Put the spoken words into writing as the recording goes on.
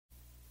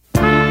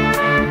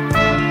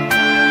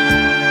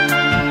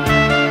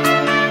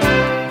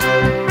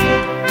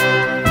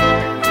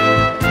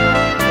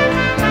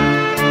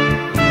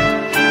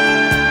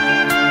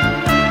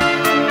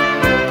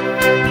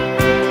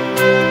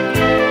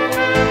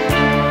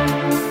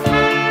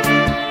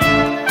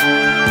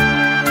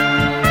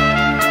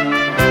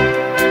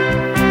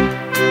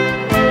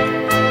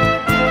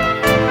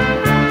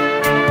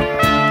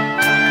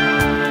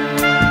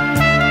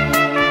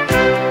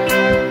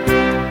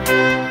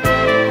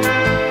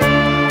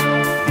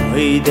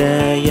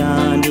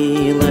Moideyani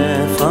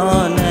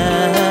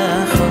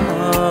lefanecha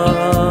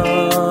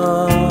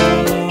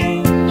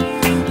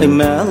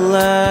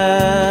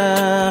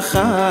Melech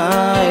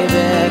chai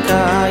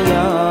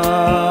v'kayam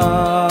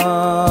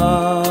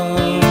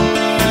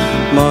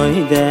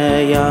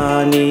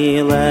Moideyani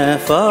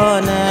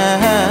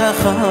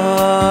lefanecha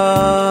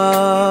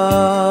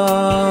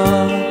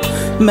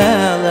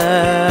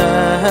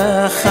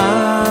Melech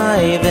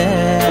chai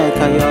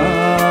v'kayam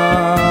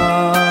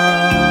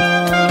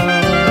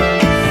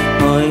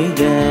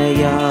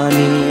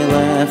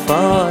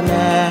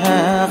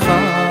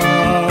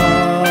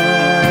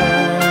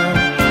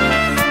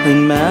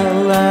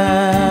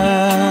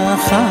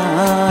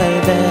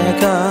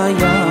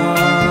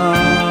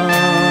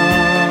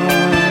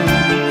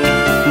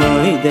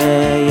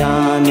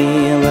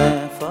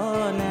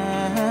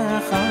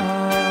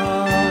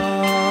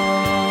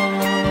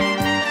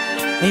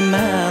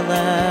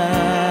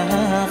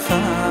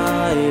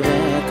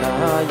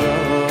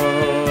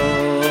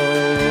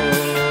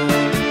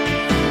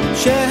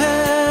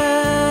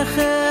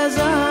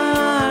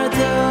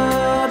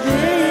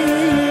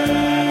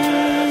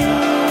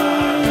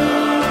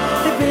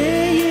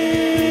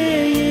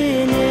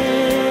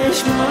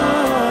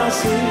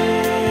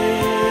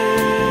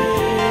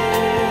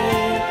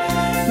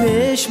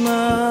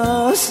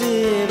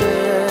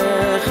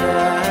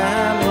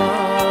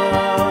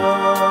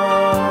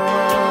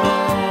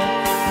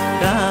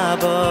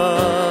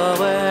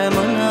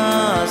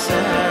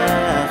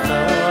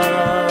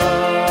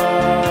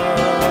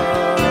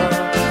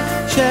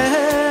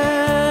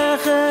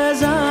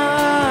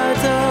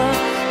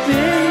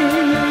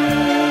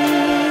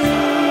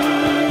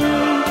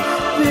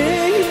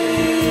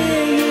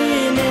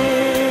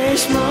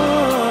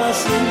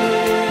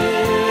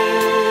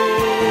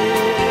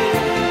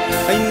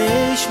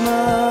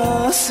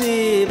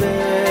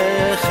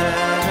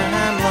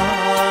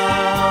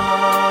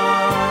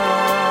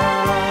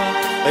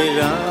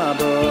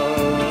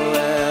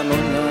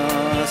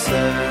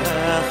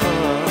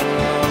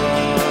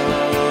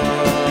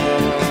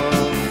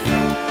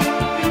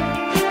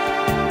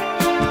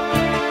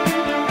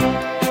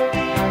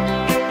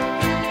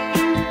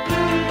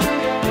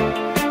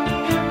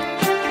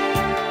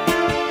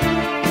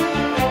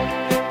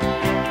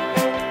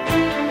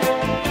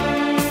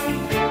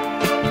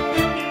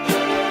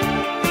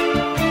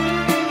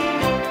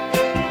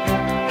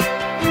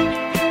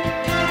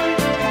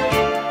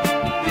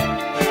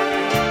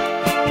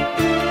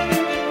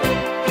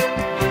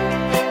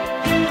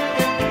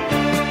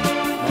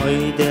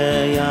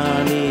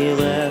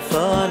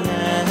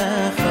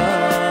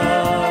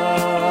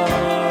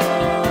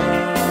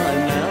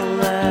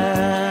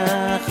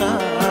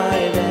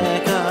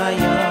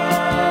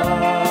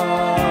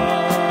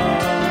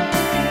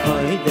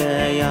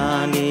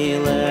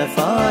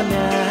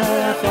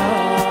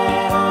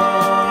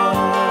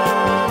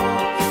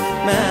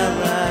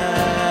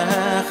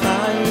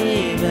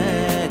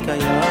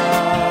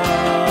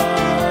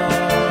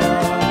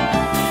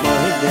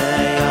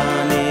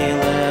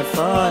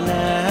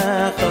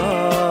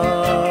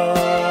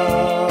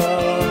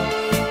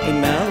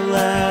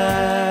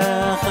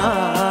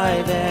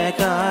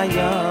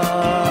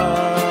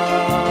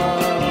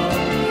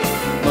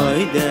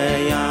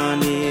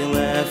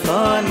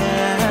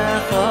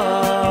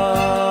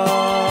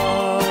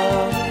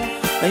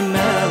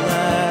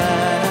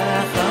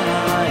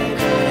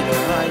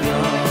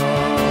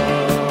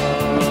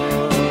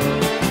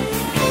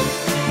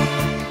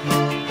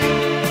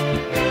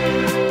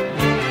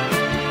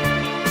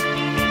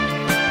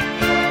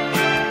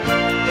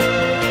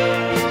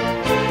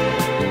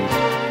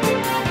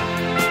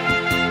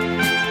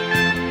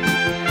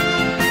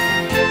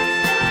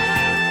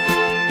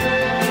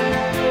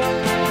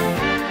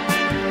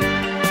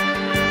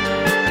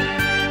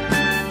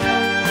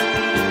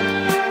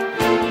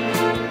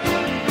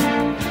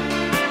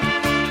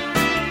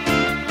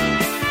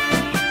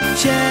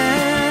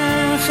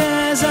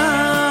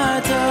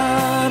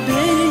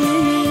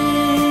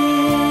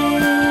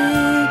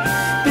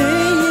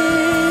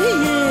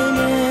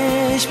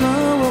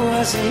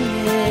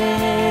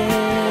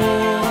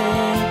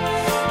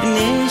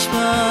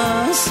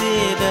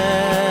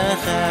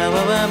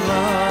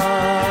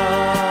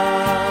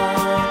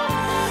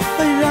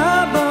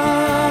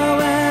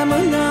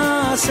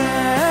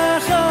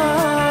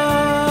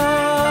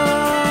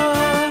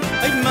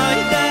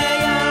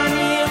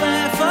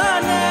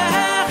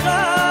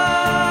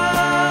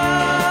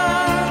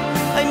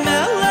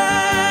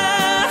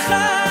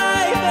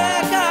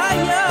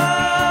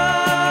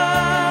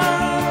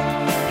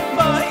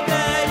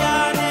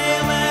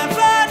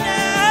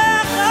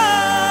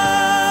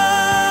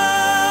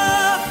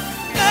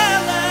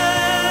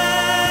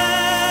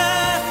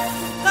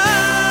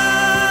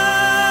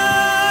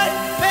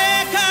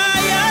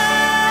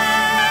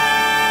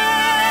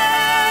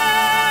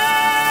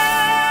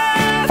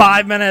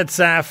Minutes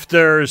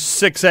after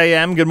 6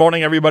 a.m. Good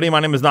morning, everybody. My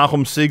name is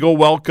Nachum Siegel.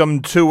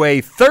 Welcome to a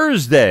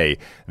Thursday.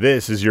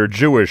 This is your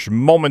Jewish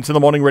Moments in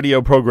the Morning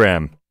radio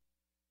program.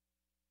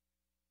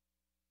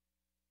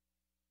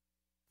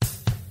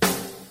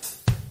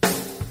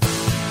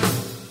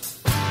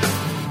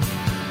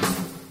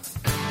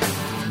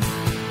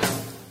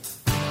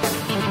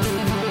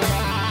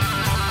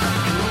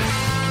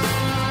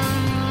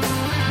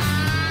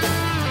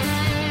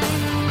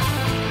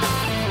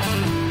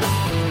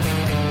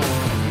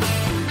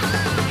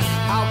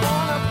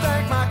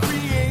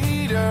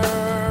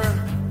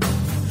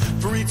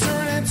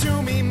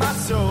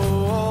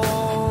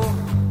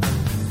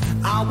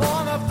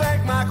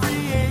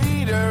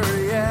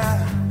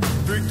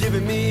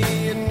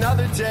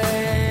 another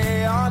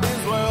day on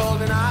his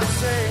world, and I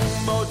sing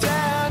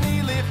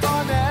Modani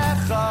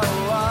Lifonecha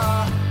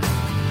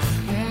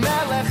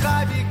Melech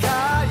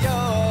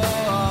Avikayon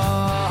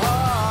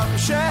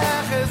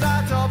Shech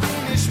Ezato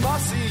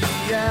B'nishmosi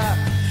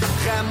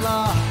Chemla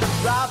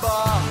Rabba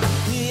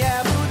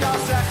Yehu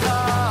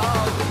Nosecha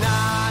Na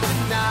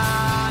na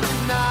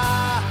na na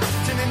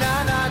na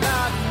na na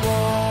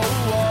whoa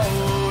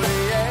whoa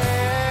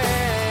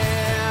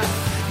yeah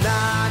na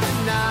na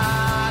na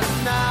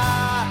na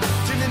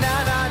na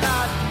na na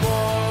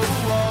whoa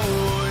whoa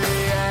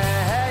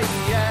yeah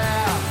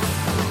yeah.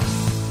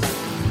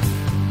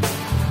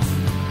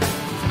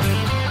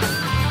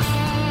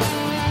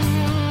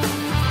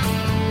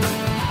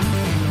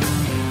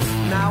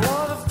 Now I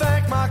wanna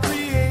thank my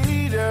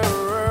Creator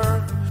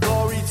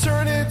for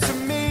returning to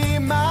me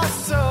my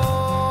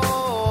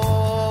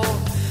soul.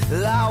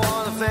 I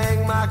wanna thank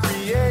my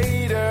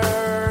Creator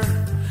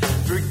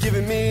for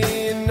giving me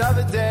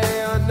another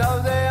day on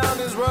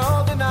this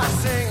world, and I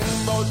sing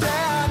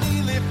Modani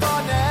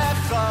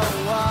Lifonecha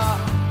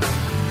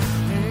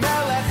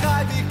Melech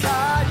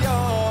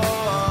Avikayon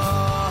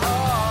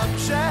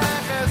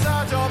Shech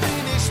Ezato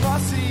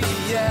B'nishmosi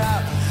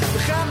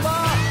Chemla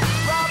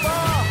Rabba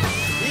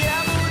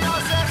Yehu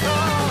Nosecha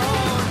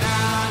Na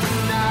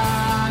na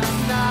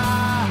na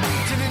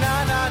na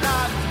na na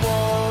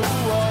whoa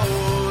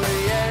whoa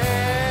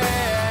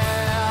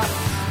yeah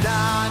na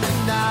na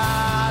na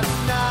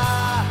na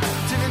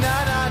na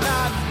na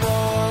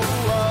whoa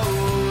whoa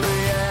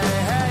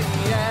yeah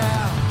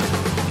yeah.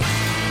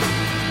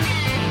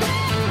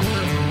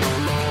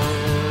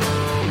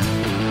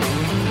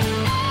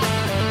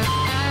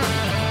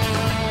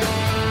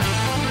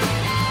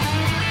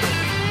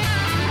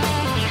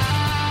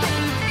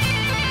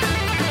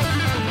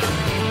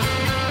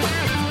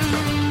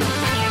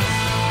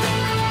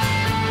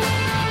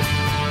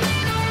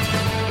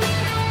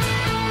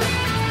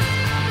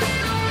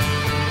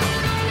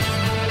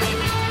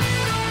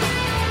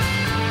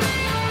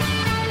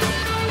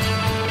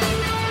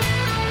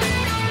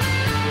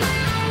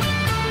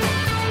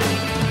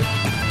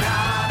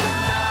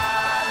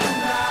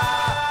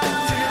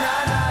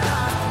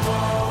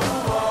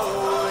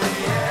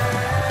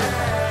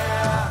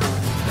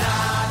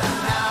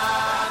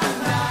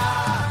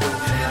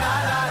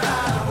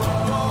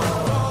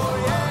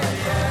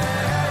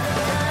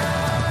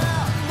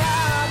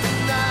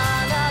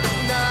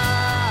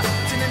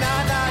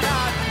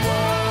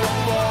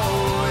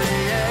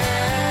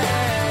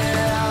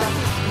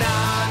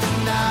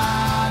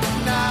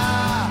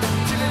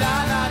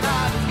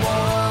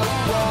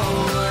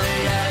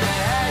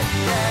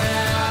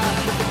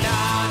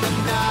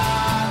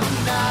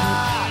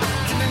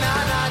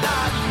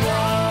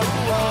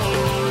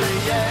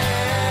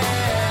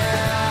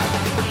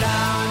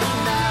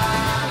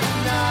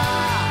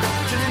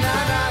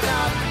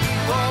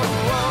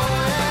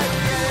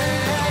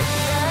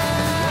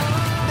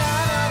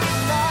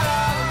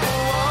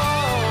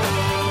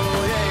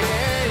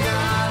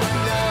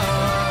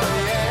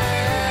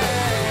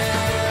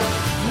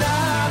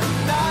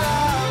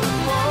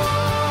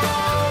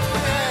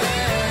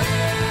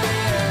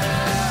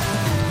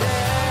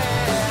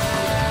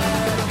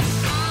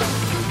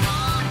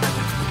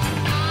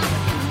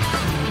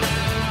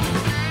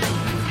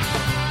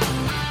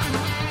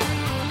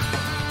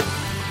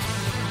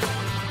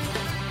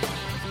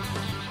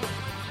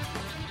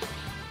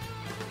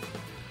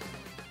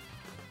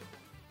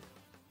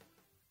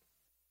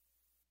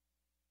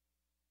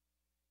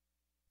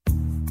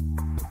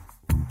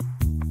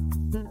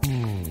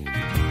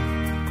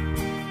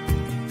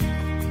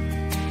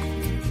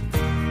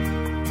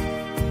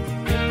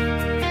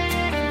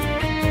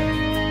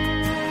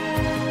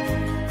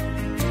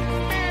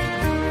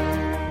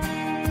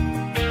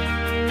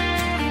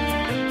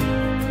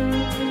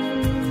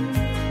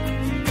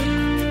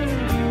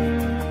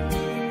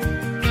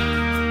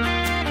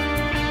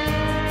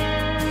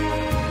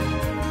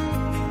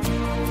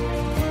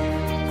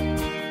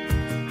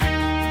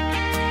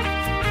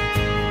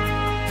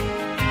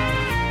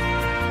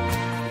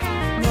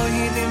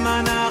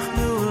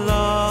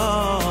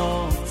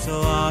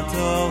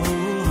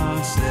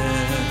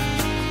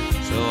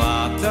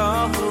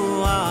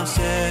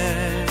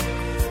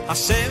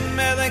 Hashem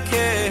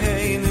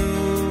Elokeinu,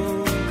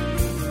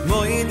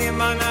 mo'idim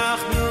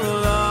anachnu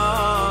lo,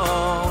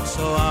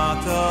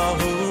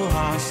 Shoatahu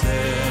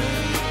Hashem,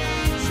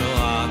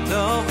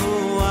 Shoatahu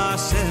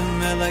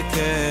Hashem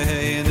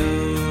Elokeinu.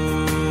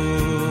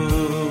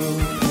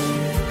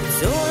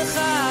 Zur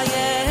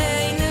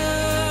chayenu,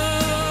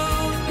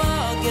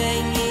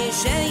 mogen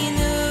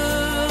yisheinu,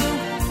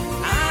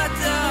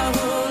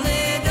 Atahu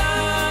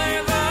lidar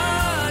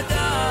vadam.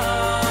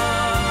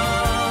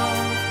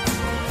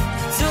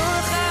 Zur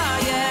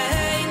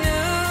chayenu,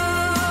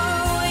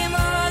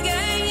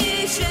 mogen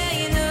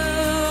yisheinu,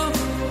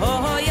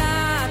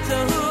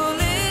 Hoyatahu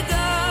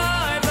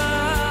lidar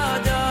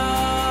vadam.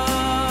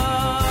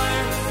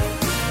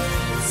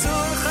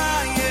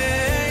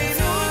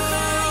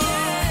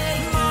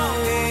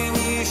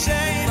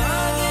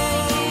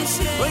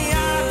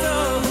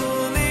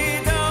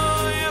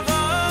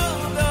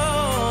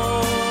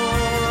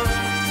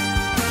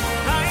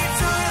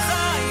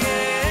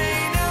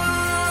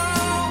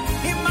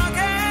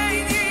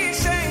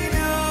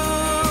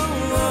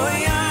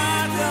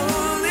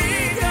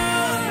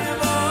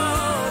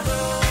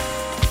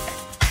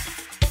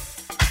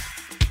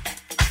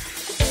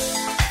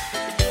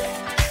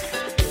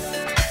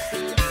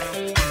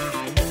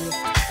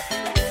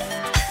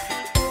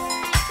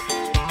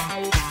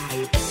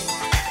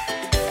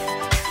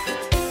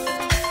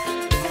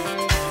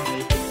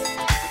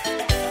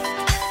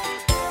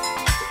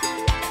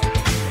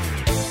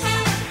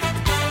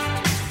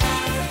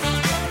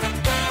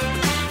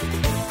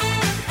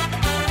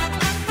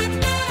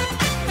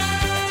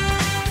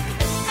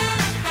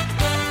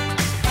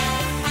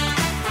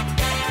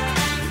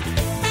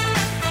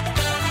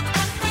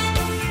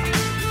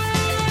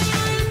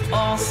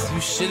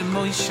 של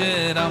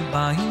מוישה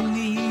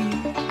רבייני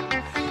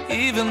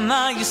even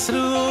na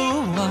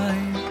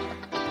Yisruai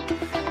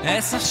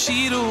essa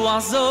shiru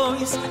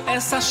azois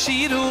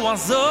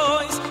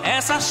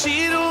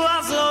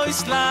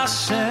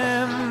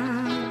lashem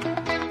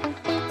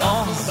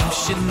oh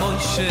shel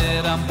Moshe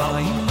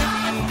Rabbeinu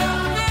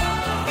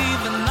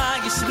even na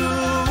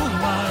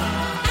Yisruai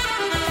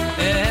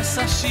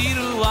essa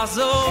shiru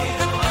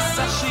azois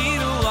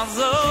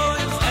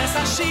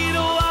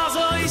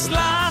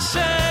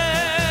lashem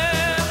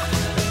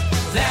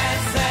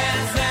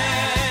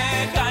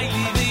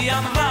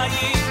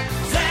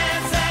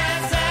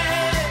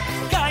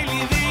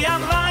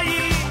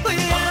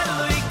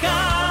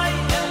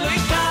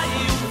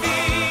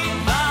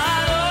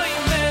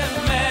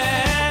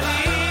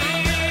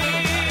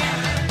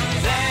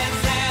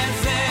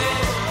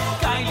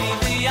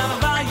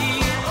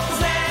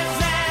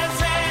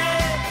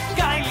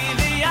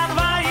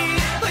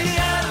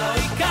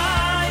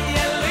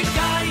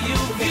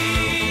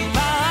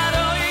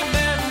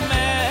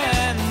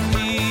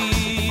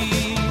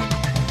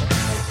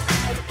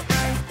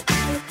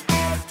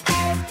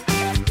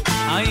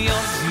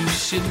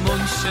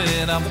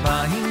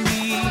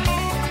Rabbeini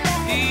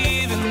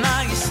even na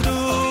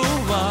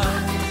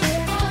Yisruai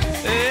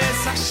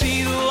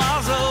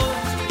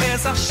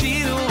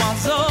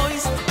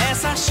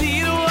essa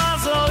shiru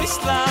azois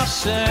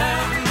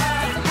lashem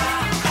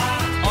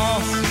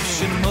oh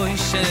shel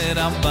Moshe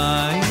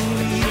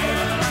Rabbeini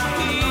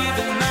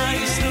even na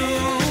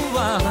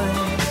Yisruai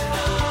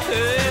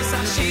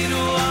essa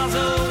shiru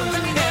azois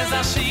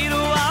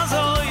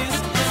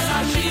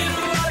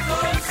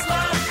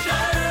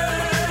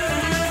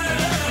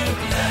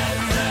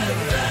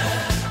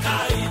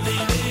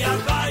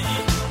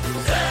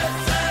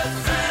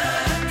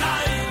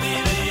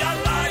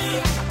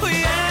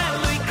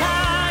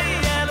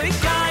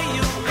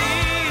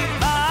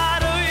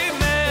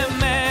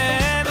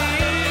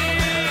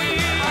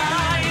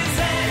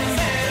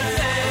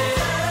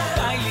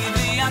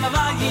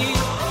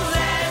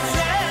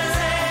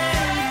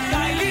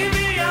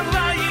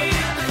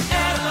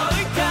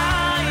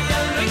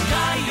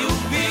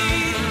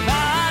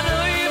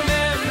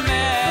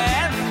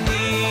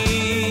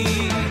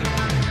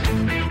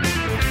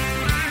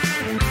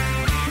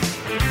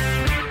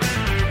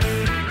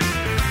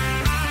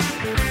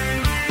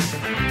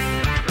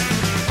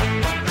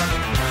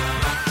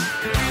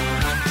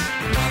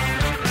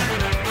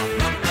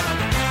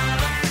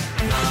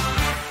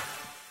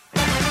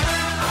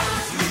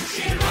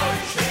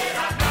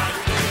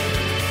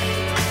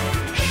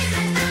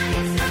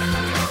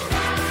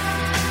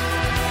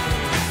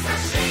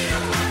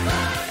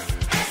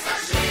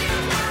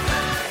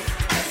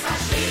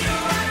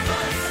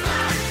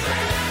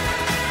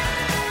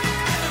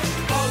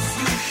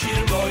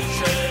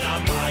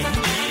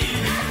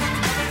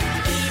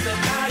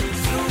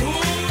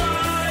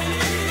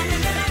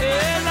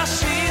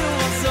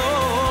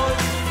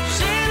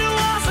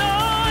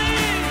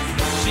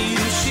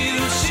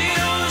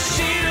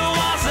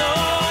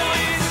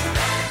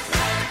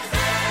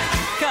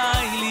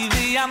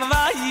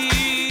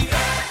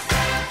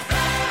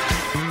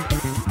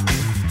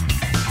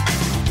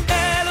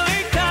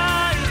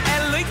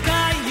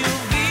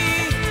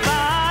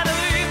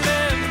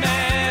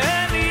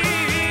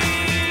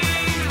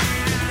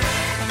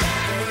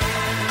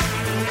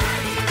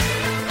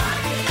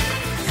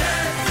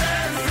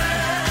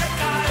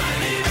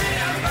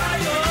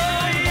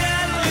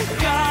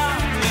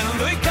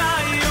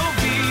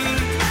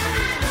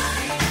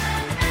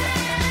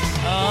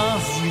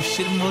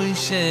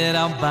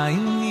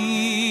Rabbeini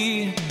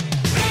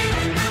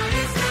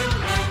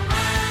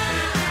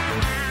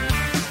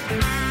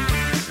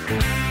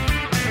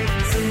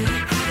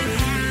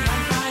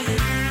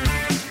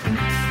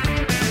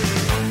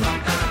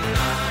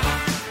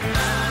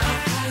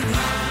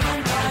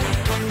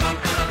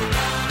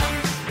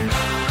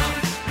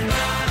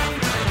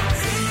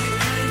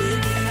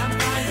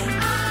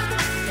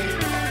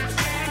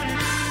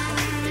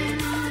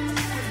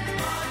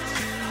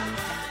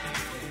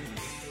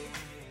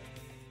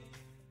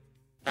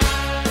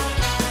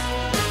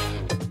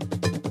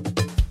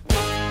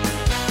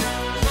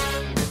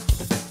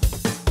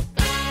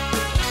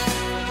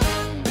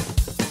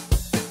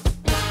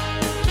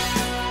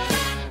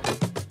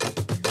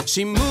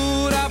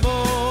שימו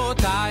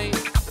רבותיי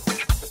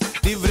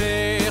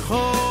דברי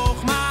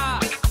חוכמה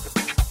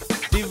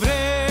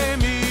דברי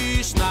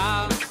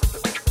משנה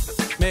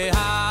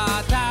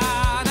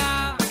מהתנ"ך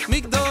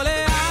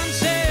מגדולי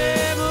אנשי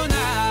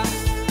אמונה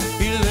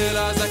הלל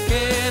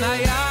הזקן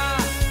היה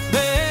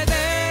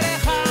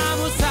בדרך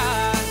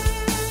המוסר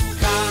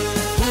כך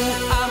הוא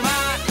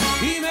אמר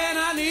אם אין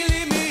אני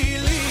לי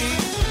מילי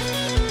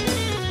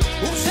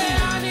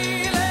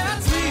וכשאני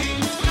לעצמי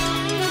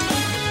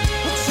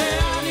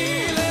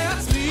וכשאני לעצמי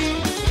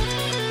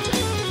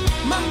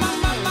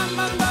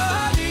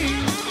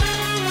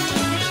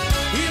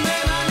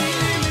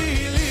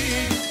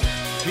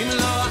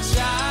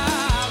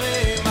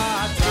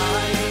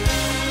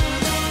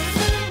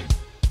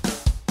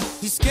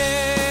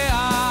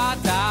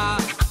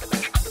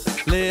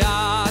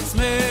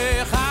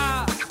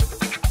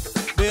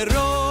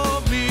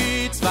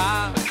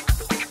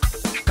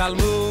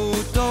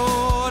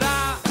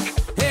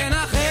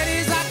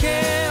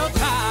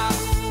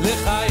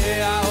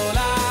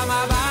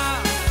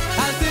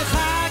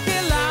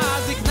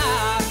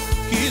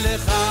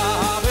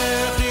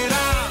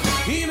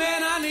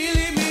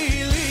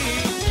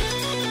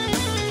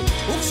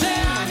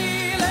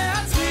וכשאני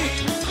לעצמי,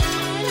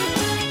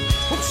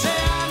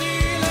 וכשאני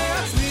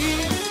לעצמי,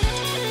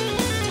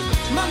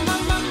 מה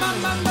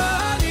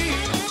אני,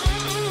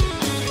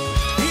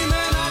 אם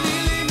אין אני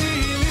לי מי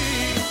לי,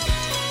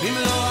 אם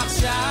לא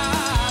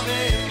עכשיו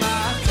ומתי.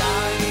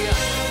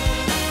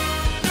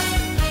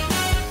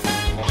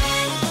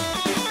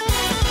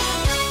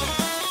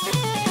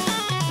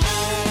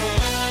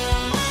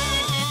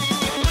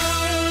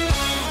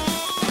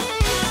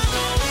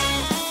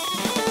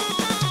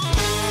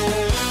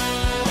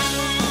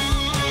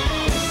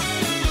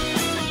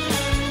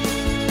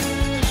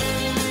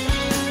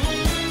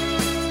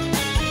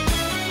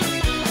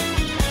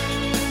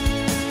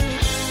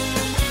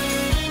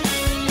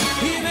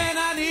 אם אין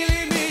אני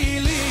לי מי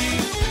לי,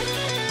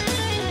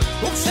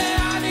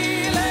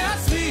 וכשאני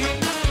לעצמי,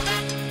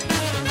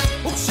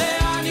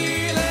 וכשאני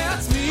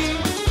לעצמי,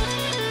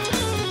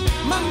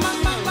 מה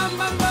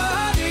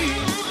אני,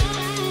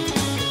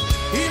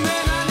 אם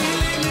אין אני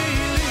לי מי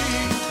לי,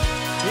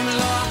 אם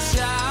לא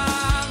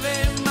עכשיו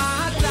ומתי.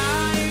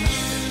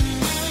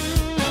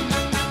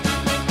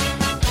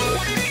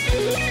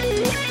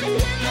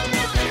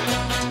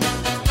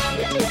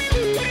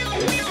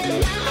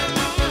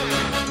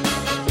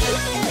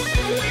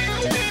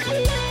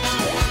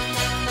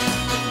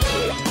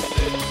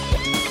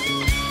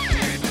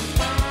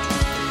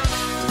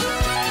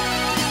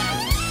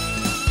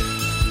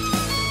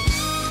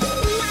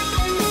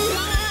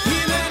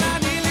 אם אין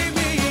אני לי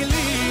מי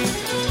לי,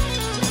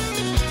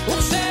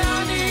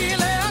 וכשאני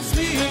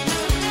לעצמי,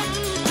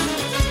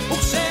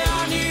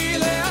 וכשאני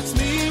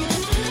לעצמי,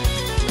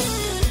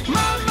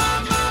 מה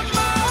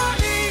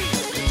אני,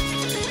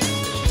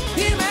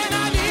 אם אין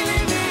אני לי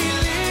מי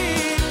לי,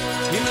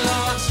 אם לא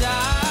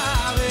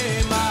עכשיו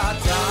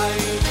ומתי.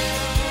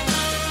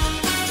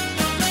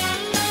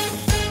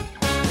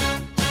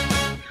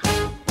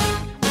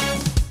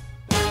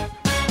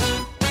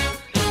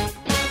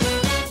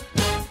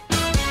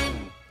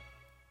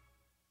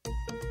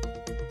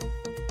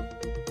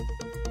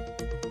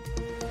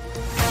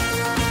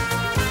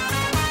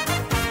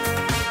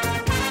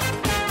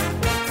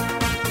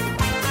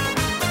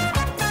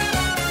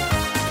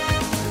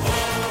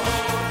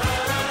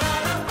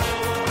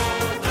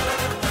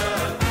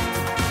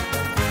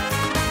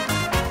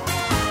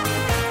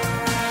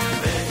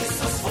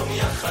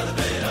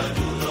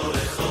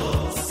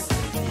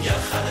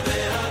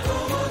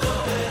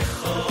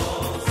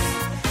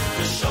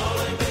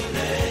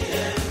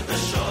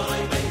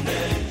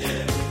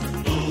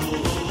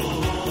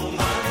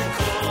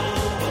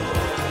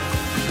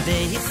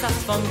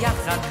 Von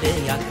yachad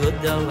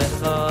be'agudo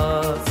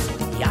echos,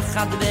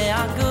 yachad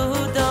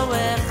be'agudo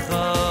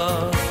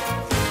echos,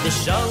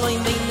 v'sholoi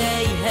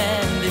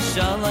beineihem,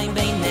 v'sholoi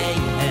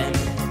beineihem,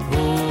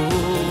 hu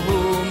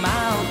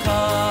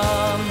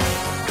malkom.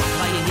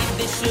 Vayehi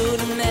b'shur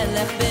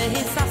melech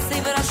be'hisasei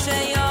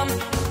v'rashayom,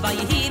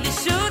 vayehi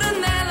b'shur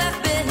melech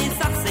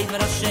be'hisasei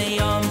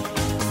v'rashayom,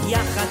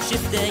 yachad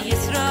shiftei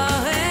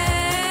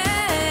Yisrael,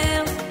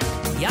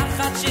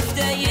 yachad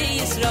shiftei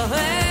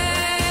Yisrael.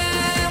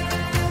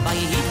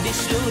 Vayehi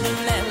b'shur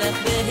melech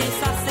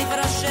be'hisasei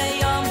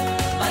v'rashayom,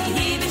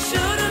 vayehi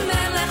b'shur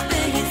melech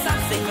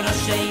be'hisasei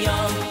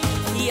v'rashayom,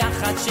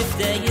 yachad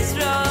shiftei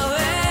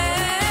Yisrael,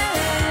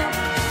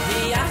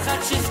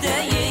 yachad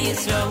shiftei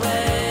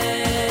Yisrael.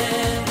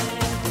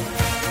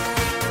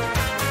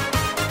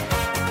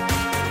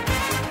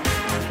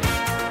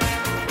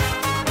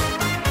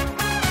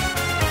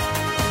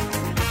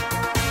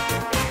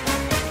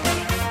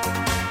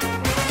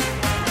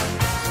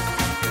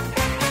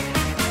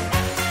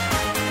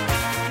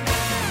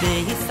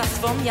 Be'hisas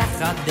vom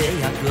yachad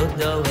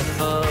be'agudo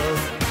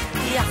echos,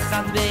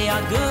 yachad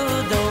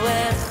be'agudo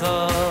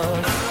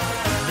echos,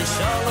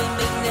 v'sholoi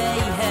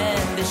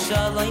beineihem,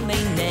 v'sholoi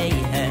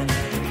beineihem,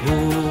 hu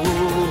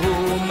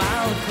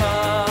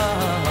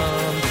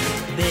malkom.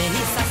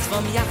 Be'hisas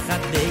vom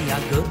yachad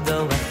be'agudo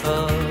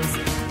echos,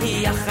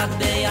 yachad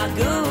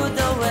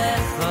be'agudo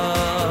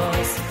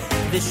echos,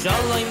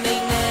 v'sholoi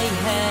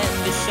beineihem,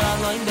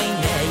 v'sholoi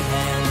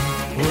beineihem,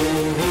 hu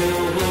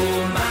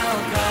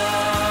malkom.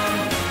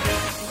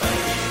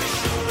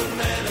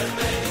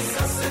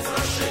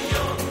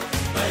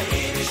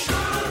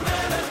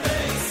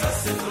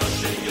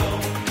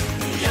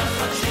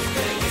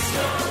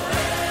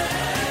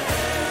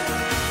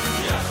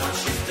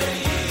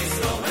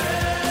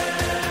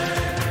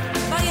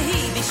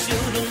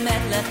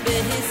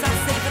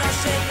 Be'hisasei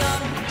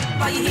v'rashayom,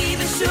 vayehi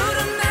b'shur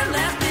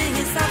melech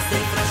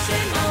be'hisasei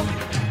v'rashayom,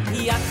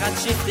 yachad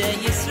shiftei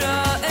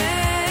Yisrael,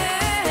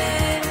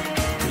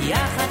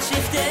 yachad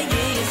shiftei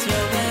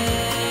Yisrael.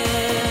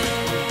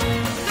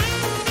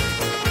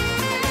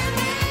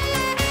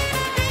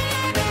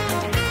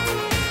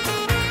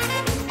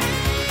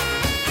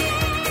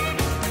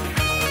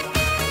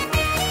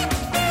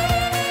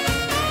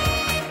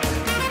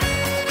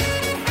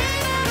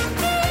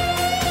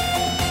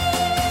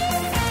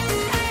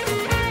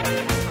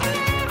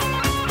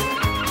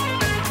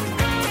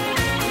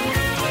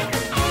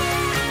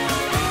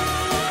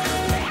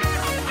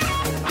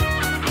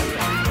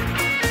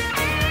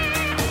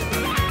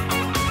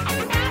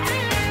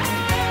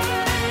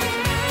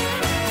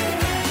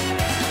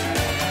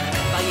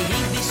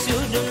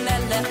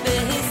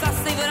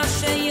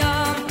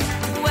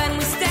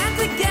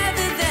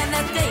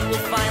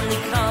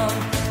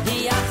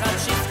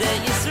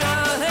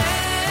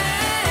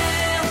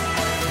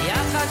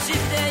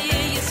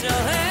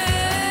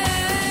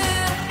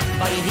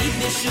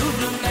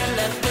 b'shuvim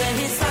melech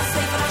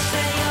b'hisasei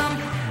v'rashayim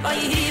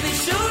Vayihi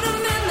b'shuvim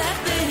melech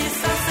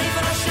b'hisasei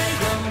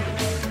v'rashayim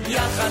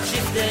Yachad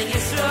shiftei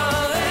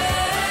Yisrael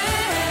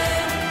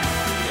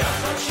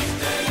Yachad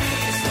shiftei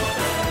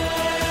Yisrael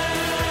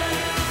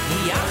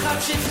Yachad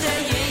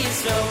shiftei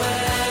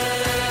Yisrael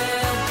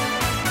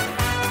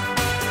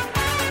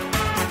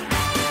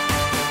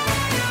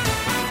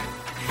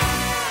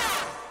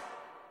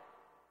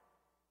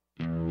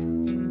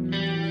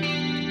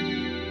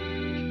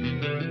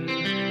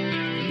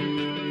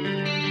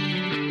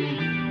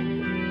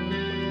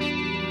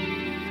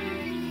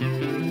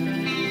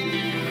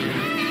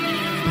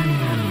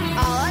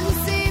All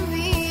unseen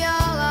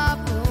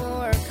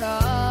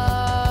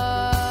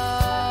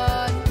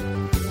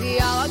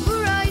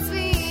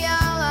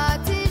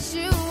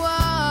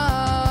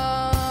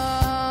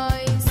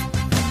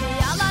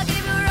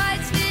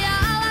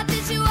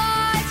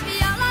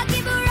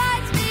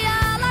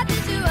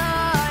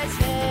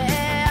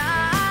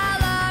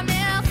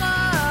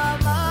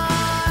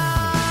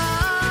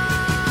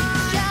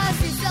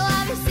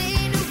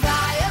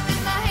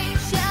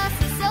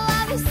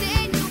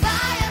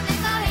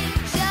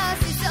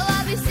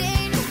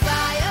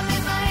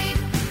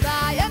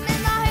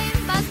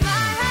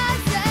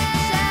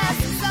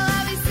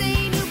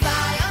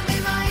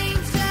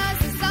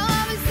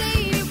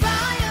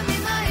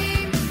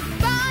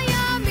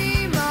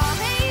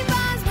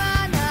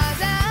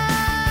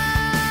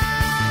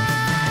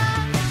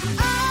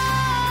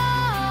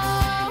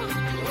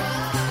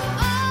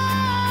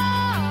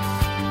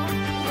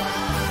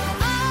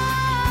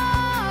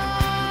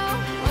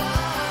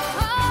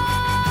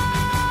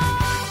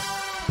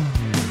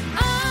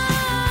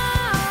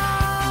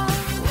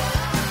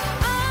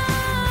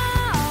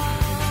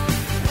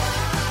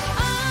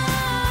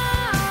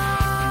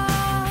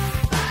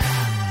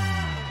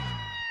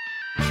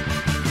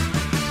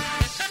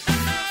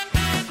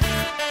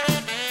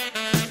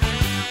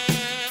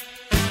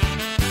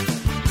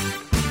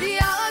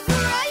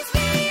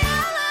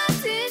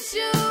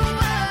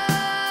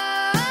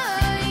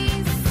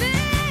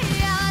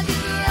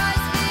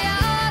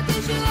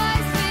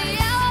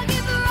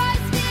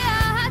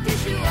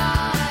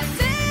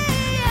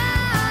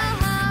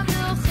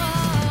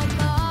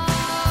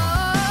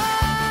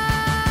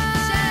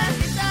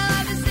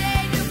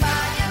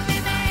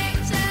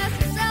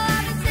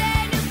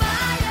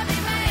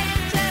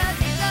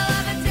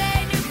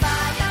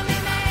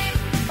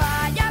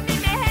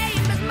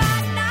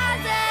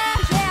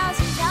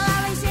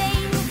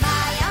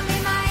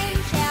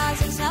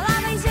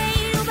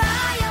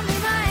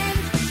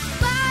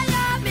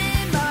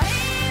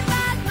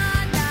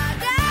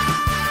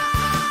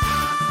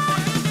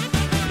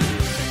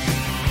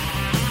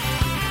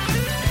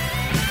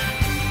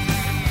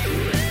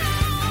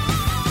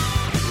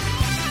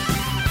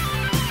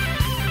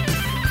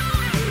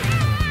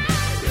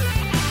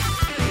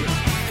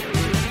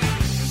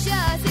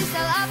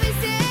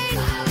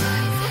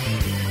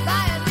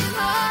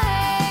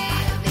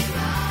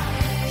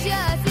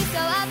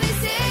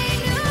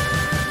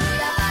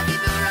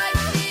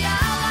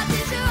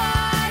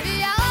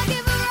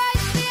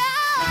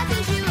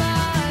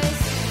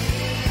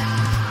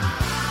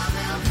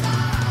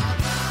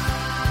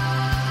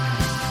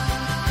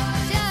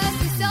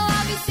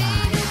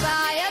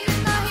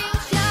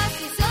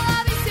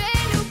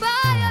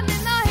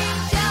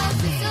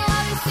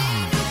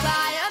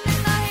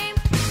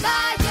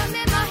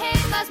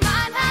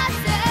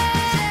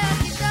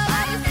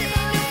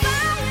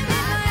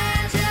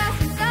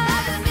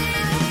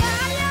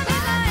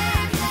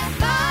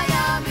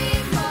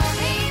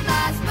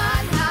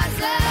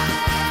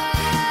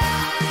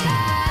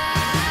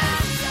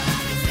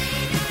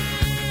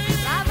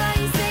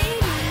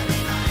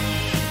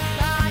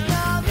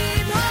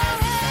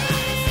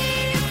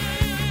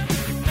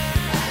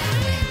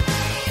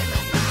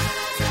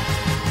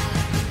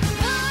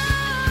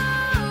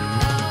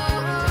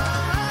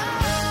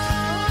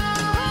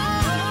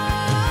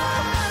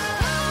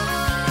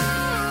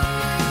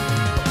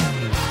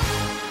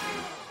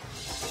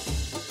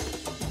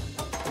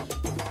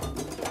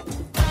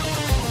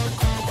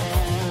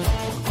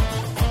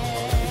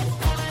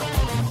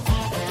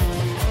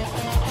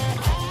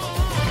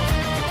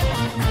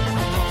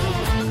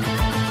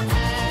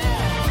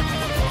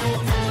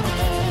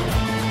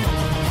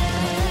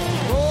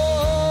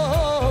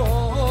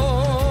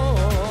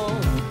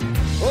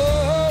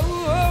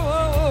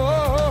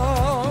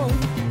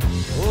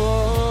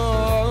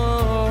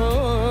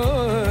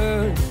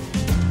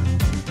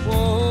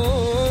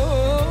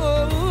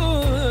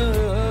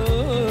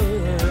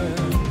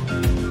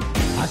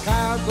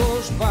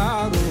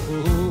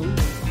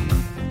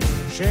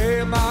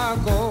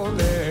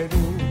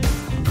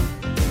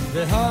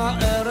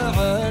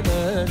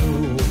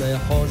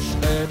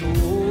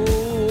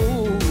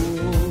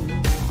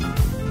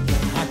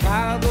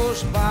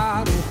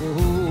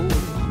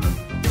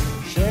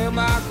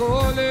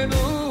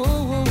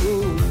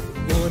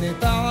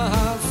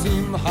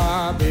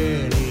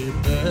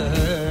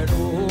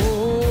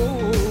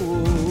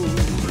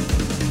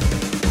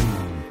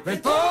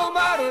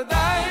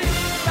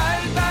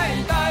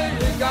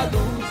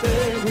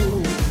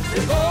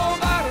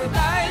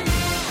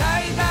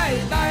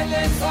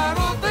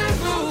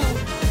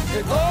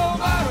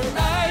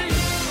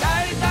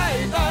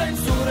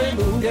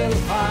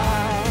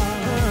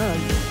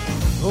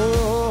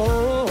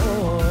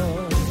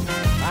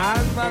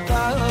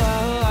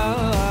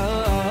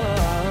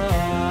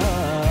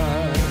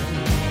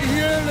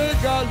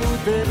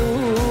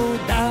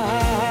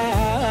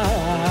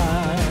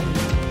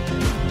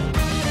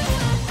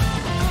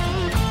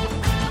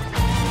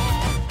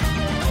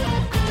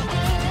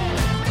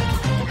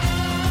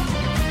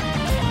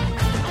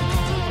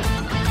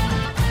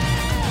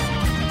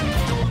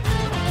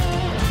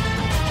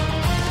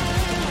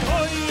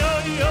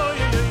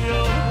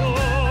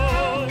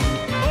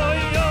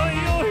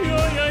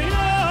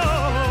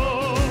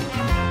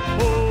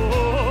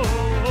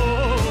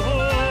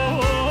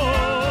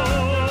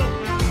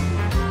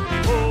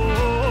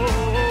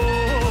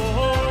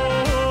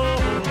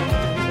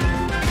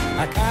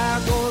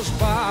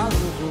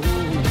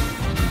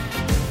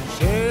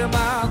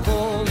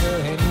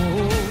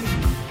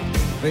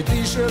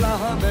ביתי של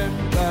האמן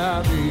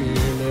להביא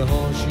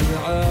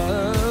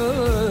להושיענו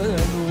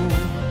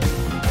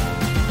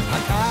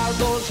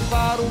הקדוש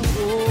ברוך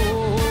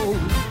הוא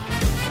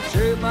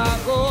שמע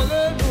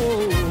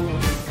קולנו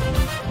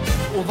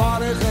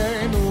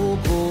וברכנו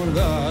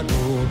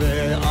כולנו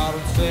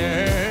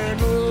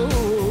בארצנו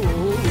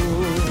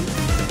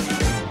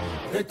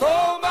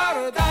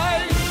ותאמר די,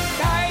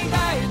 די,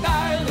 די,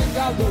 די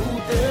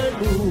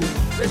לגלותנו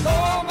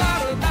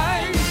ותאמר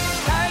די,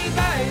 די,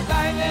 די,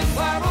 די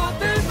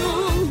לפרותנו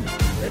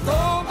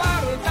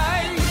ותאמר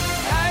די,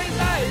 די,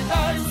 די,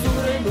 די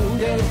סורנו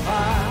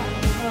גלחן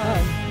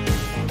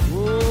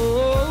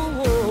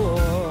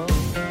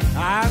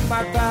עד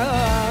מתי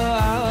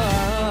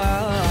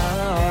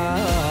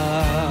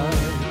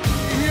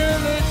יהיה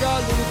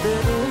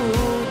לגלותנו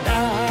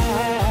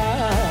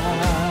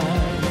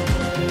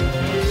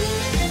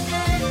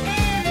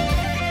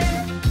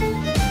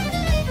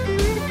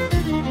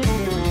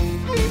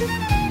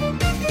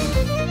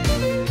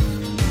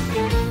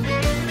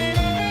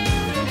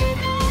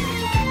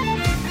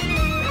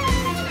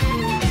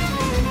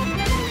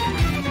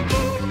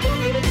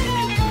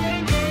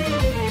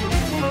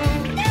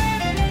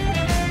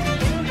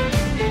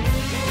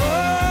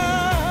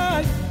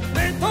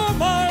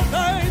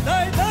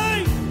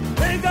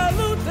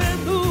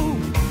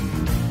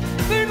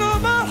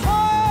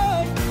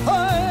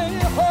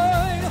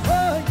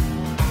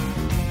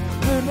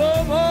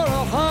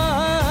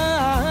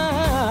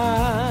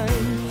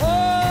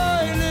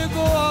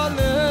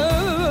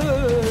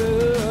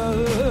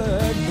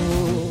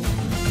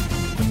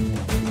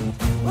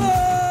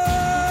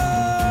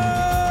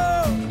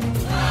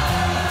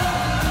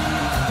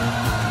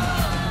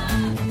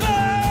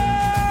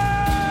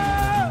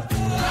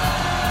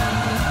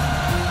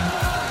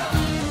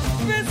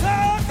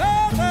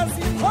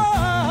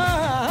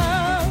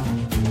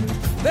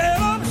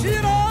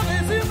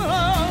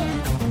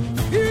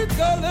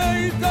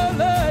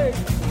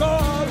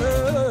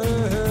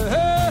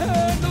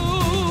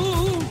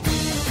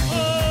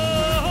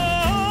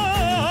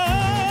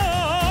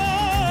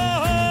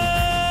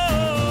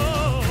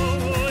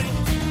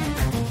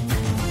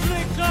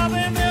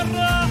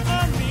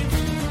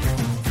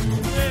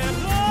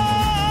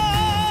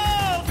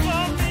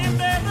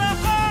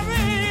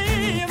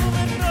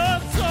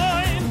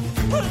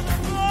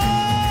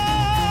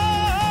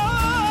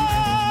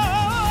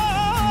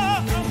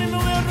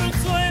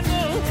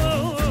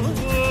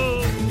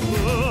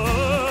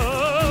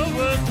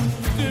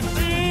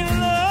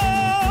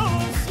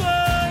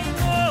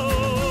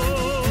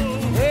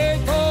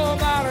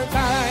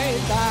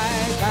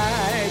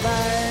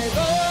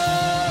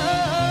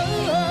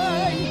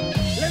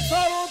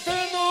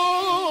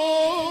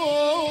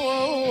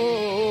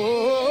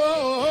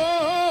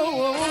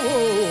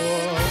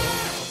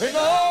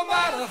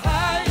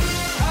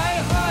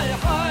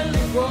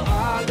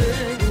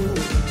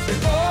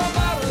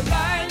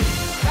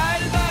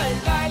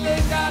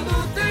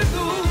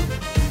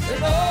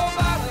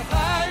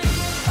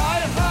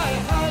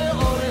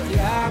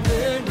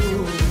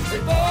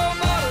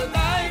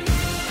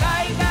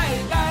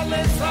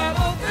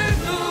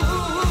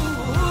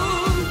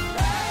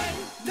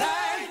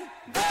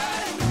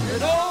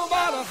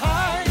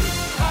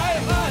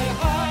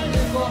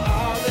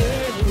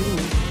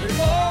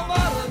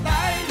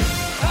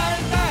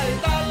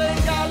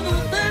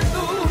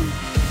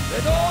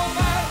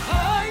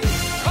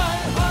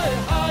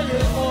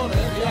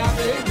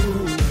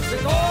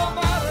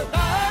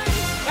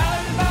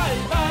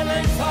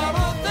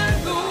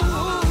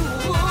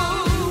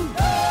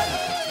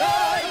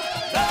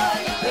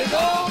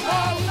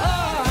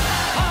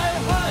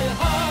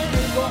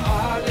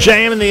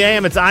JM in the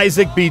AM, it's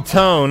Isaac B.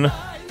 Tone.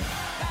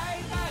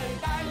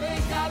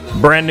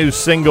 Brand new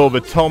single, the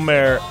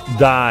Tomer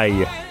Dai,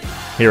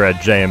 here at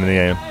JM in the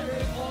AM.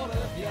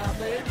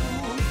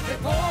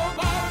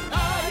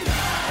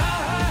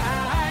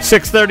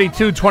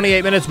 .6:32,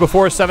 28 minutes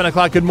before 7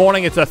 o'clock. Good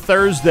morning. It's a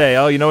Thursday.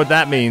 Oh, you know what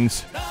that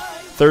means.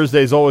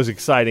 Thursday's always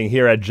exciting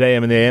here at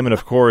JM in the AM, and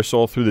of cours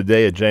all through the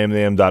day at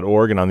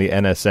jmintheam.org and on the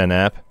NSN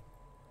app.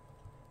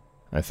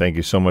 I thank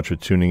you so much for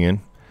tuning in.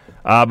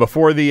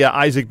 Before the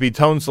Isaac B.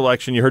 Tone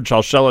selection, you heard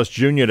Shalshelis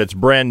Jr. That's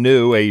brand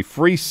new, a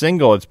free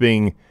single. It's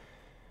being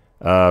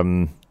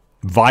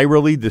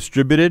virally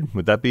distributed.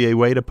 Would that be a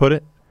way to put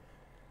it?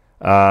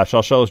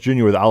 Shalshelis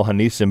Jr. with Al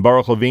Hanisim.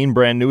 Baruch Levine,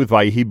 brand new with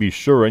Vayihi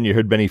Bishurin. You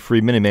heard Benny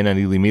Friedman and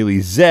Menani Limili.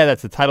 Zeh,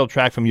 that's the title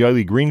track from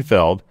Yoeli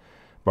Greenfeld.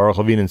 Baruch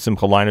Levine and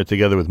Simcha Leiner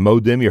together with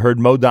Modim. You heard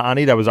Mo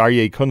Da'ani, that was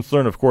Aryeh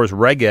Kunstler. And, of course,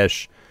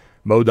 Regesh,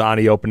 Mo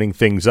Da'ani opening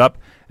things up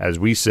as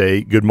we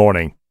say good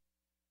morning.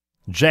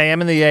 JM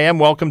in the AM,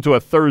 welcome to a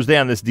Thursday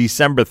on this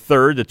December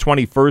 3rd, the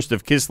 21st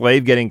of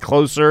Kislev, getting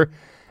closer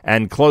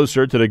and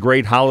closer to the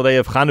great holiday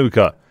of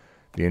Chanukah,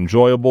 the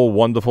enjoyable,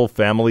 wonderful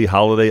family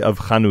holiday of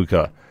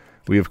Chanukah.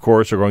 We, of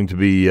course, are going to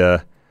be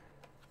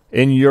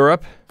in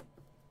Europe,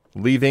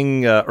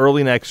 leaving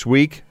early next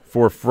week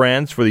for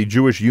France for the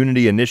Jewish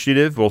Unity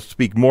Initiative. We'll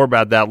speak more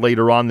about that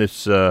later on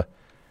this in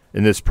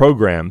this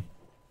program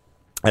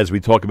as we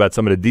talk about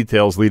some of the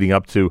details leading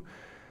up to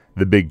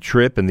the big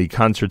trip and the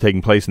concert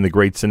taking place in the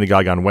Great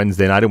Synagogue on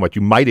Wednesday night and what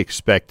you might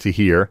expect to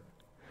hear.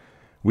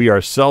 We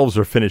ourselves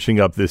are finishing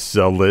up this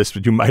list,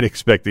 what you might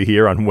expect to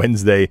hear on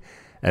Wednesday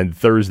and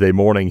Thursday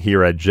morning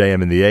here at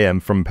JM in the AM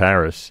from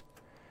Paris.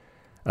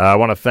 I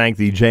want to thank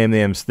the JM in the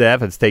AM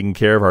staff that's taking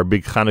care of our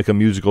big Hanukkah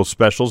musical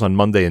specials on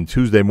Monday and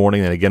Tuesday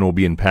morning, and again we'll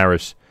be in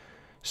Paris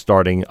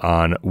starting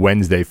on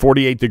Wednesday.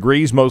 48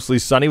 degrees, mostly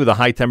sunny with a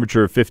high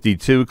temperature of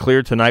 52.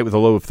 Clear tonight with a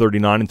low of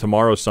 39, and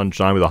tomorrow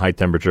sunshine with a high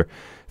temperature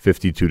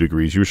 52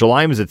 degrees.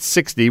 Yerushalayim is at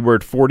 60. We're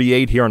at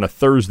 48 here on a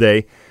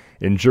Thursday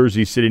in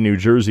Jersey City, New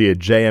Jersey at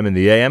JM in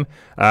the AM.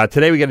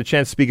 Today we get a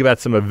chance to speak about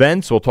some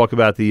events. We'll talk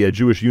about the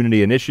Jewish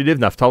Unity Initiative.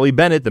 Naftali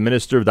Bennett, the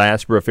Minister of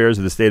Diaspora Affairs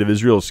of the State of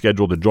Israel, is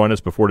scheduled to join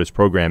us before this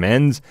program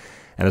ends.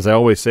 And as I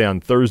always say on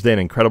Thursday, an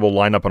incredible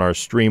lineup on our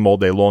stream all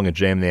day long at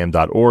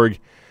jmintheam.org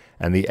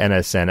and the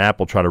NSN app.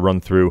 We'll try to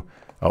run through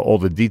all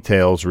the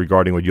details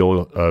regarding what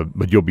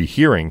you'll be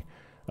hearing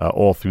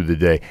all through the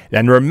day.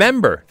 And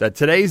remember that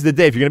today's the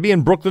day. If you're going to be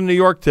in Brooklyn, New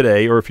York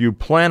today, or if you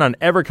plan on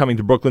ever coming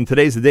to Brooklyn,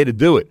 today's the day to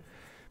do it.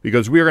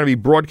 Because we are going to be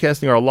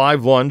broadcasting our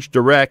live lunch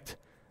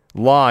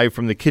live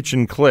from the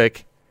Kitchen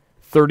Click,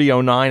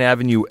 3009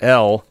 Avenue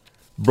L,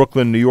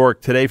 Brooklyn, New York,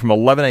 today from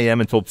 11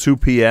 a.m. until 2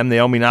 p.m.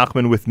 Naomi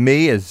Nachman with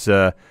me as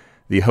the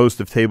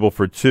host of Table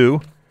for Two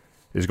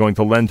is going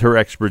to lend her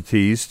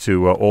expertise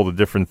to all the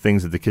different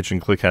things that the Kitchen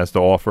Click has to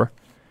offer.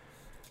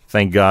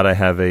 Thank God I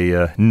have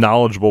a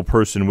knowledgeable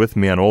person with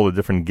me on all the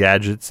different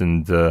gadgets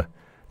and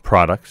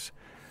products.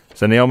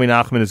 So Naomi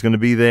Nachman is going to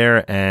be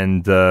there,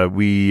 and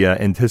we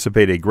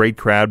anticipate a great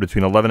crowd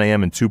between 11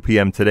 a.m. and 2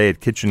 p.m. today at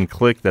Kitchen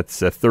Click. That's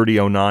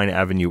 3009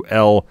 Avenue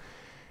L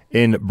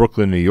in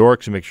Brooklyn, New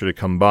York. So make sure to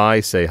come by,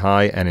 say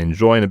hi, and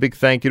enjoy. And a big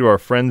thank you to our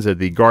friends at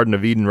the Garden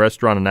of Eden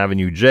restaurant on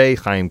Avenue J,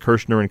 Chaim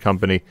Kirshner and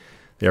Company.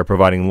 They are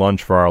providing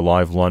lunch for our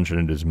live lunch,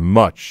 and it is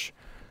much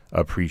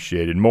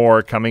appreciated.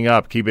 More coming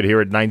up. Keep it here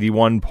at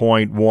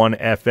 91.1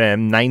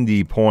 FM,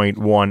 90.1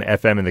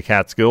 FM in the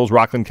Catskills,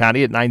 Rockland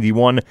County at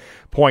 91.9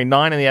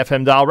 on the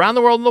FM dial, around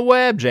the world on the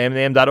web,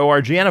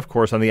 jmintheam.org, and of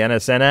course on the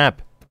NSN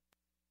app.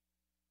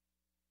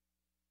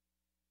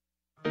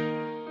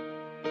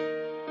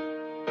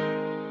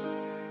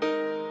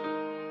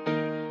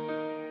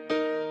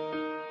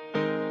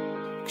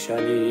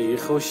 כשאני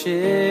חושב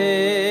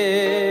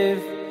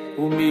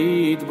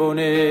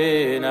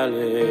ומתבונן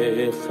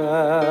עליך,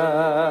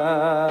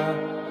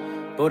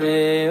 בורא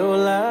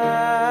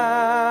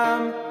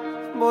עולם,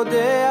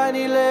 מודה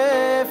אני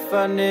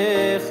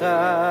לפניך,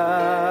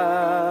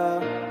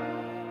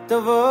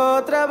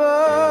 טובות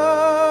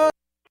רבות.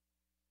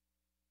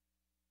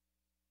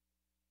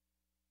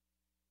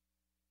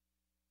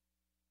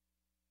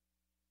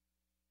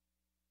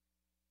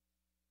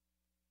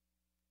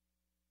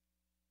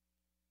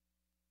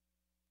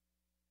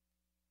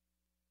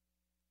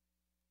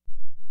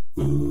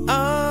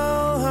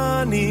 על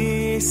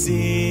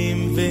הניסים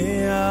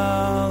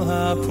ועל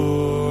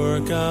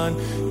הפורקן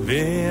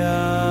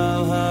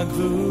ועל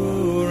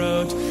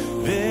הגבורות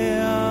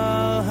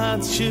ועל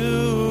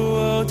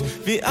התשועות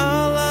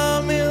ועל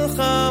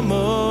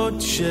המלחמות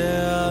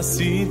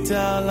שעשית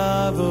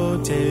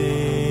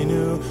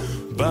לאבותינו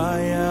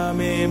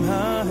בימים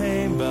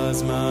ההם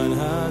בזמן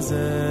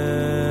הזה,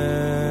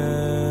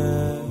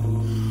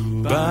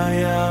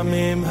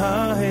 בימים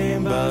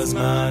ההם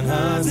בזמן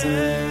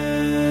הזה.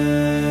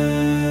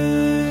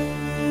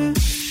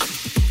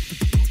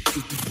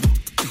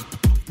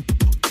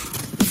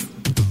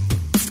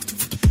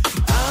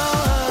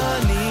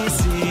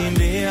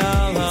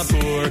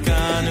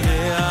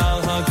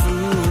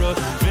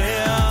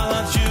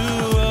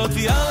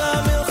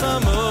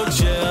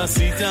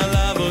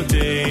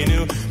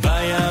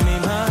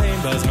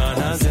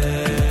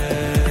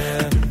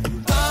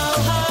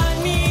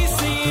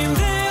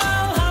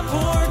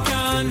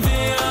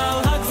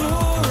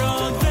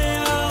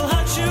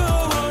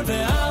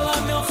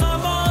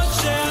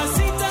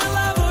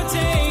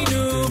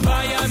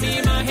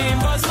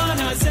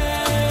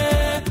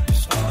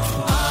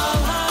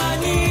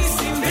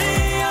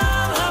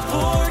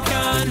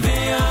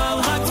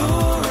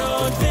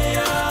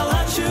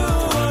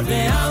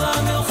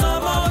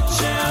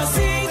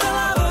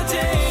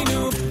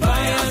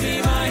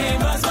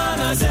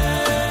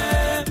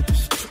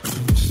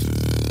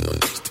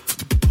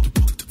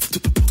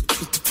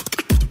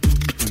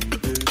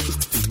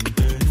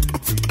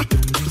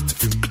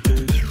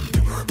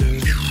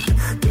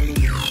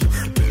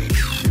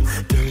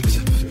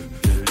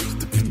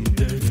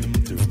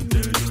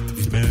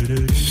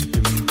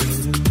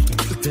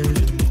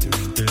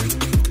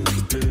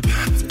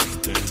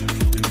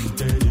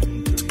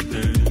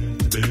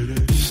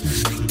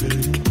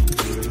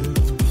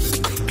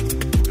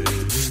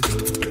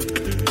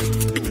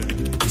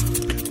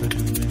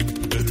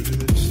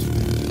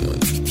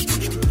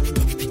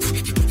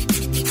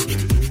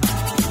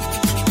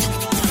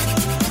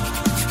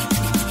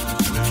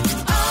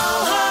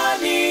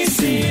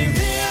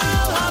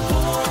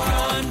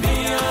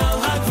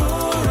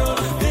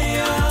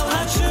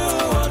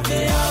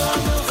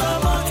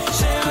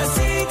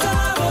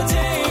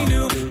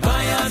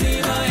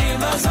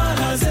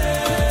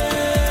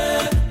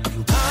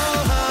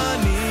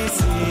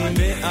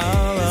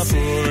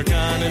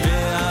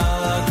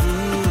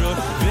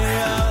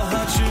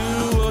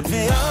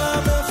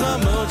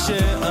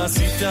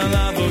 שעשית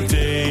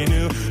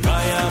לאבותינו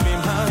בימים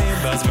ההם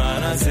בזמן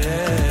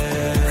הזה.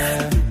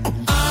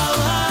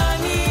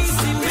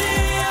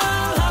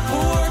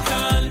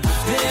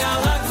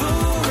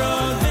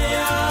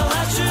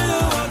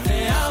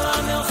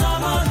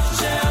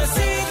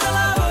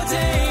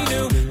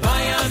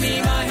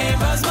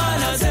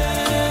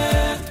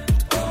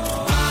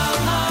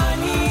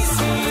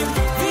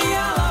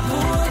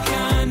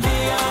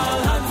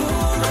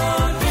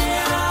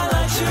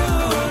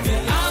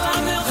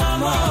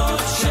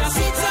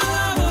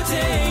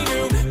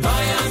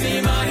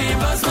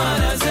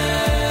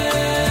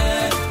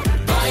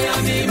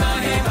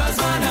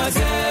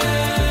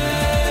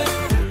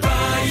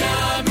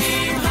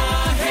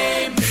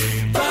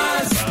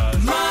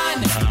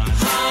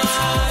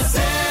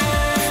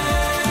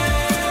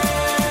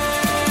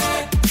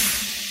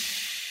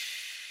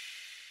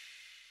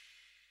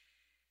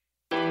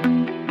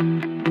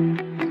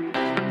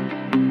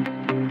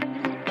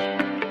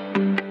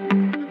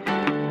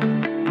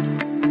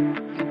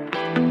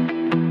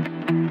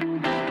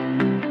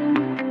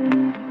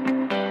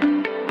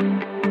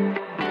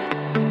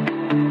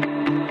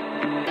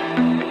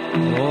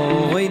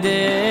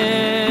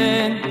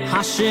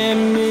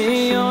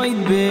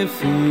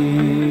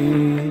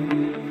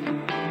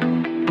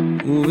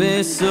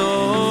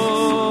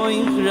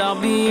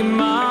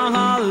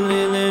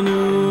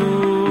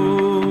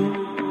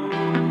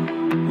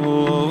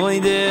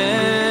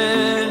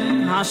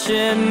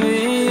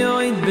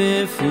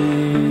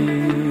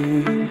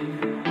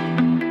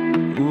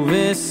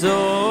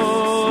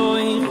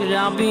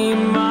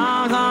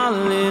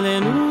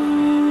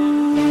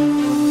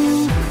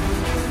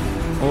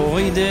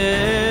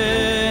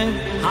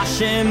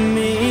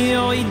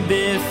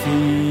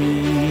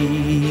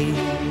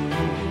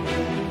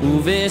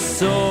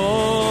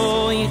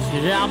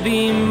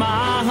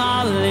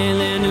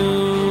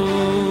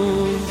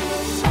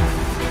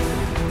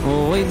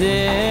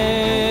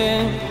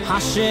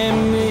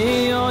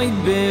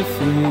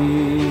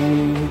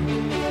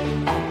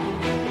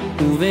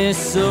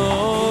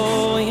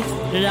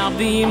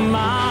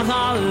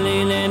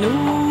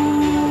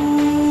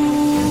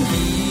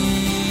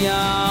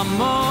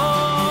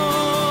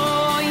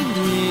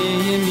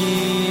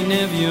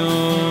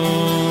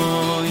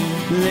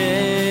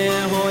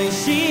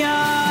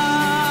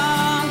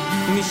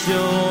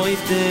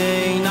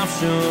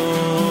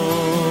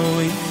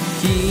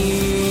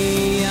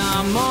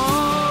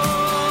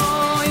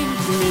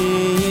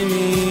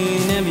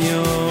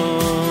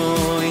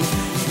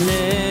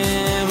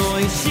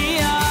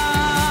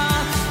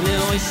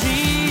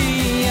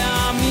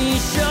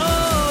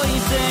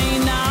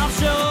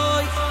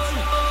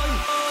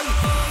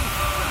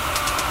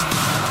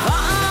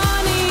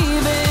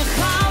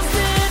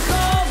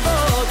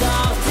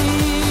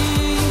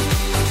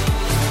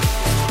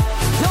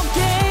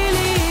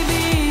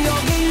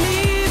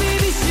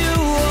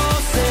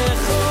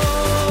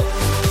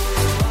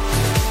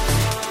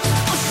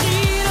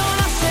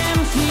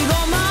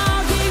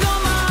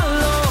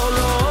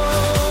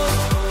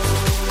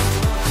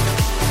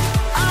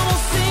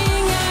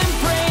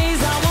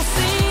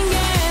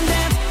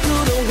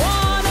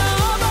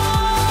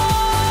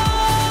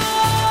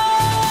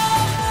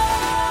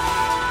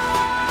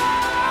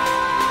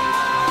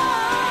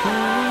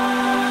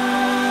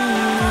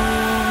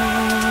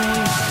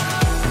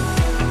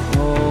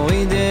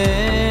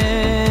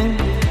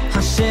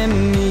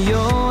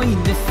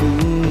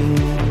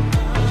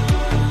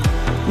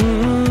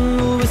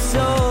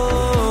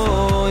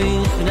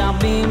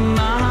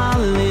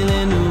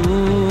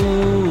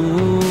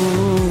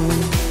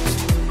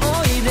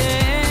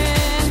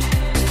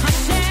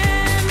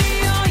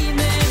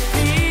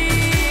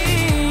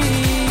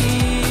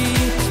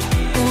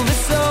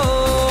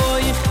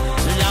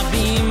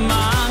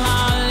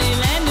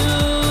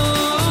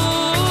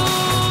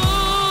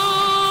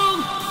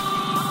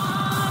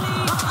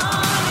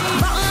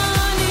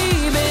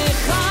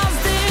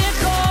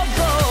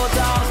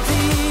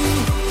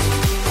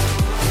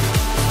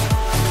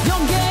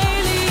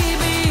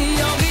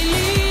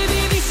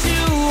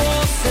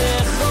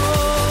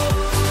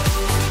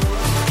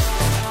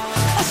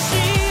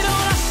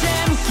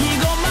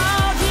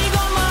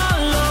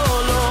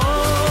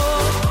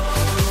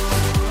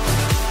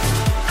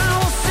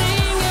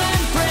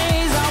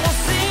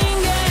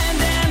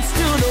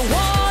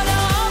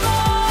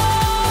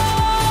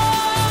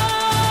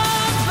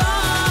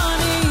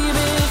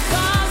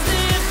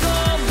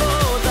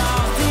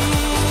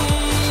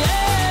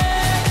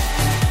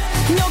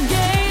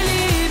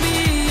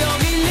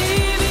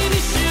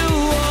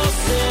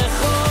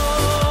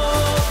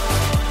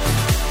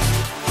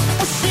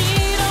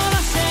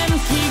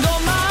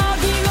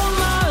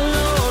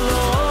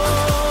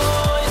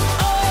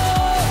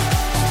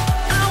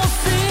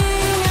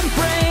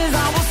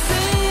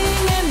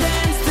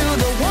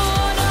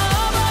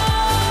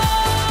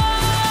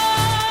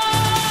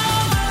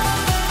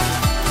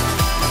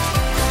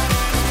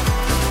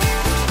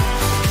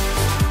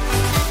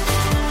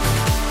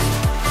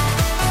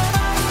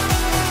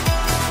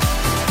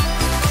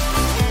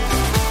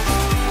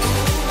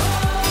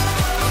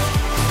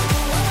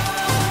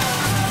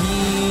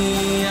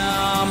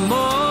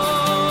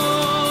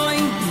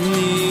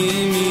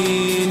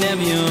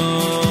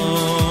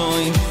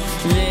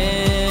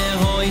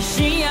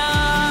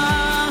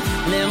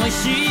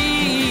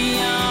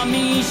 Mashiach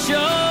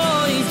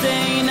Mishoy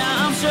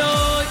Zeinam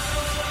Shoy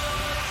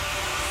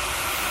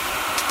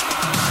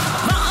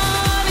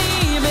Ma'ani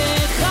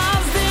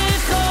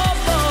Bechazdecho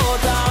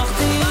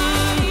Potachti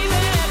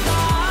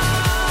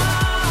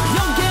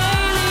Yom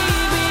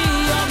Gelibi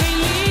Yom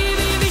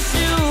Gelibi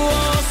Vishu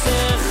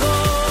Osecho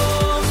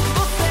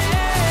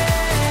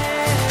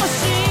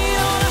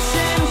Mashiach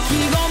Hashem Ki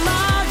Goma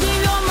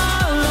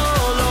Lo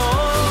Lo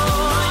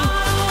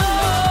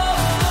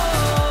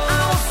I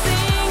will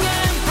sing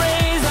and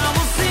praise, I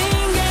will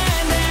sing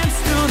and dance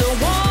to the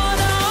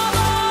one of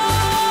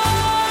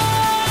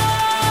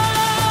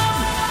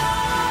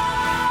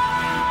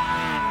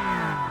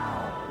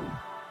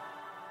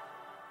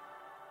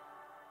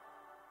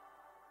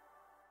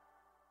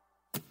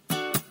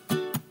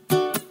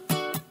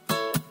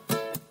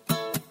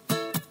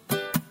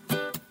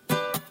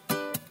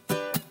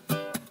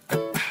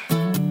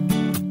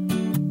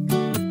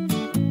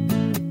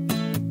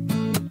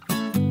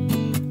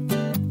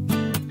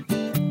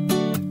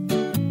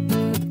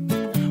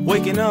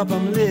Waking up,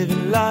 I'm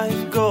living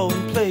life,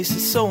 going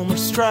places, so much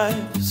strife.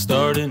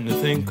 Starting to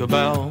think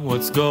about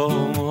what's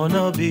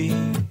gonna be.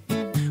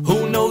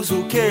 Who knows,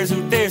 who cares,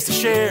 who dares to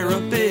share a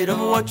bit of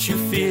what you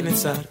feel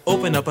inside.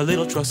 Open up a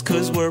little trust,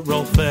 cause we're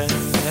all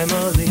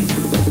family.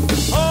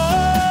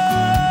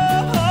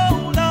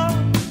 Hold on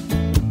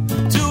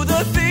to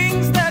the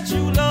things that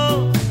you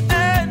love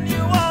and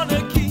you wanna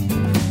keep.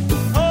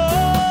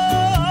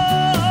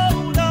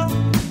 Hold on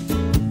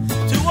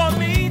to what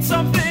means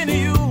something to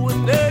you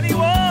and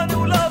anyone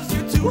who loves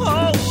you to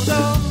hold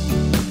on.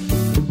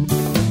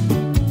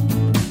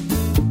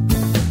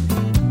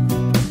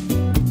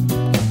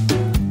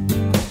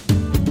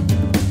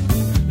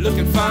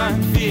 Looking fine,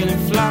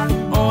 feeling fly,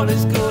 all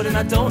is good and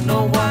I don't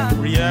know why.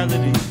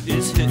 Reality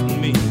is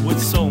hitting me with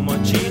so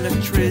much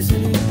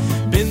electricity.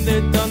 Been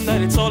there, done that,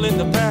 it's all in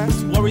the past.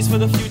 Worries for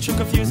the future,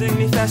 confusing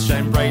me fast.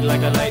 Shine bright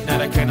like a light,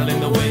 not a candle in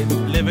the wind.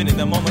 Living in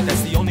the moment,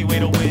 that's the only way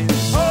to win.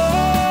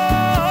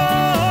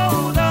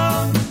 Hold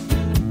on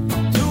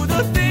to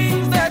the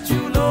things that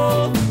you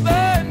love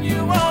and you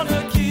wanna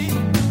keep.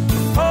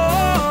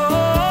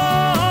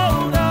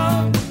 Hold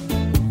on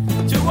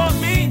to what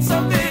means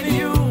something to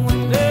you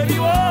and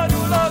everyone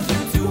who loves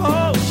you to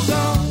hold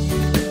on.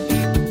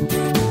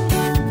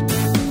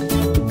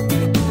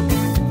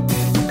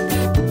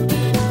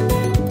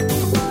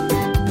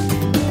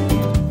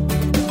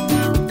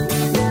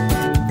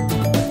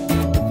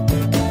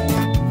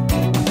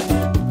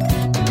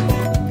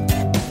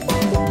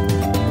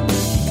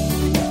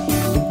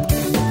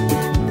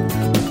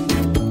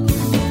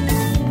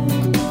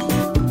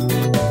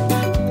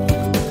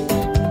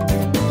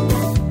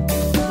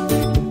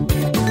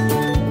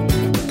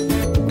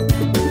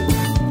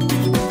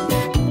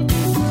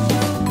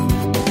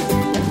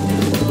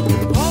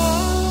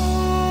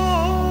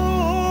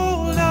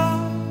 Hold on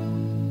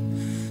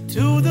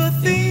to the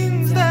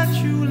things that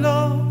you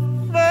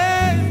love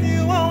and you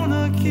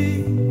wanna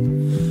keep.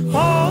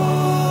 Hold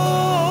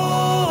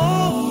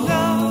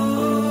on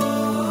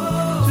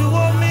to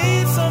what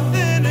means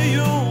something to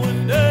you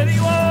and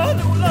anyone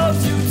who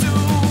loves you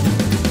too.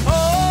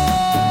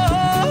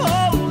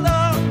 Hold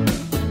on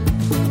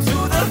to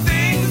the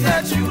things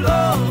that you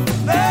love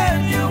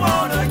and you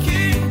wanna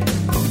keep.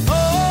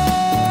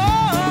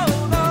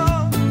 Hold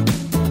on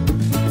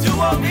to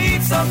what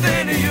means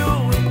something to you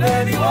and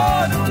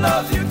anyone who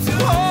loves you to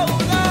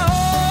hold on.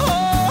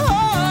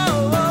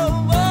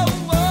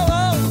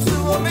 To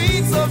what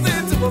means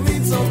something, to what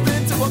means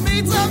something, to what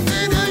means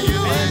something to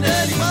you and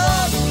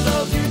anyone who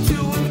loves you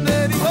too and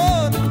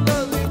anyone who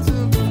loves you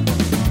too.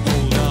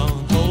 Hold on,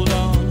 hold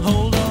on,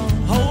 hold on,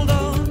 hold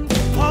on,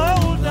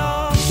 hold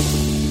on.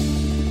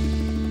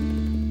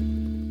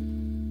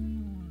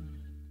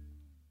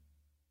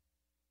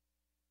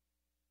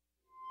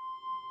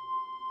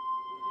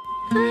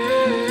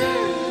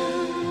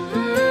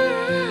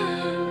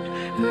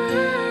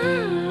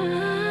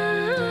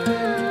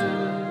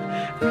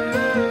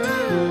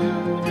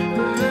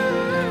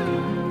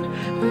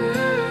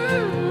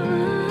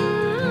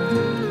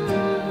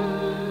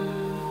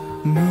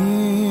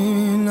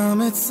 מן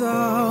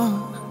המצר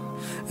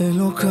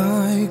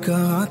אלוקיי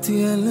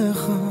קראתי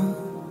אליך,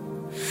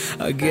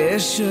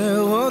 הגשר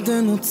עוד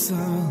נוצר,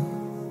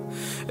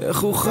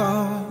 איך אוכל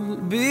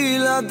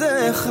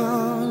בלעדיך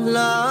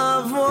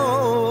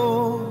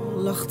לעבור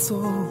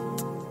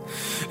לחצות,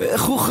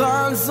 איך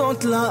אוכל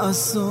זאת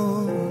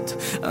לעשות,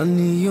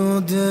 אני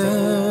יודע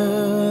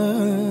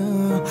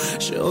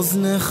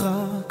שאוזניך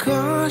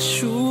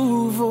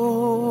קשובות,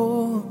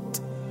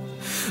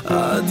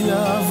 עד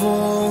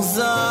יעבור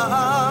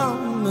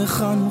זעם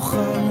איך נוכל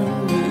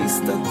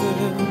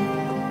להסתדר,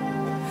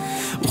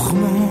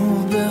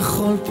 וכמו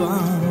בכל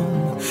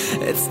פעם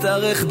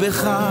אצטרך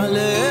בך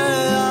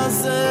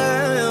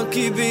להיעזר,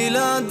 כי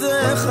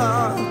בלעדיך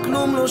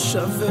כלום לא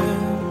שווה,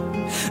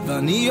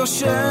 ואני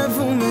יושב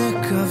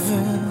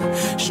ומקווה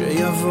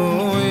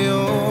שיבוא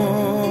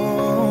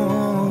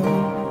יום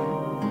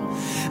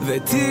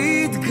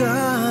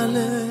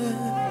ותתגלה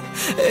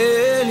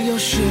אל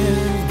יושב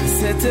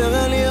בסתר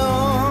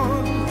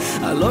עליון,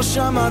 הלא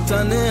שמעת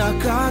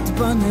נעקת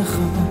בניך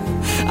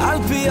על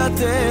פי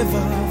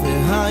הטבע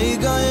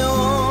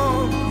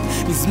וההיגיון.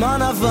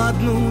 מזמן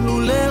עבדנו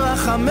לולי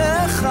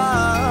רחמך,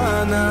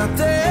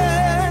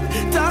 נתן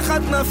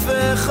תחת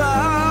כנפיך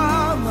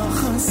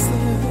מחסה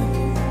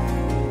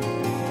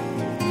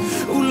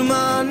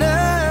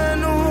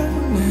ולמעננו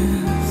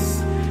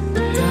נס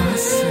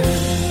תעשה.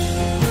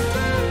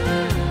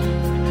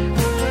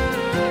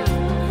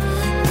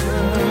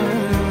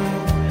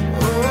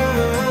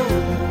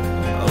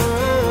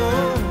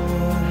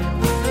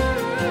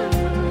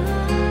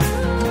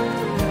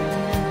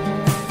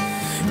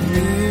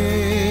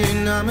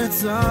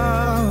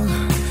 מצר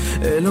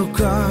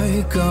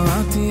אלוקיי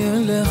קראתי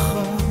אליך,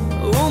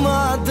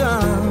 ומה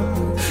אדם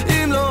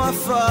אם לא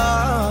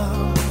עפר,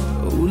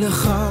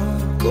 ולך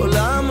כל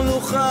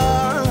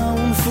המלוכה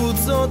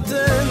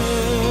ומפוצותינו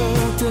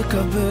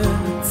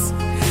תקבץ,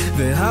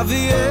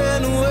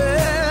 והביאנו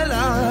אל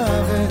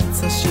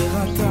הארץ אשר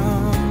אתה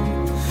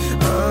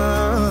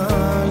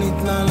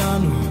ניתנה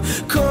לנו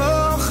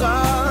כוח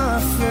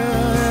חפץ.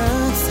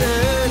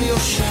 אל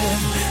יושב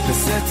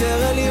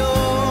בסתר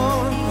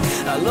עליון,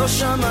 הלא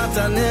שמעת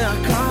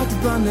נעקת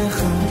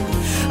בניך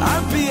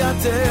על פי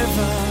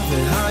הטבע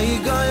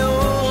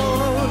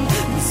וההיגיון.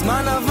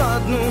 מזמן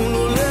עבדנו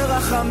לולי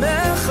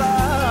רחמך,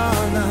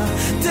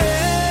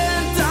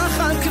 נתן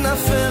תחת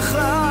כנפיך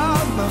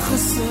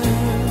מחסה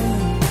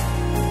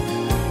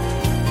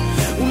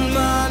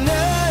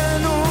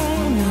ולמעננו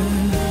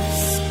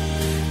נס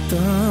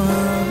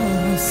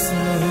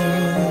תעשה.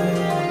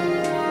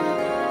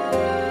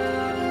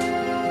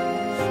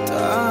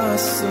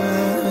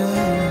 תעשה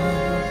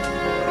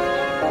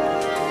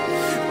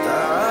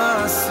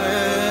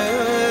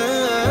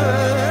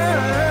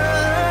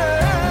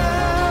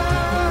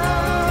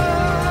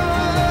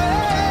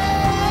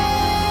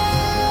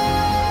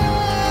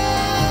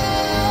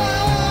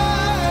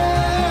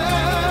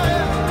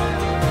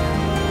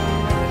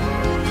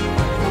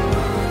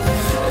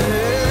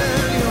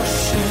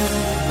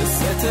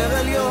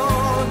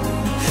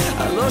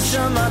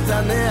שמעת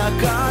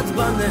נעקת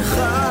בניך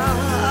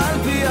על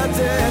פי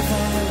הטבע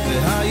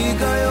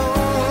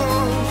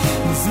וההיגיון.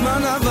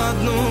 מזמן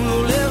עבדנו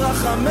לולי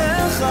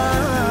רחמך,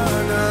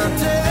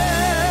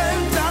 נתן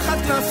תחת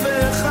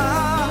כנפיך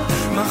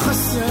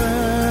מחסה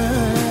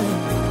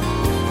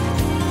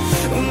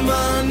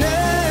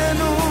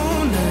ולמעננו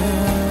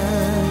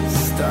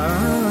נס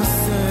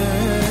תעשה.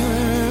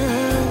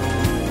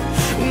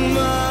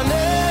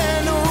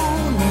 ולמעננו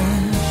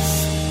נס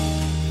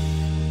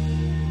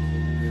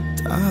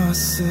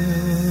תעשה.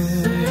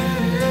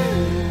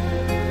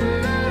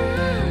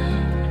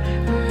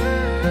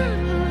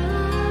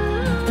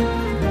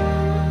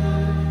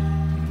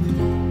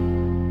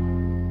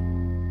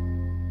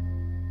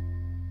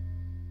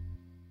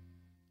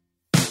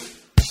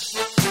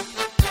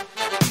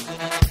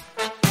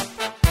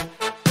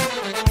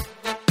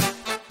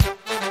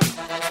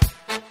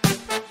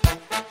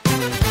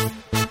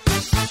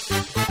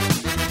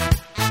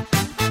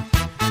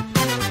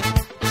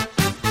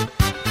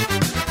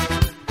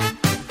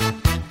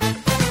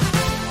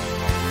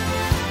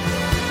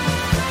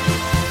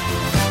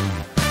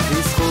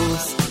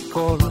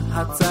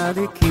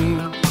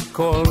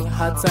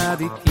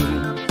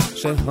 הצדיקים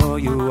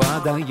שהיו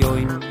עד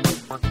היום,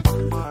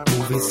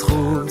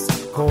 ובזכות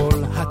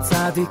כל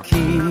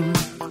הצדיקים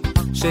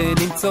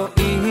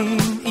שנמצאים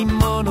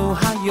עמנו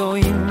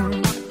היום.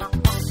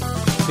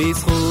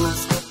 בזכות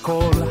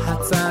כל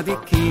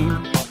הצדיקים,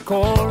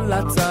 כל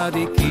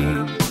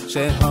הצדיקים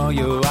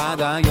שהיו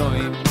עד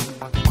היום,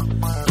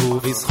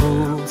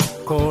 ובזכות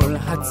כל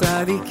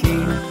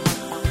הצדיקים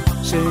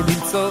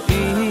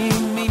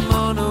שנמצאים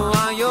עמנו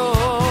היום.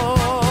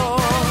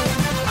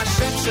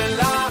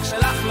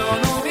 שלח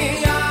לנו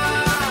מיד,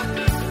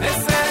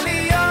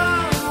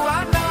 אסליהו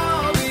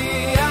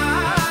הנביא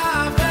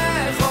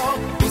עבדך,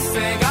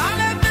 וסגל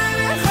את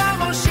מלך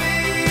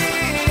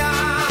המושיע,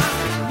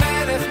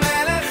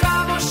 מלך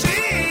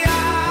המושיע.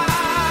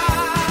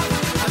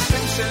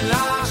 השם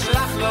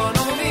שלח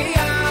לנו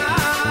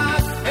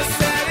מיד,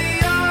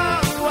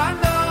 אסליהו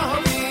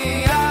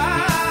הנביא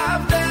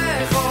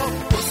עבדך,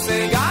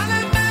 וסגל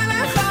את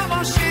מלך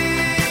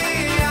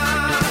המושיע,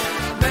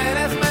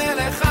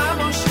 מלך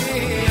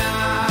המושיע.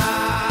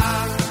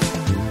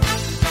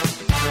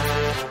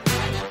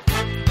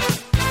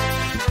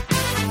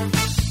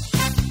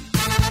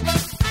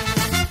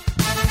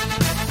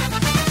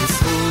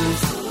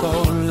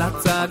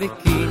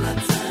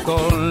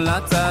 כל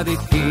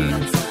הצדיקים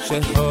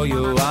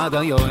שהיו עד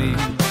היום,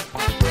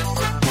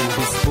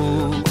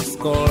 ובזכות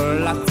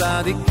כל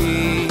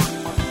הצדיקים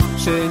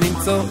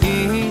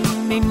שנמצאים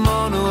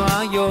עמנו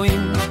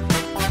היום.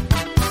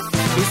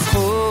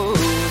 בזכות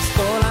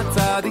כל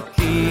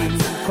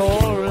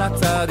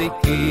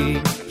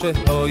הצדיקים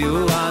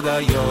שהיו עד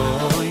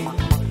היום,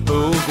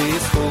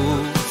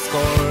 ובזכות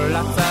כל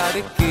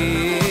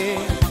הצדיקים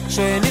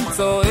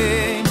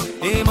שנמצאים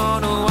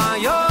עמנו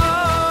היום.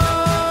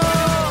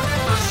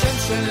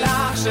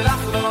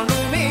 שלח לנו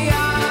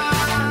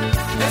מיד,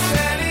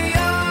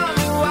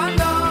 אסליהו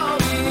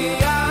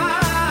הנביא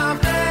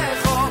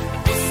עבדך,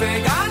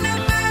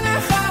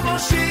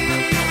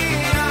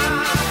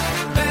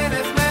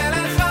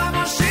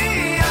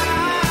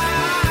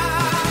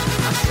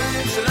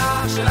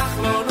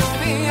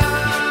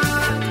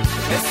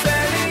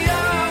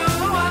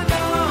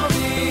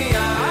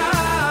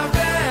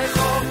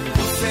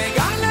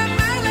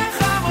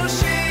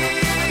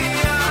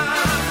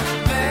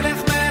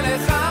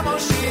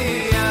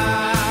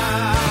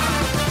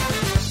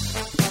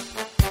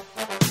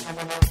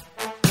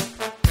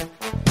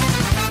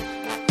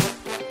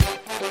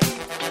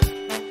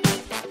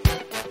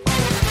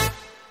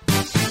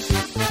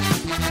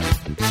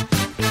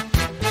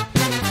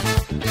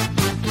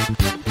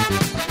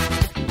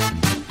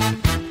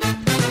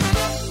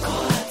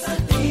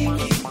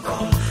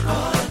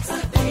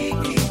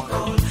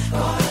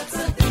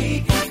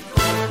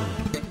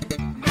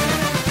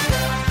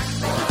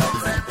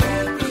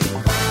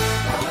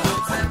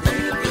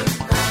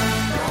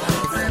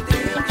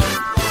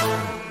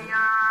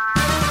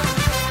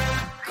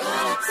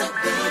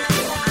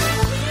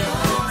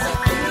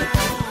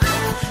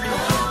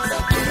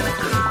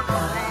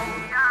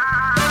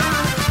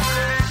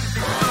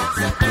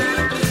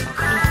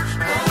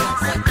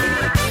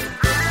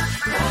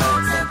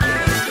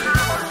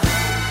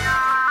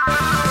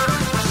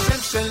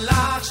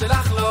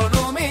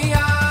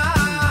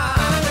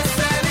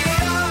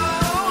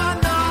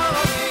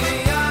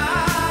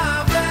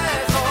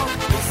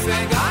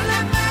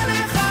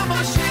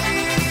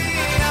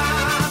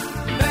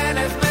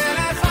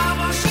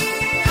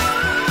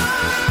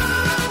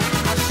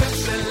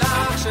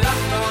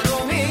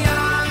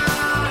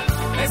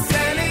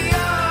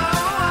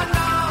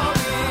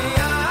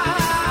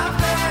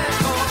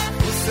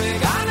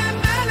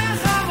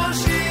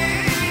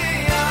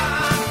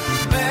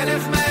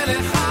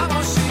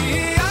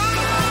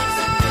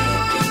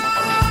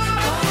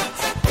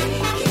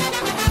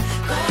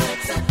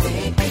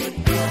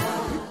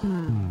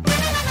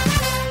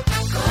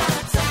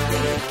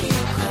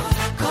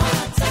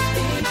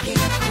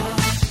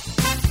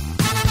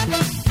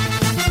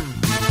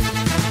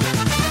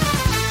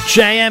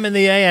 JM in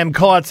the AM,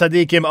 Kolat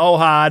Tzadikim,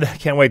 Ohad.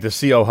 Can't wait to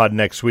see Ohad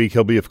next week.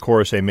 He'll be, of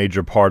course, a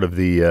major part of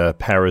the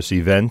Paris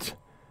event.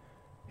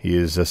 He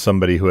is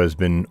somebody who has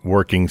been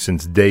working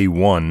since day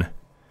one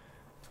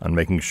on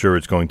making sure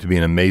it's going to be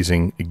an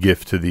amazing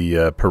gift to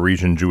the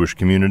Parisian Jewish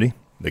community.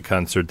 The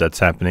concert that's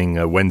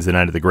happening Wednesday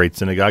night at the Great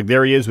Synagogue.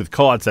 There he is with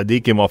Kolat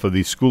Tzadikim off of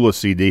the Skula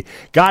CD.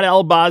 Gad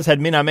Elbaz had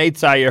Min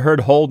HaMeitzah. You heard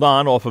Hold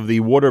On off of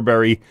the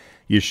Waterbury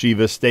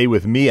Yeshiva Stay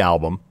With Me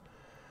album.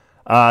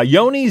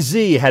 Yoni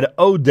Z had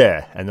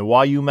Odeh and the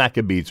YU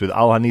Maccabees with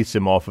Al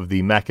Hanisim off of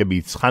the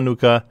Maccabees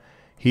Chanukah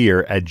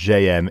here at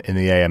JM in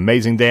the AM.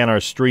 Amazing day on our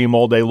stream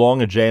all day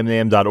long at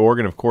jmintheam.org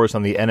and, of course,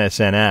 on the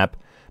NSN app.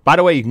 By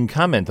the way, you can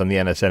comment on the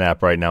NSN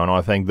app right now, and I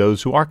want to thank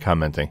those who are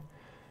commenting,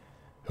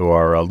 who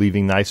are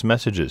leaving nice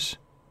messages,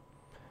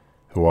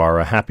 who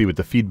are happy with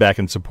the feedback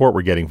and support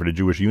we're getting for the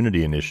Jewish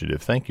Unity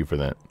Initiative. Thank you for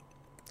that.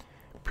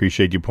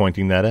 Appreciate you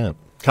pointing that out.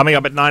 Coming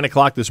up at 9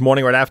 o'clock this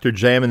morning, right after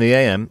JM in the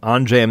AM,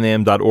 on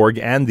jmintheam.org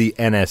and the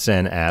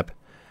NSN app,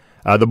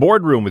 the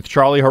boardroom with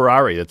Charlie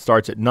Harari that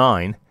starts at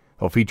 9.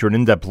 He'll feature an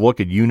in-depth look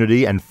at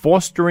unity and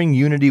fostering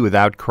unity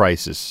without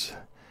crisis.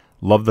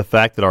 Love the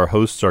fact that our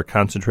hosts are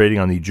concentrating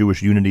on the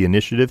Jewish Unity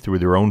Initiative through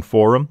their own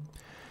forum.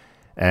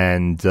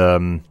 And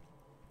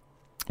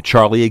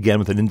Charlie, again,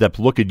 with an in-depth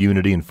look at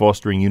unity and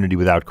fostering unity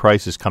without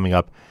crisis coming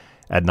up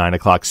at 9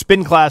 o'clock.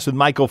 Spin Class with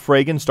Michael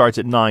Fragan starts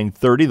at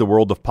 9:30. The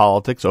world of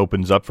politics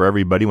opens up for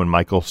everybody when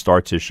Michael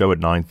starts his show at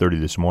 9:30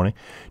 this morning.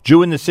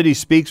 Jew in the City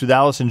Speaks with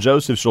Allison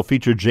Joseph. She'll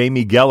feature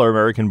Jamie Geller,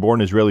 American-born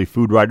Israeli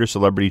food writer,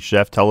 celebrity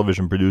chef,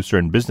 television producer,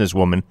 and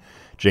businesswoman.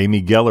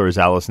 Jamie Geller is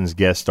Allison's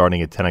guest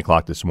starting at 10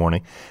 o'clock this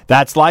morning.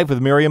 That's Live with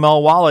Miriam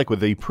L. Wallach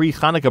with a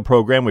pre-Hanukkah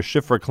program with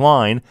Shifra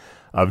Klein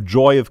of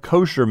Joy of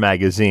Kosher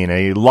magazine.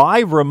 A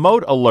live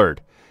remote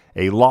alert,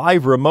 a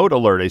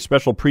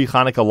special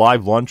pre-Hanukkah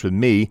live lunch with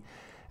me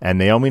and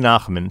Naomi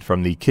Nachman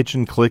from the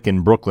Kitchen Click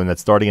in Brooklyn.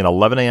 That's starting at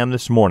 11 a.m.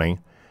 this morning,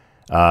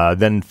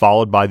 then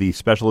followed by the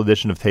special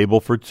edition of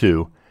Table for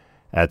Two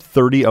at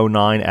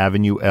 3009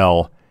 Avenue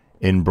L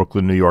in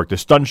Brooklyn, New York. The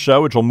Stunt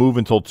Show, which will move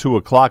until 2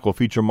 o'clock, will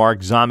feature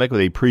Mark Zomick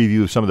with a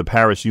preview of some of the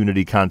Paris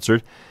Unity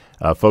concert.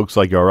 Folks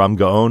like Yoram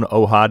Gaon,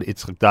 Ohad,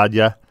 Itzhak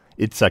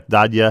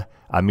Dadya,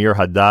 Amir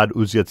Haddad,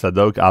 Uzia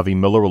Tzadok, Avi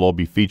Miller will all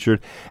be featured.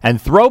 And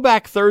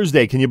Throwback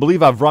Thursday, can you believe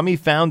Avrami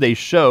found a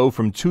show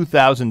from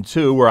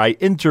 2002 where I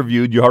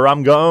interviewed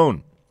Yoram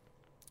Gaon?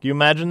 Can you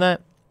imagine that?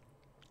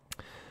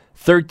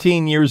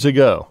 13 years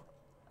ago.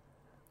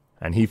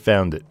 And he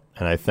found it,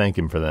 and I thank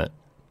him for that.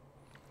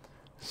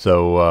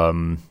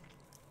 So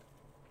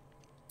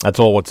that's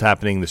all what's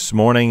happening this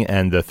morning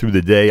and through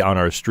the day on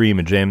our stream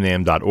at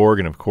jmintheam.org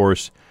and, of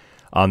course,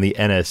 on the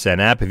NSN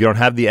app. If you don't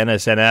have the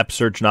NSN app,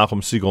 search Nachum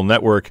Segal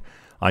Network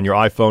on your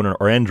iPhone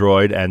or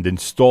Android and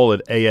install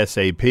it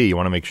ASAP. You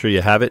want to make sure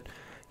you have it.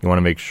 You want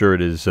to make sure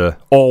it is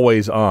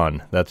always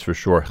on, that's for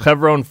sure.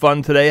 Chevron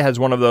Fund today has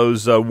one of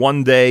those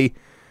one-day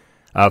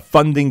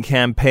funding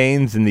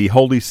campaigns in the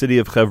holy city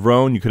of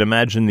Hebron. You could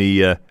imagine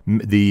the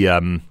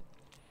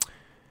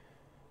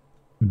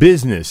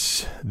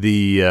business,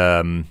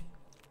 the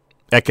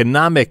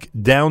economic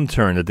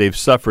downturn that they've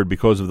suffered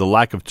because of the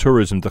lack of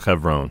tourism to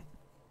Hebron.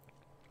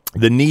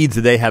 The needs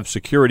that they have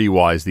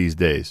security-wise these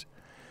days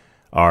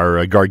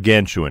are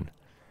gargantuan.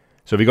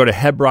 So if you go to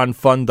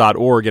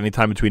hebronfund.org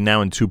anytime between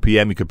now and 2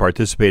 p.m., you could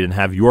participate and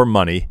have your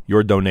money,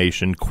 your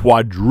donation,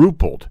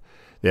 quadrupled.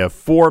 They have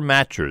 4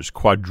 matchers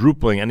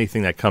quadrupling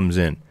anything that comes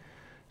in.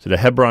 So the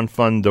Hebron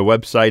Fund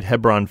website,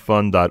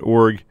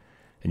 hebronfund.org,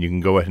 and you can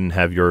go ahead and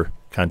have your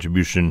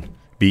contribution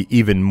be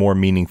even more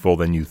meaningful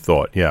than you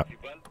thought. Yeah,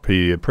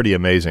 pretty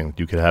amazing.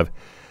 You could have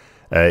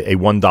a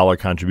 $1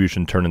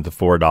 contribution turn into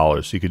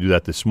 $4. So you could do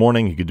that this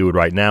morning. You could do it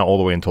right now all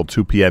the way until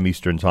 2 p.m.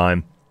 Eastern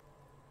Time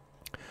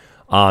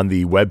on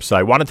the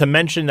website. Wanted to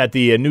mention that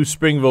the New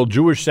Springville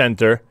Jewish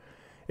Center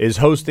is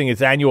hosting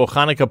its annual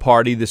Hanukkah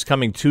party this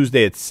coming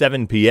Tuesday at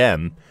 7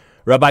 p.m.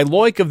 Rabbi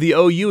Loik of the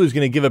OU is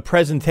going to give a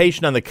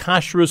presentation on the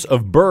kashrus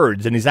of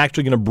birds, and he's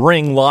actually going to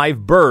bring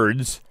live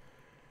birds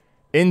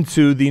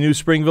into the New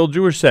Springville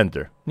Jewish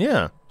Center.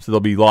 Yeah, so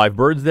there'll be live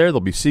birds there, there'll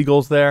be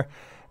seagulls there,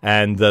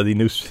 and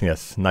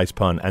yes, nice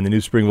pun, and the New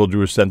Springville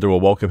Jewish Center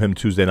will welcome him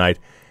Tuesday night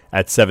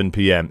at 7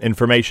 p.m.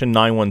 Information,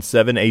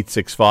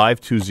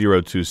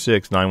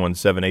 917-865-2026,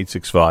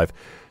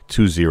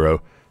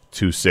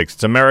 917-865-2026.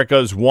 It's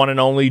America's one and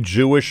only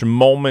Jewish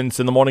Moments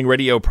in the Morning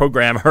radio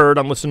program, heard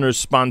on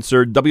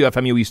listeners-sponsored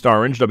WFMU East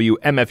Orange,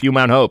 WMFU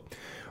Mount Hope.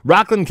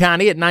 Rockland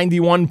County at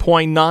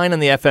 91.9 on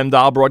the FM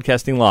dial,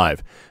 broadcasting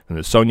live from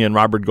the Sonia and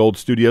Robert Gold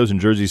Studios in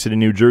Jersey City,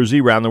 New Jersey.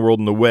 Around the world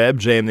on the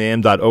web,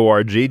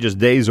 jmintheam.org. Just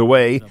days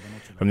away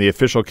from the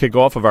official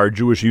kickoff of our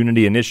Jewish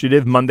Unity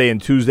Initiative. Monday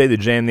and Tuesday, the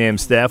JM in the AM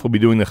staff will be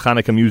doing the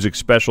Hanukkah music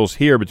specials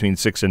here between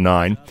 6 and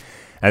 9.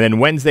 And then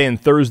Wednesday and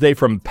Thursday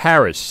from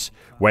Paris.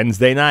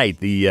 Wednesday night,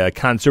 the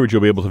concert, which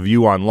you'll be able to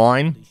view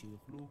online.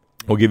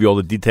 We'll give you all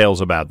the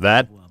details about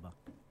that.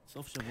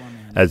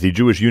 As the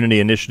Jewish Unity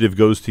Initiative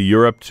goes to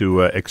Europe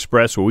to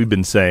express what we've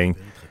been saying,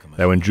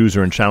 that when Jews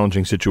are in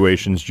challenging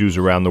situations, Jews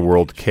around the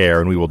world care,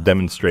 and we will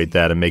demonstrate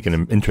that and make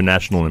an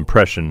international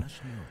impression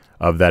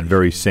of that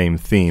very same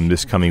theme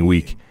this coming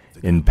week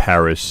in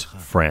Paris,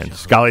 France.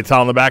 Galei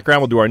Tzahal in the background.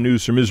 We'll do our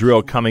news from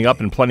Israel coming up,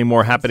 and plenty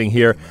more happening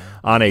here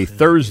on a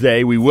Thursday.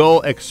 We will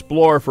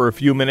explore for a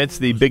few minutes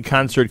the big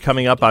concert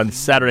coming up on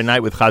Saturday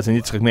night with Chazan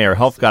Yitzchak Meir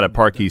Helfgott at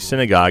Park East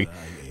Synagogue.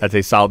 That's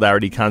a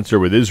solidarity concert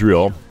with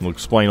Israel. We'll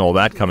explain all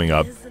that coming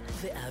up.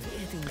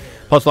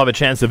 Plus, we'll have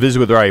a chance to visit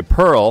with Rai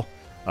Pearl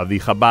of the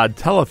Chabad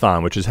Telethon,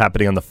 which is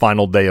happening on the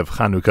final day of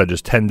Chanukah,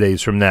 just 10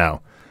 days from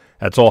now.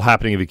 That's all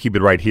happening if you keep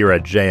it right here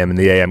at JM in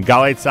the AM.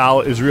 Galei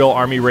Tzahal, Israel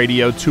Army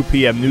Radio, 2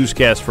 p.m.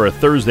 newscast for a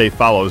Thursday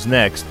follows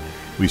next.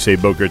 We say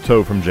Boker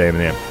Tov from JM in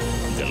the AM.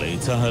 גלי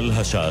צהל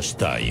השעה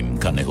 2,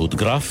 כאן אהוד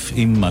גרף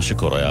עם מה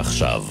שקורה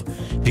עכשיו.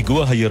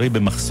 פיגוע הירי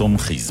במחסום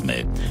חיזמה.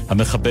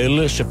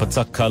 המחבל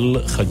שפצע קל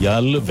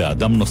חייל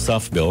ואדם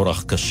נוסף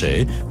באורח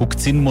קשה הוא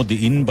קצין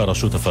מודיעין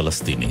ברשות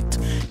הפלסטינית.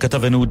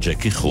 כתבנו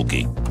ג'קי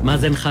חוגי.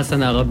 מאזן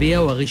חסן הערבייה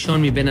הוא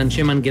הראשון מבין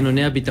אנשי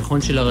מנגנוני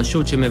הביטחון של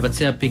הרשות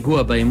שמבצע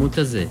פיגוע בעימות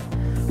הזה.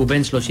 הוא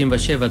בן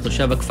 37,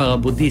 תושב הכפר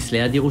אבו-דיס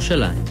ליד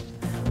ירושלים.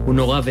 הוא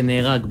נורא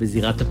ונהרג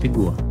בזירת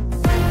הפיגוע.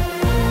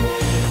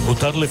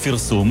 הותר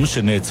לפרסום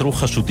שנעצרו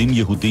חשודים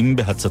יהודים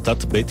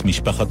בהצתת בית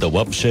משפחת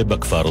דוואבשה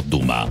בכפר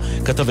דומה.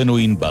 כתבנו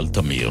ענבל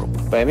תמיר.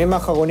 בימים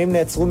האחרונים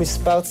נעצרו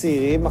מספר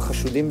צעירים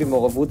החשודים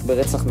במעורבות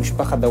ברצח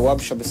משפחת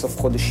דוואבשה בסוף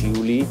חודש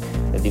יולי.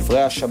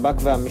 לדברי השב"כ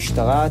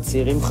והמשטרה,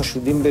 הצעירים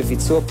חשודים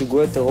בביצוע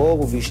פיגועי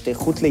טרור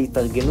ובהשתייכות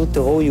להתארגנות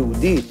טרור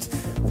יהודית.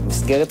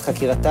 ובמסגרת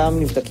חקירתם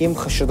נבדקים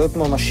חשדות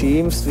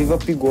ממשיים סביב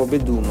הפיגוע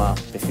בדומה.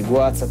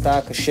 בפיגוע ההצתה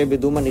הקשה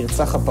בדומה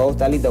נרצח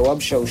הפעוט עלי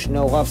דוואבשה ושני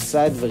הוריו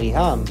סעד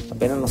וריהם.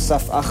 הבן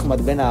הנוסף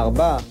אחמד בן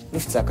הארבע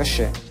נפצע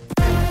קשה.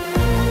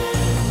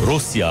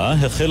 רוסיה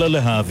החלה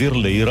להעביר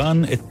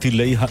לאיראן את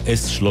טילי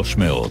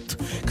ה-S-300.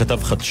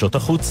 כתב חדשות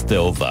החוץ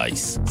תאו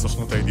וייס.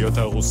 סוכנות הידיעות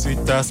הרוסית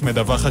טס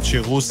מדווחת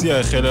שרוסיה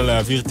החלה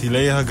להעביר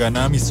טילי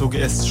הגנה מסוג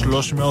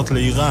S-300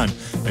 לאיראן.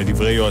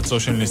 לדברי יועצו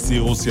של נשיא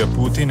רוסיה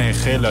פוטין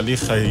החל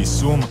הליך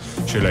היישום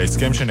של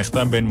ההסכם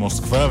שנחתם בין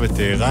מוסקבה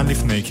וטהרן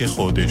לפני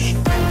כחודש.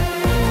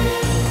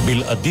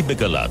 בלעדי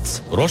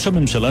בגלץ, ראש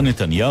הממשלה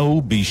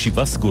נתניהו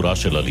בישיבה סגורה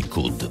של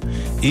הליכוד.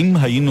 אם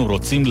היינו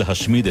רוצים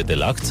להשמיד את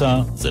אל-אקצה,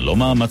 זה לא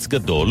מאמץ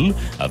גדול,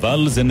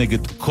 אבל זה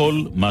נגד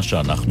כל מה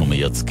שאנחנו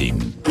מייצגים.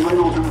 אם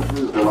היינו רוצים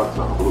להשמיד את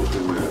אל-אקצה, אנחנו לא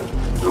צריכים,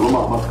 זה לא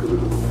מאמץ כזה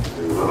גדול,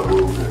 אנחנו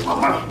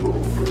ממש לא.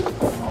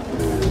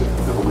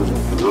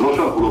 זה לא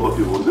שאנחנו לא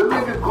בכיוון, זה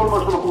נגד כל מה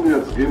שאנחנו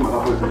מייצגים,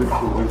 אנחנו יכולים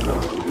שומרים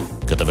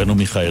כאן. כתבנו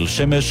מיכאל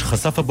שמש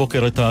חשף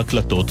הבוקר את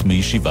ההקלטות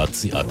מישיבת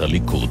סיעת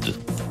הליכוד.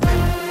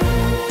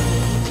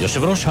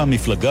 יושב ראש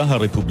המפלגה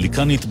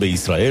הרפובליקנית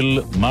בישראל,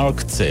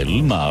 מרק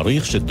צל,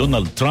 מעריך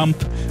שדונלד טראמפ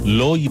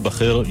לא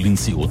ייבחר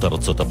לנשיאות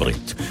ארצות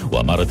הברית. הוא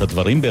אמר את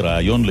הדברים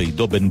בראיון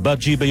לעידו בן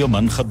בג'י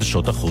ביומן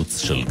חדשות החוץ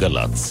של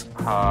גלץ.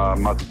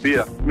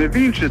 המצביע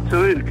מבין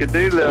שצריך,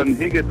 כדי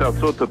להנהיג את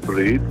ארצות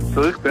הברית,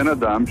 צריך בן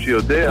אדם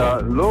שיודע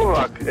לא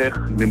רק איך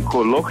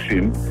למכור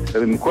לוקשים,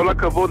 אלא עם כל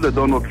הכבוד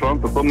לדונלד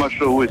טראמפ וכל מה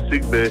שהוא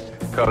השיג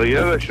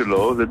בקריירה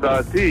שלו,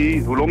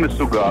 לדעתי הוא לא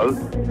מסוגל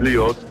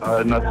להיות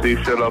הנשיא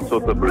של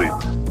ארצות הברית.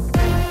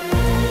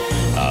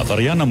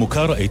 העבריין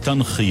המוכר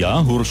איתן חיה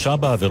הורשע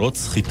בעבירות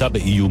סחיטה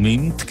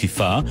באיומים,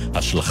 תקיפה,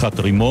 השלכת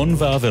רימון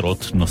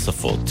ועבירות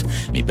נוספות.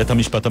 מבית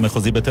המשפט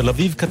המחוזי בתל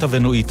אביב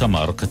כתבנו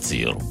איתמר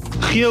קציר.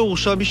 חיה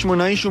הורשע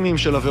ב8 אישומים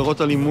של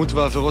עבירות אלימות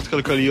ועבירות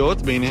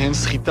כלכליות, ביניהן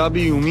סחיטה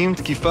באיומים,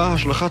 תקיפה,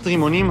 השלכת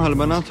רימונים,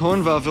 הלבנת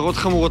הון ועבירות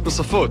חמורות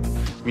נוספות.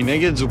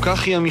 מנגד זוכה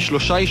חיה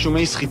מ3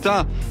 אישומי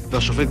סחיטה,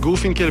 והשופט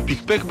גורפינקל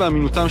פיקפק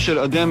באמינותם של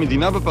עדי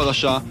המדינה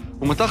בפרשה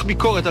ומתח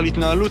ביקורת על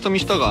התנהלות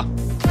המשטרה.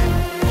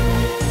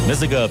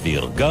 מזג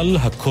האוויר, גל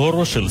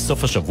הקור של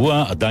סוף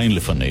השבוע עדיין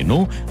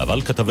לפנינו,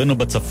 אבל כתבנו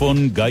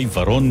בצפון גיא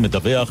ורון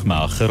מדווח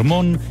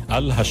מהחרמון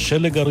על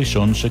השלג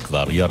הראשון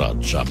שכבר ירד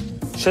שם.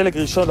 שלג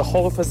ראשון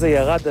לחורף הזה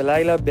ירד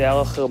הלילה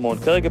בהר החרמון.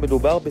 כרגע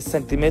מדובר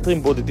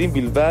בסנטימטרים בודדים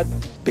בלבד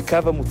בקו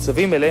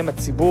המוצבים אליהם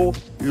הציבור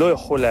לא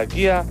יכול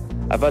להגיע,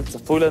 אבל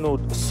צפוי לנו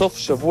סוף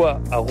שבוע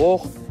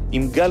ארוך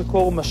עם גל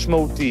קור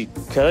משמעותי.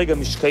 כרגע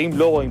משקעים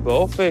לא רואים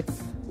באופק,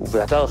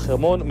 ובאתר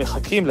החרמון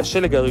מחכים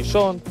לשלג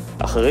הראשון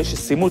אחרי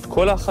שסיימו את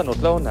כל ההכנות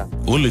לעונה.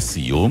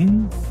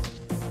 ולסיום,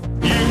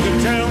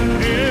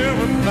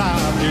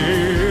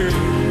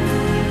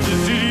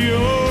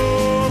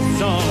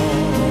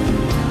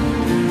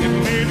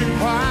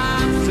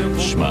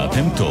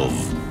 שמעתם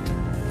טוב.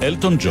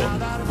 אלטון ג'ון,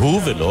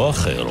 הוא ולא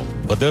אחר,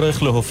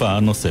 בדרך להופעה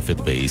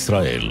נוספת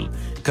בישראל.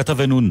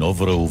 כתבנו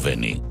נוב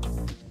ראובני.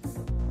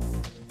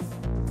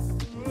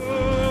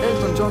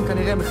 ג'ון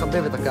כנראה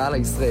מחבב את הקהל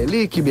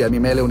הישראלי, כי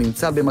בימים אלה הוא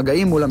נמצא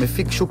במגעים מול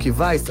המפיק שוקי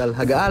וייס על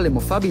הגעה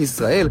למופע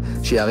בישראל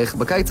שיערך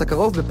בקיץ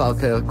הקרוב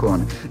בפארק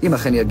הירקון. אם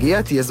אכן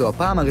יגיע, תהיה זו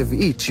הפעם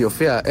הרביעית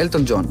שיופיע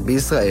אלטון ג'ון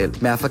בישראל.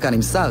 מההפקה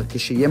נמסר,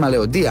 כשיהיה מה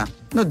להודיע,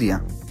 נודיע.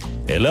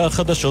 אלה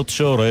החדשות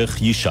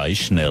שעורך ישי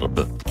שנרב.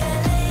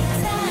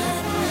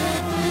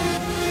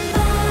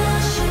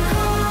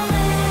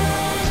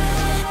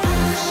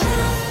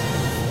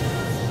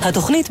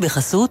 התוכנית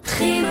בחסות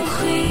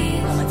חינוכי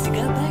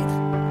המציגה בית.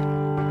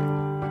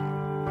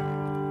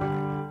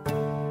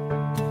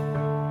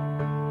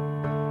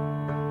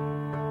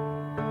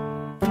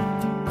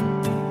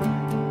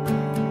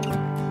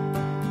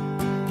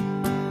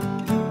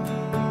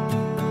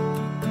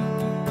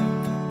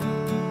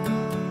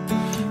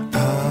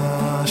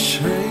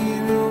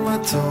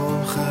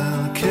 מתוך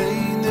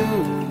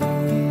חלקנו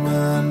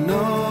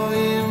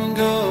מנועים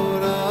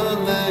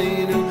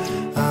גורלנו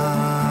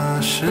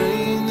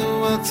אשרינו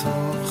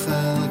מתוך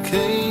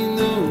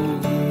חלקנו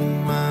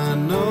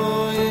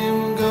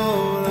מנועים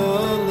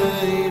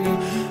גורלנו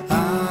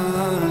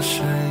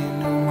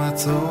אשרינו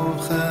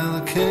מתוך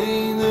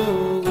חלקנו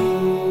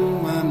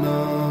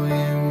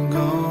מנועים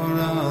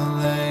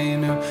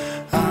גורלנו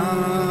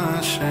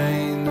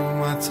אשרינו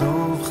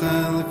מתוך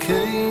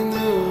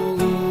חלקנו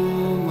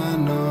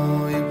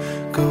מנועים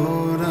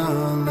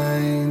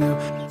גורלנו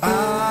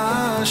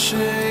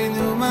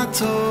אשרינו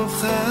מתוך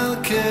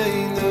חלקנו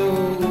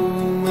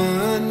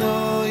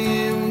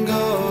מנועים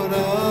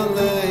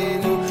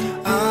גורלנו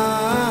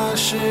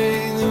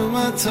אשרינו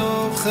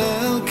מתוך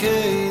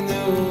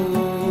חלקנו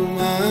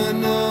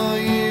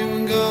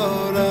מנועים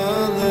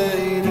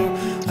גורלנו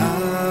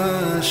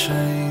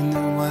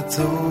אשרינו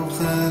מתוך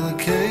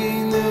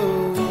חלקנו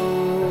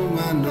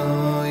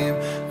מנועים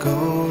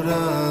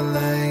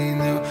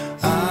גורלנו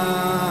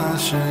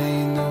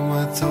אשרינו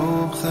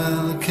מתוך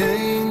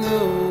חלקנו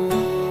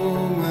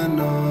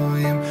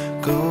מנועים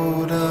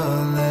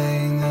גורלנו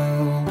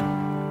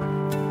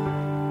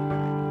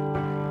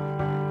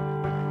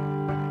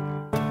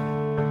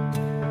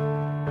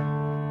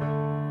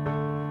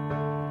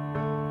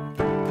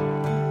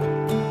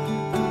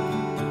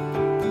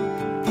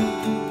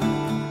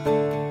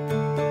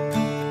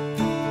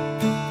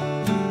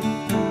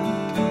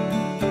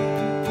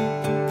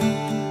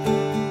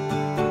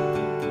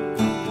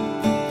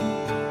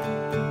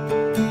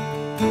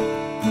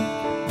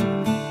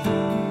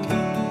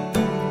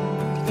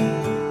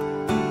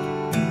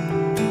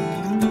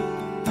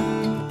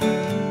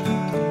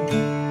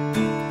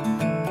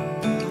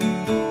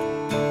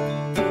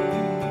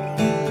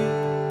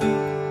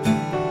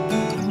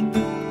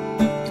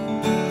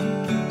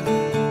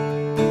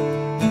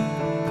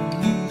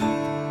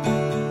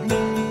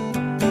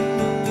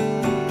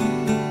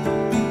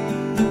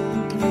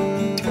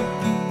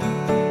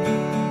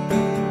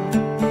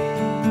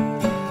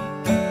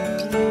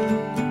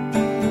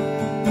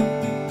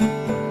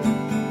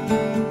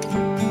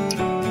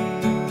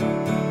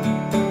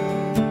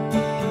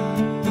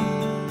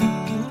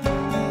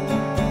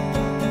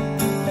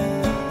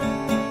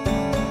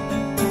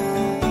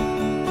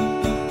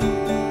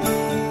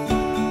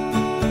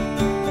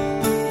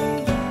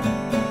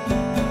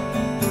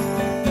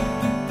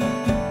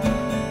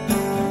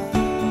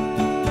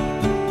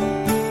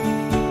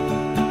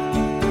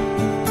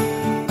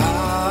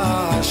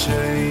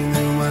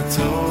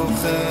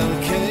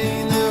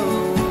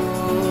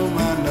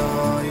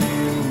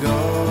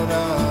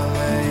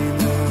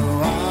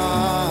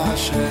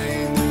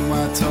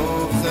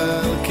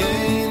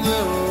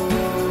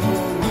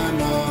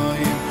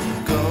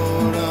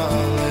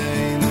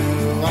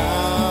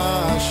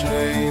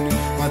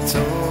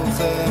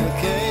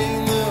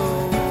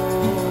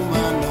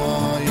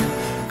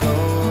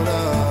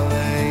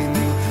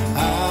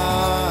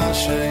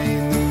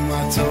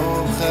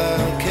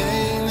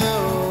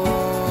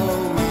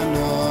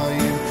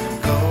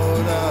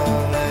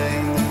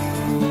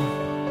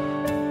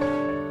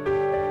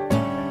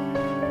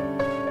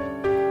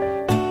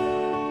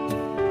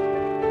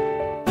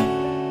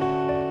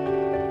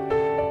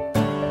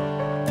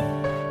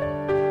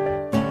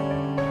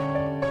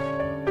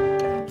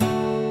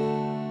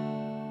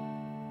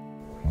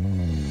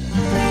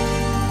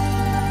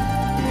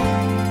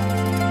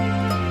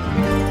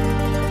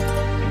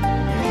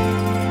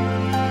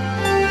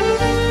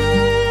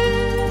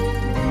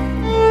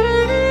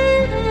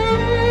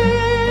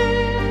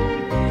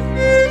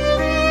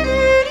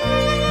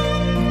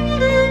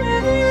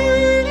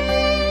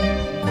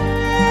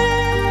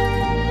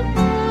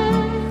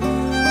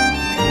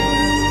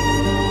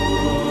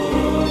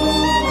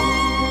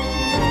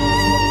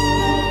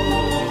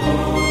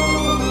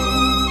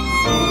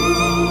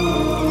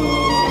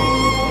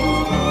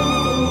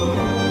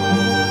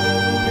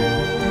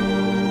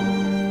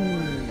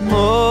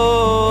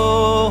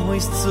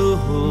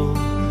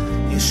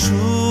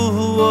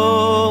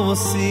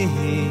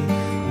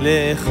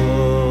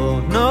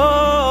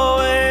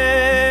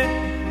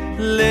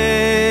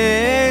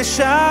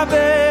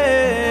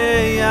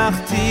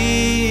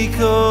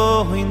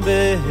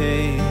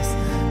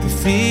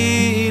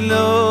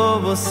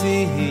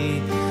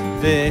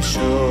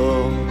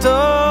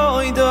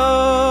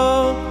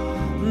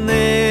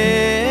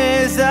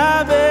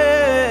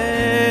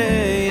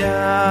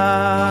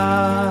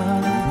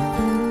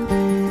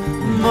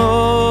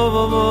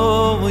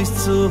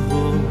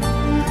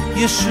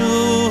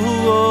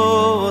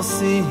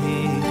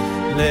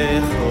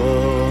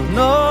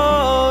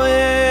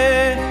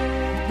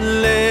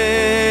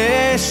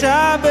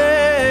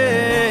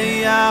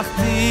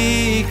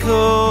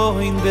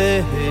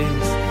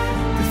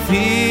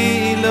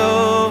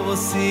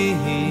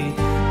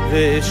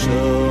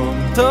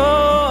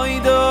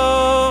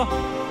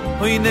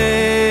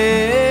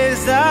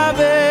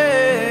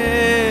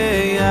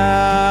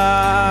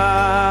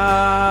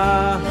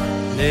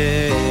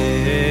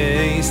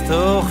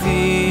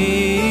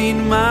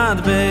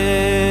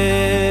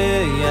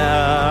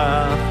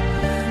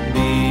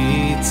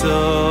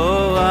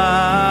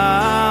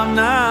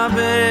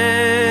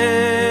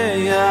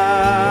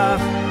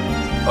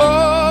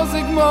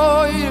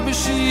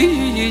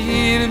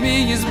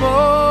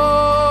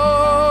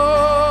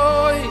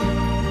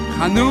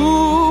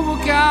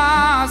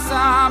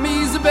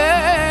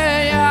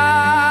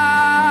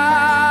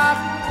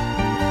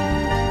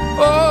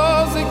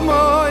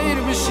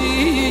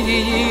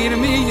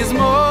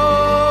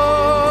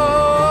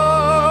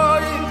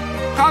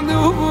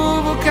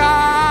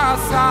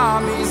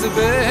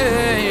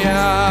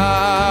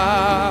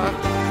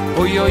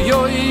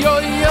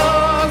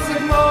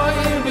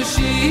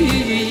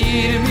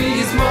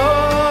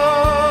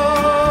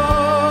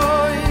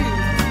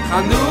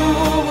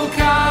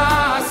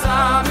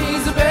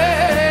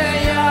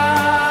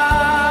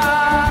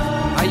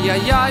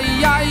ay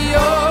ay ay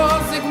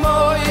oh sig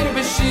moir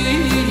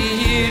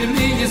beshir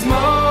mi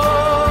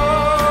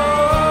zmoy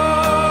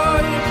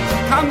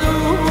kanu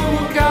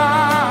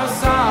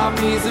kasa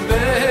mi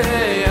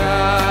zbeya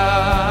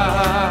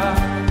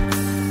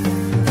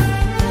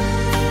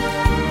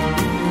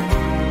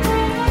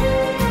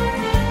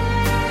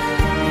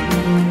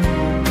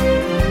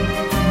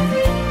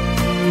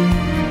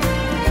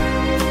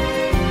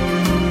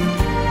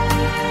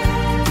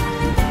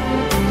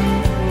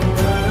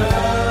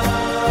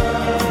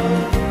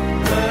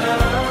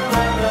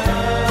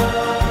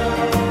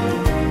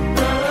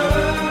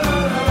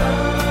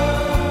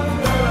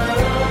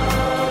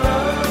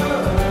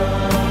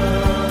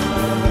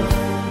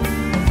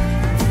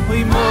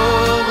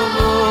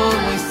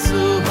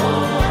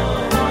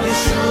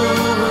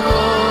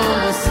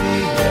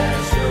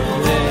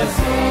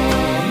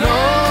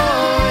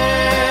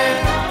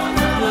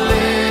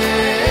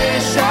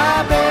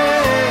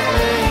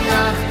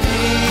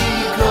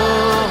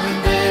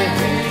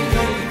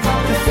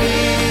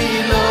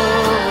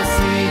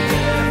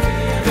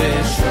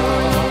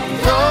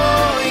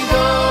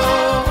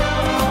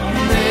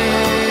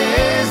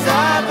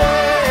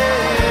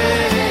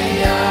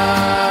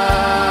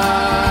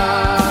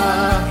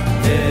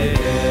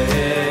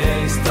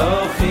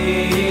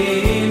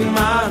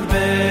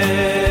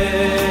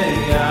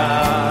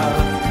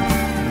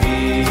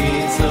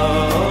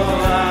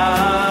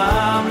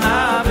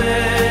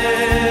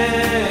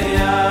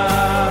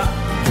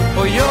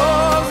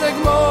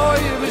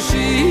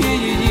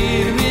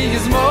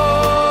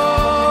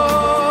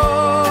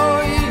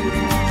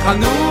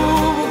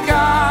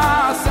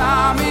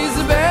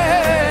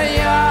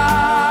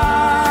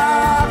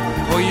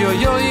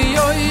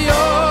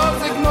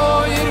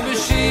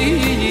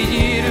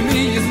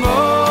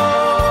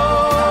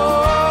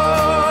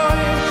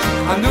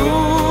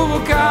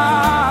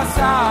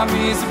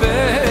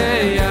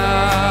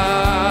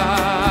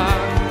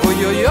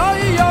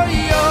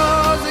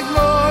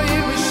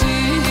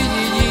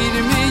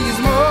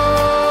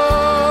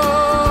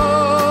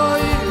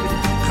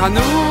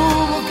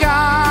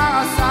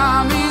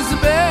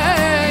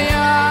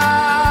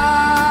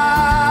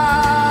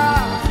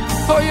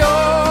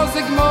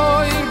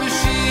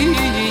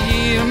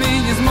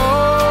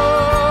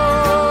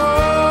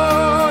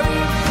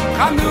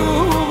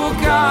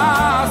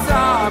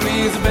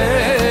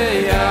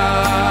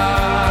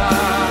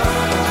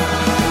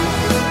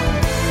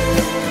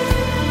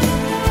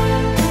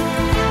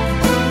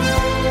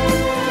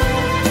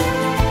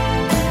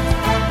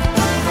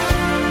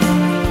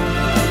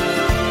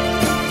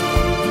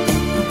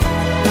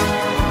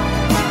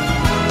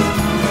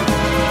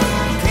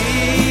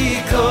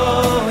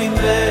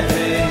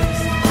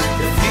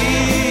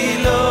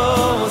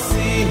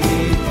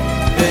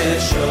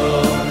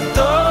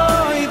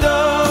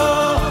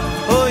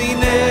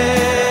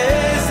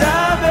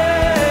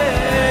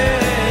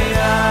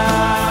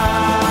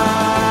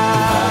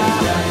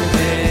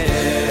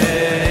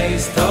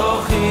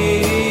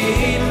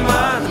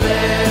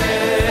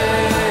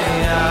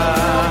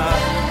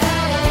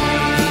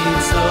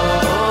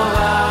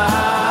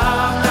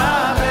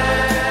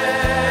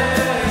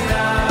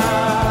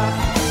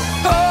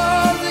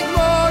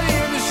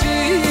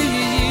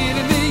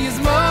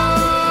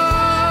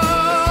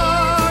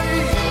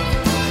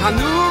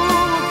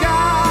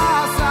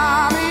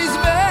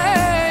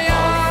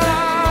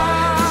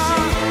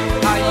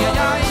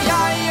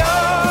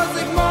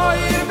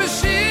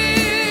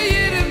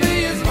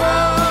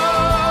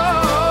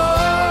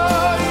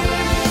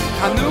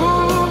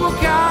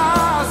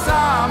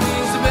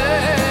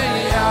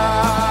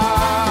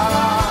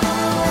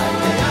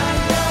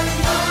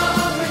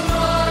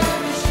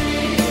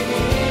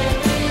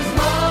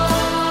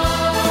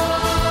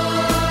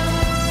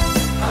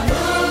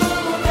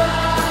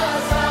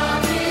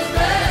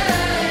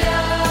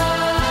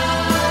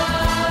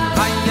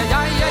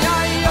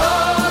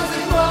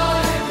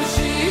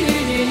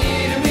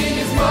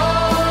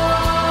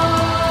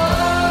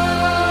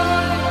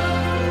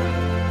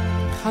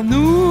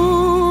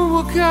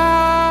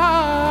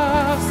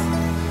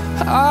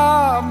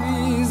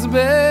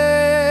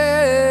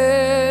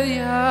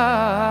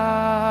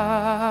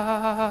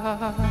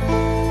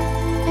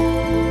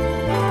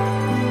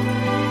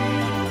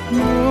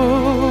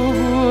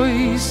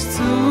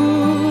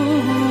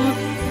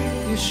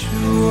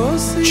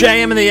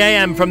JM in the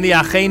AM from the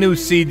Achenu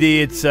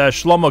CD. It's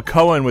Shlomo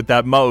Cohen with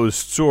that Maoz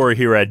Tzur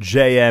here at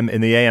JM in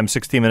the AM,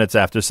 16 minutes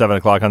after 7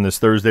 o'clock on this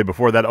Thursday.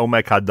 Before that,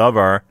 Omek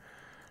Hadavar,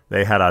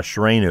 they had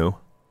Ashrenu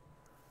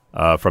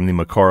from the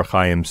Makor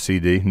Chaim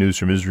CD. News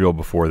from Israel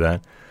before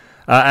that.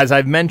 As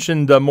I've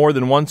mentioned more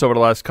than once over the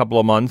last couple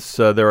of months,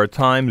 there are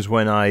times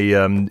when I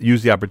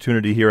use the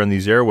opportunity here on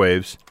these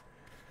airwaves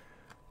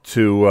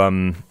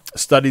to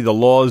study the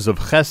laws of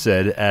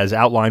Chesed as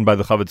outlined by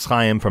the Chavetz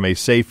Chaim from a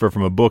sefer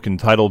from a book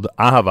entitled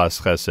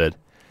Ahavas Chesed.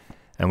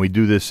 And we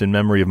do this in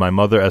memory of my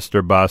mother,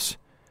 Esther Bas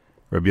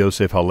Rabbi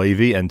Yosef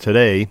Halevi. And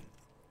today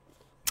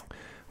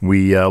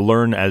we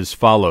learn as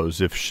follows.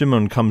 If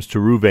Shimon comes to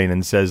Ruvain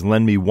and says,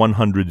 lend me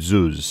 100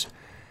 zuz,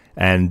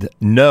 and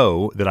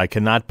know that I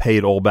cannot pay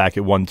it all back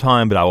at one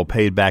time, but I will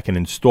pay it back in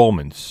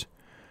installments.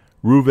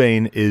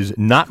 Ruvain is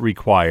not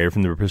required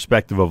from the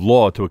perspective of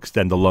law to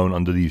extend a loan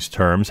under these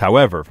terms.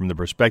 However, from the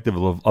perspective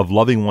of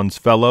loving one's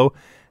fellow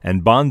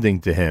and bonding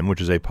to him, which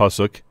is a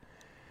pasuk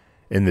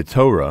in the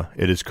Torah,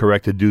 it is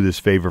correct to do this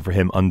favor for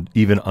him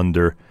even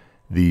under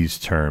these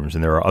terms.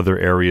 And there are other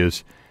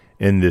areas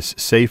in this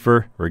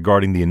sefer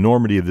regarding the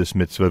enormity of this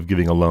mitzvah of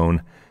giving a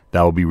loan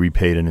that will be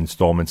repaid in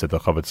installments that the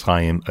Chavetz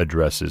Chaim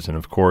addresses. And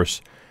of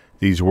course,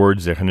 these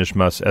words, Zecher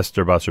Nishmas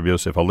Esther Bas Rabbi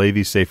Yosef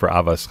Halevi, Sefer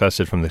Avas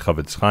Chesed from the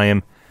Chavetz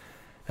Chaim.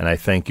 And I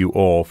thank you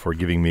all for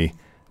giving me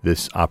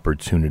this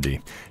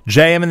opportunity.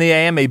 JM in the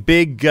AM, a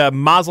big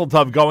mazel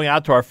tov going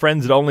out to our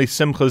friends at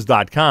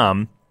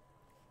OnlySimchas.com.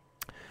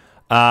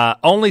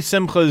 Only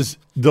Simchas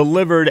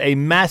delivered a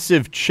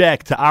massive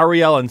check to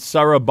Ariel and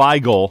Sarah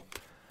Beigel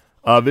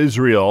of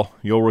Israel.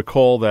 You'll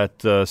recall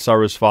that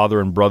Sarah's father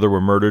and brother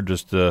were murdered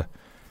just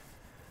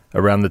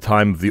around the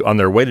time of on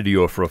their way to the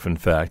Yofruf, in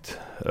fact,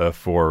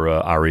 for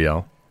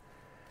Ariel.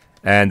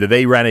 And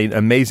they ran an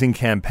amazing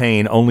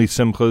campaign. Only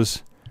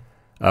Simchas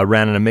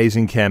ran an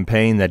amazing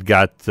campaign that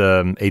got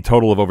a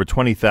total of over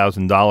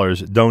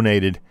 $20,000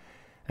 donated,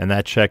 and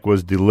that check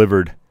was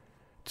delivered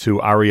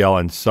to Ariel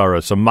and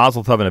Sarah. So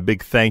mazel tov and a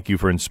big thank you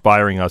for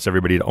inspiring us,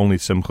 everybody, at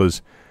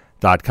OnlySimchas.com.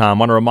 I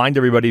want to remind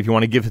everybody, if you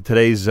want to give to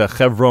today's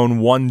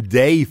Chevron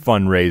one-day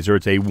fundraiser,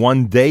 it's a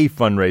one-day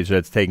fundraiser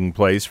that's taking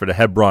place for the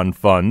Hebron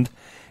Fund.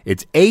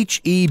 It's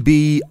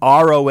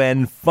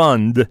HEBRON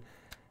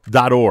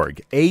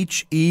Fund.org.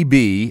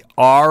 HEBRON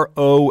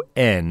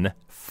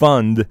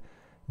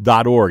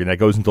Fund.org. And that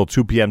goes until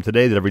 2 p.m.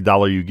 today. That every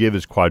dollar you give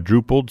is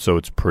quadrupled, so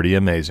it's pretty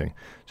amazing.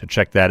 So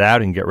check that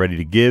out and get ready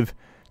to give,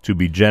 to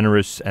be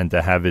generous, and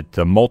to have it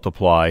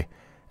multiply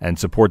and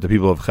support the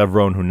people of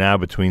Hebron, who now,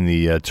 between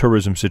the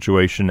tourism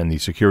situation and the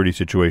security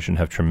situation,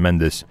 have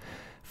tremendous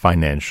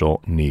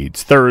financial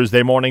needs.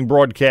 Thursday morning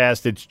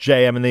broadcast. It's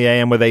JM in the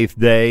AM with 8th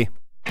Day.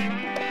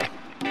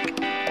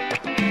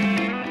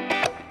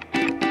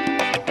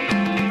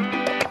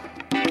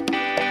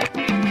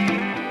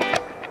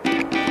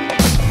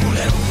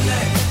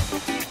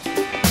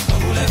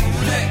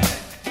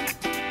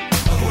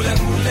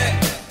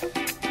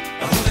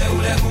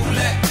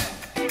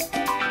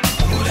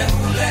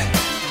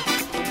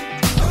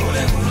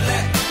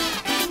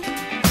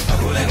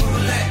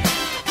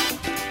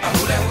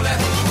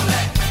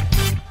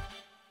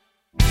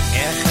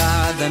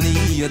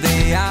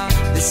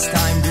 This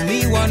time do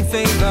me one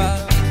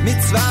favor,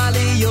 mitzvah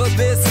liyot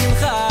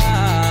besimcha.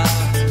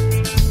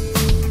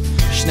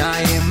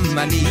 Shnayim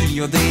ani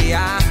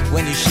yodea,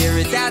 when you share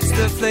it that's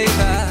the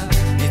flavor,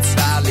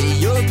 mitzvah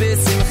liyot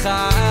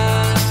besimcha.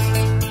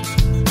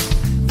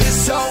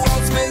 This whole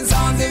world spins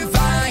on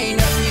divine,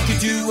 nothing you can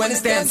do when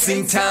it's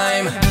dancing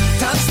time.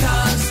 Dance,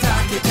 dance,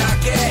 take,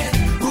 take,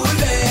 hule,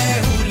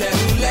 hule,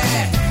 hule.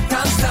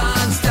 Dance,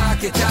 dance,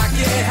 take,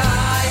 take,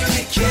 hi,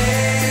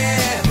 mikeh.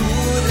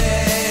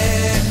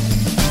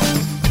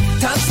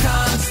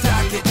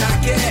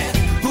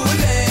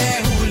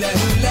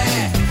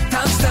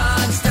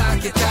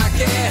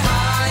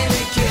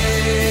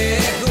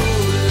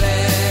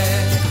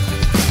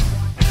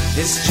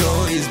 This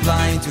joy is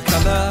blind to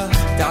color,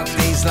 dark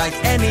days like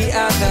any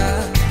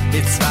other.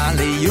 Mitzvah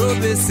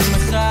liyot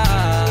besimcha.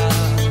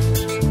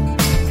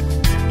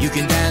 You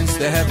can dance,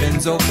 the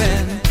heavens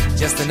open,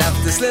 just enough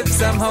to slip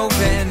some hope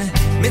in.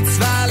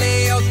 Mitzvah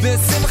liyot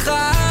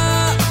besimcha.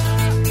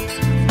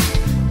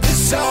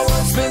 This whole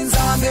world spins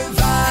on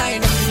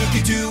divine, nothing you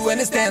can do when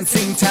it's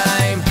dancing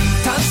time.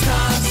 Dance,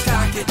 dance,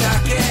 take,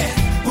 take,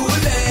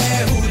 hule,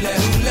 hule,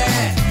 hule.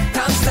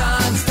 Dance,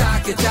 dance,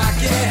 take,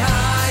 take,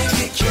 hi,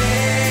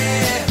 mikeh.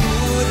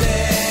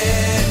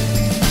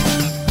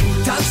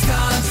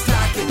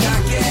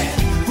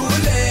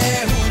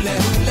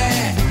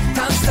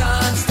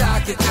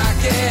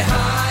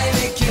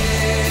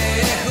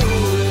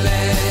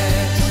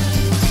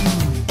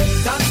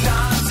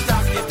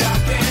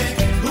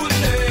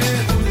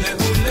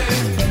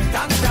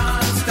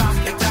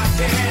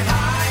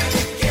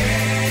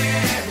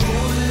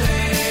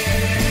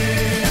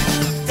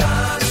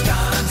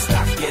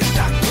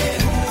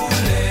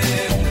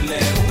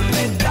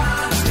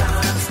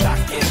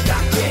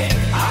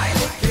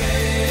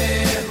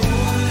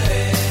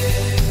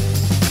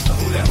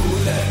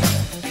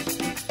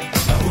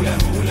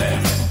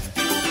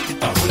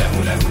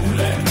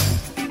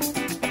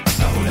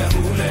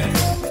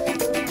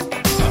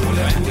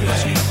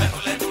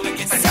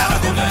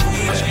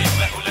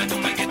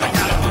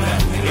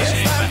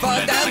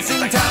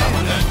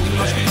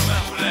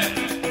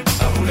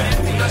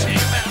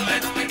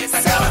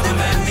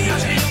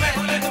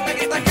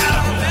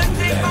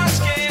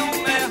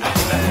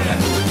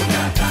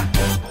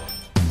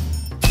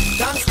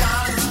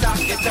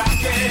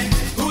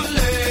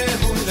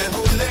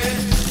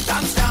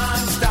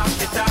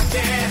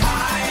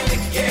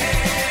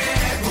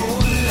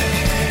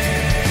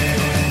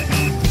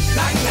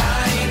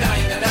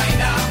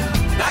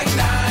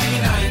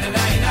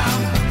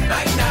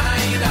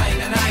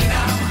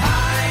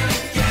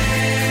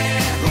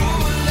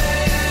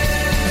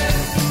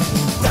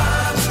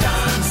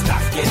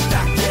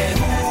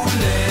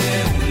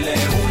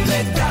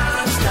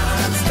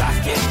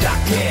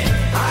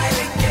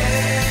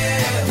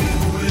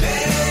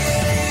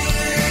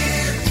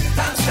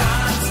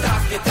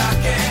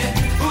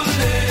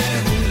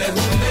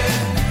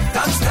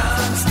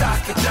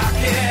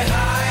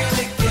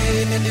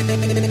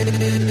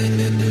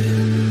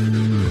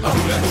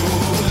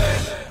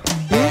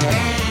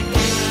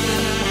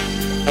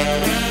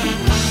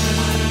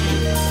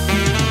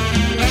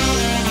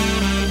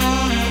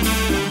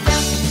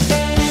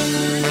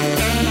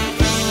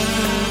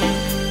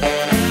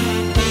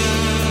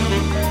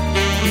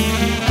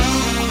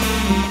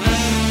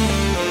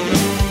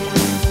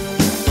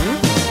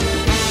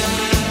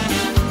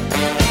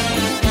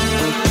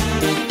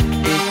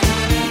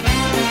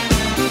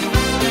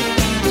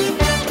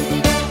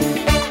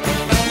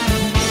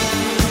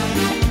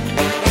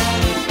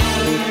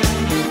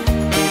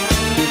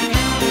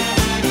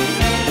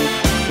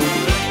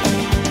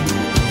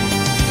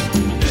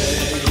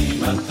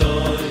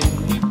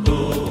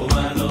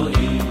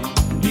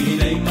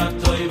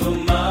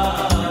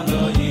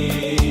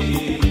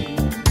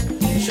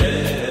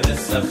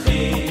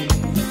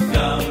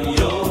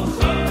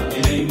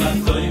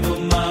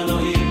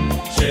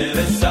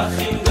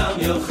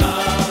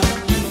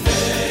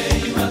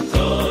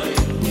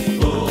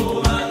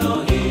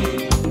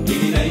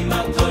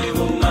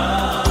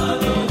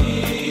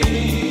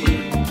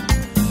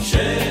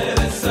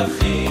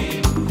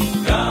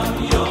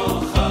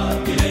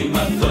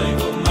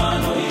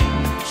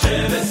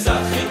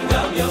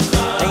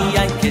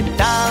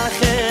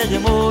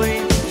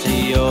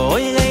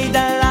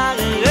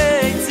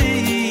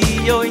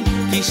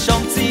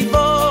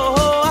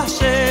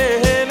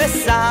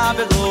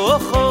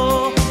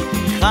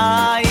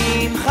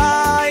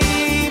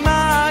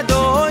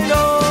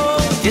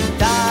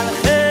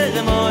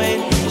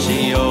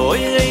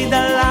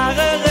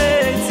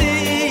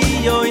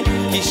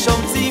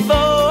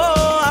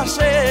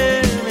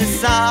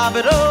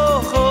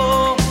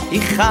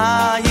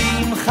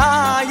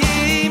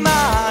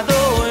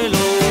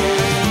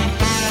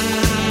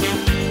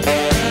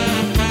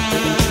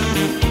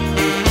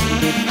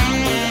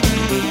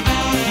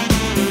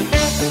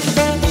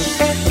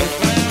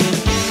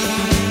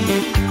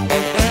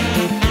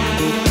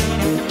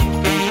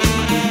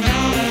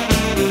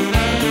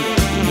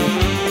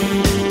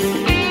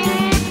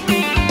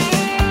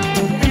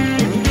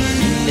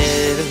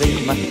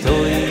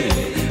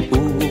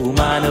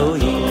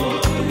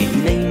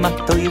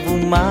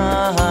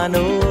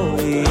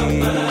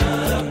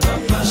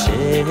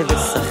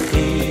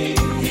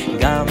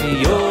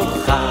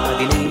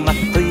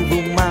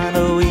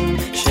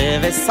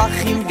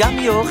 Zakheim gam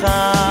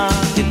yocha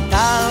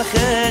Kentar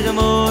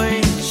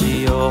Chermoy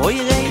Shioy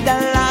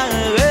Reidalar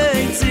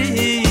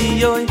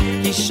Tziyoy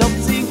Kishom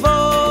Tzivo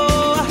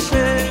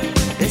Asher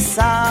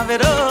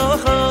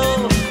Esaverocho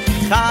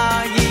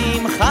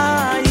Chaim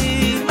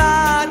Chaim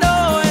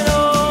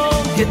Adoero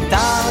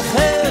Kentar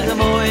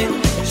Chermoy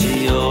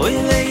Shioy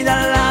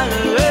Reidalar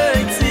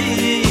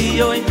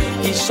Tziyoy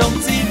Kishom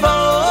Tzivo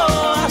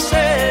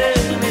Asher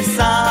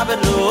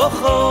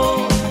Esaverocho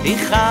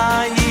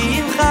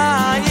Chaim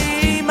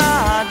Chaim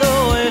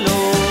Adoelo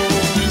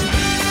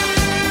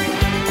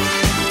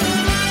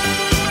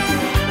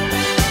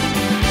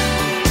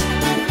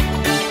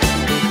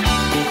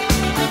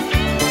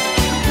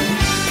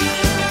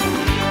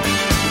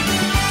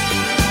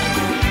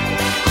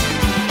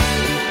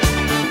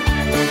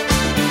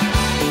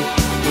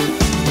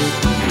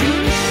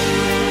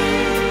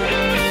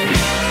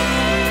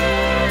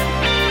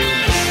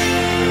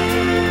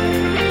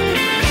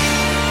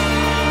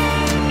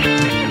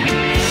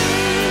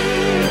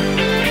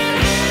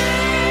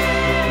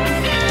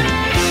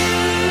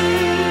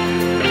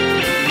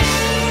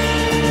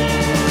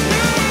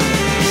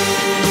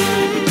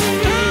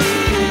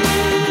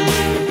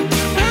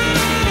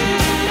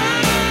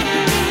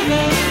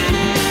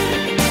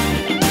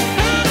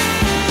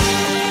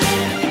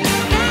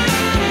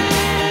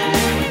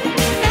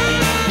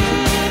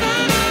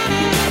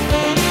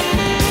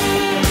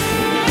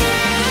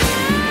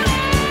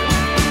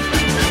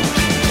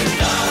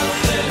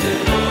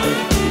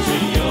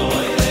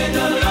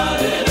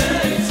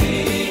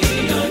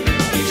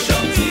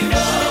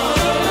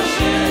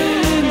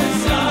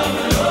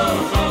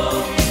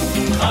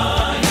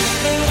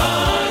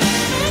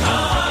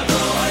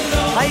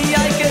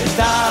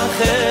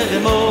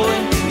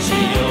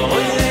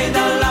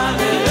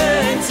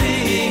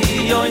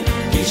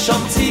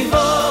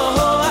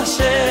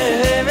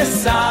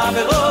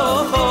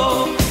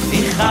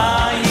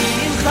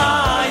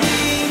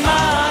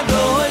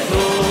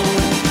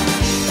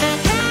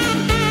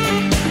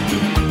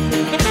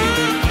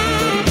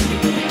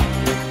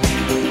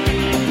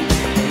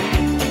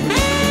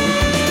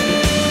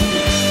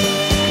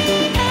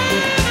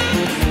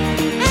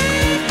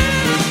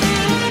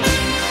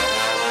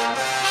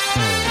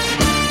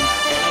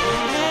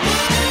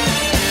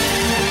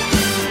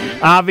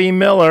Avi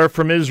Miller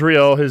from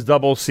Israel, his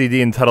double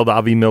CD entitled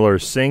Avi Miller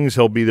Sings.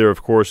 He'll be there,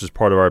 of course, as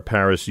part of our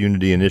Paris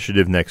Unity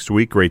Initiative next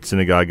week. Great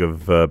Synagogue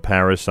of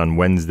Paris on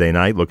Wednesday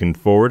night. Looking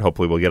forward.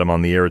 Hopefully we'll get him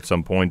on the air at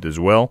some point as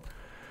well.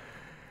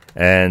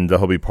 And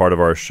he'll be part of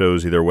our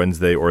shows either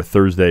Wednesday or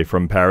Thursday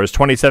from Paris.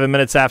 27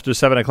 minutes after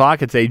 7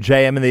 o'clock. It's a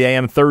JM in the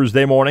AM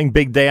Thursday morning.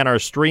 Big day on our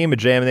stream at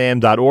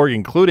jmintheam.org,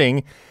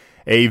 including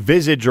a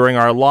visit during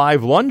our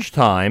live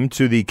lunchtime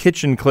to the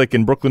Kitchen Click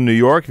in Brooklyn, New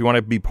York. If you want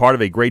to be part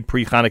of a great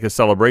pre-Hanukkah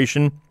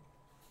celebration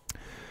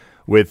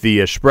with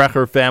the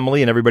Sprecher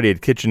family and everybody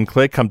at Kitchen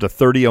Click, come to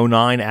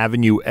 3009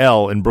 Avenue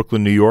L in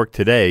Brooklyn, New York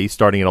today,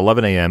 starting at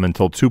 11 a.m.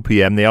 until 2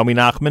 p.m. Naomi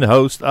Nachman,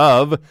 host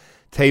of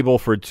Table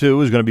for Two,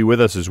 is going to be with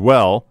us as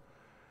well.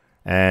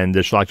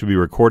 And she'll actually be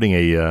recording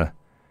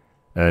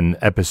an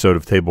episode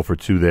of Table for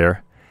Two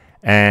there.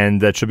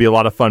 And that should be a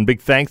lot of fun.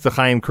 Big thanks to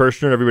Chaim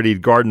Kirshner and everybody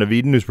at Garden of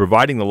Eden who's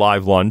providing the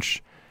live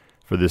lunch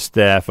for the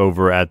staff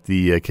over at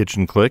the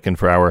Kitchen Click and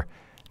for our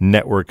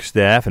network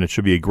staff. And it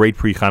should be a great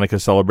pre-Hanukkah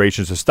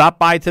celebration. So stop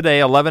by today,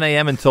 11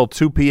 a.m. until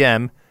 2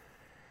 p.m.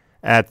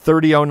 at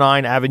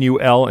 3009 Avenue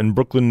L in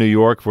Brooklyn, New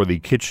York for the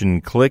Kitchen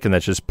Click. And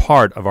that's just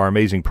part of our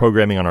amazing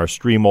programming on our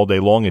stream all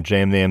day long at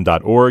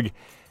jmintheam.org.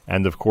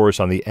 And, of course,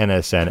 on the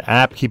NSN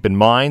app. Keep in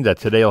mind that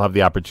today you'll have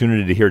the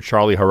opportunity to hear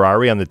Charlie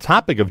Harari on the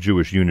topic of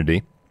Jewish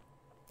unity.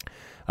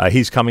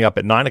 He's coming up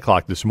at 9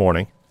 o'clock this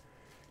morning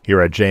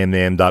here at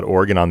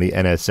jmintheam.org and on the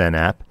NSN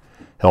app.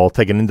 He'll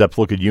take an in-depth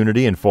look at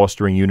unity and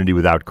fostering unity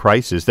without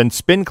crisis. Then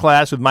Spin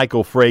Class with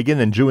Michael Fragan.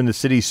 Then Jew in the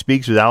City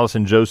Speaks with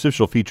Allison Joseph.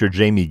 She'll feature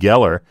Jamie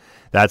Geller.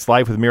 That's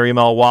Life with Miriam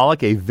L.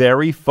 Wallach, a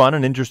very fun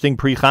and interesting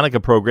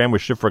pre-Hanukkah program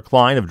with Shifra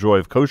Klein of Joy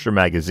of Kosher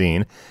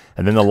magazine.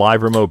 And then the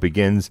live remote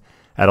begins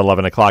at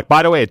 11 o'clock.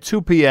 By the way, at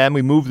 2 p.m.,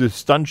 we move the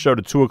Stunt Show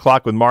to 2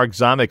 o'clock with Mark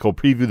Zomick. He'll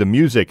preview the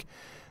music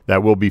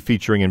that we'll be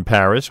featuring in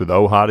Paris with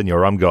Ohad and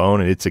Yoram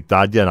Gaon and Itzik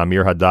Dadya and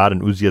Amir Haddad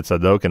and Uziah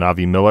Tzadok and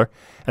Avi Miller.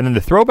 And then the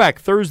Throwback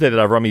Thursday that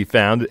Avrami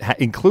found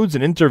includes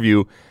an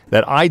interview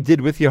that I did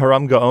with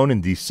Yoram Gaon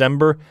in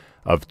December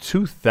of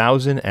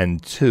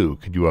 2002.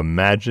 Could you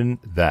imagine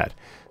that?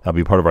 That'll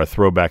be part of our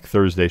Throwback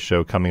Thursday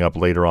show coming up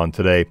later on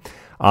today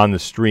on the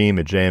stream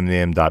at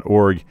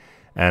jmintheam.org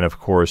and, of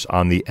course,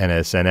 on the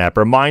NSN app.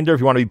 Reminder, if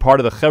you want to be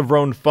part of the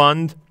Chevron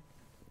Fund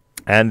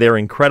and their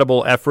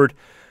incredible effort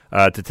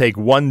to take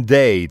one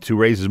day to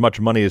raise as much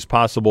money as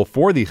possible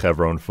for the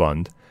Chevron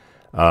Fund,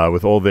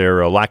 with all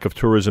their lack of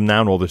tourism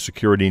now and all their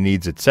security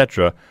needs,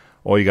 etc.,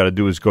 all you got to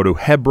do is go to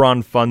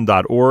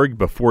hebronfund.org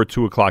before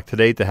 2 o'clock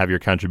today to have your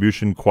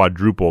contribution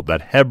quadrupled.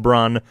 That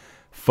Hebron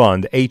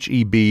Fund,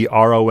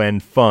 Hebron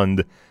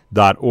Fund.org.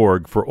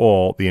 .org for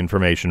all the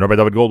information. Rabbi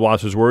David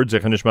Goldwasser's words,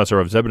 Zakheim Nishmas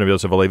Rav Zeb, Rabbi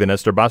Yosef Alevi, and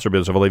Esther Bas, Rabbi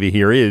Yosef Alevi.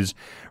 Here is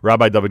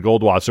Rabbi David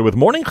Goldwasser with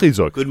Morning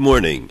Chizuk. Good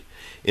morning.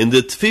 In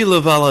the Tefillah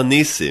of Al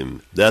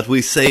Hanisim that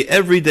we say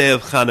every day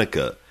of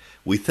Hanukkah,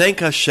 we thank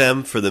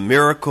Hashem for the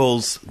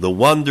miracles, the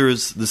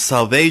wonders, the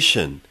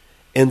salvation,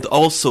 and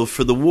also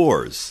for the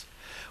wars.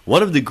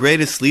 One of the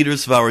greatest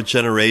leaders of our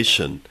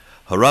generation,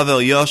 Harav El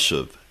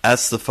Yoshev,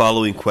 asked the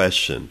following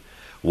question: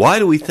 why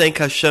do we thank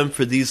Hashem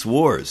for these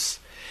wars?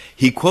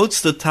 He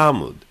quotes the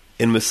Talmud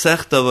in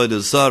Masechta Avodah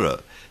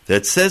Zarah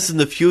that says in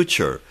the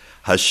future,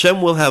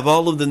 Hashem will have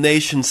all of the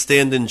nations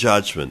stand in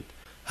judgment.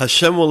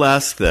 Hashem will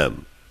ask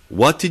them,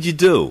 what did you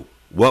do?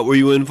 What were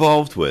you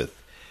involved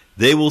with?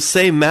 They will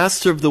say,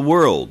 Master of the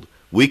world,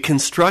 we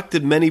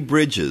constructed many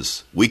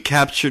bridges, we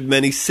captured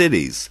many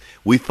cities,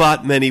 we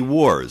fought many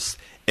wars,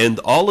 and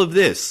all of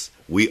this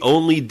we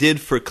only did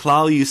for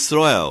Klal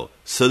Yisrael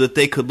so that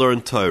they could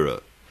learn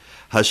Torah.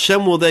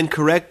 Hashem will then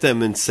correct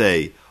them and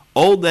say,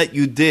 all that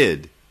you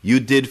did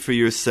for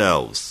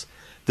yourselves.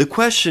 The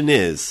question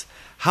is,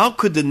 how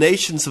could the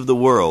nations of the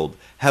world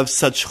have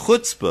such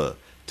chutzpah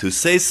to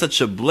say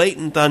such a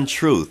blatant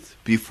untruth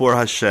before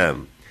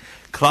Hashem?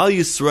 Klal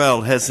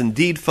Yisrael has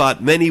indeed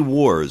fought many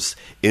wars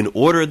in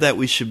order that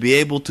we should be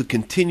able to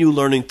continue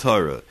learning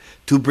Torah,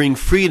 to bring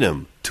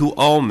freedom to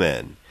all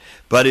men.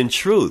 But in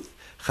truth,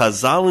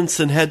 Chazal and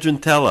Sanhedrin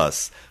tell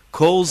us,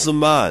 Kol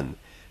Zaman,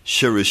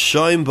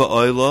 Sherishoim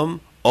Ba'olam,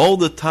 all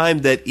the time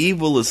that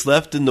evil is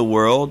left in the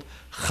world,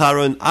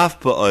 Charon Af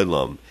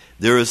Ba'olam,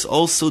 there is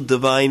also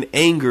divine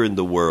anger in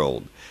the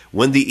world.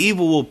 When the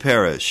evil will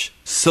perish,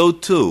 so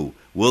too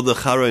will the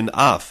Charon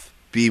Af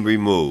be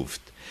removed.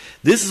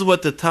 This is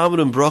what the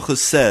Talmud in Brachos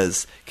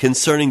says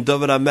concerning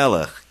David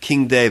HaMelech,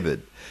 King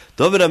David.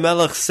 David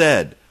HaMelech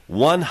said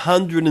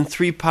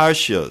 103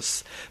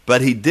 parshios,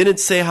 but he didn't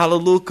say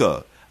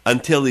Hallelujah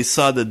until he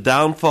saw the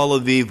downfall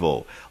of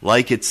evil.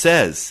 Like it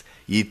says,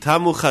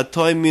 Yitamu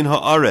chatoim min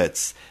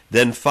haaretz.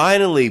 Then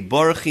finally,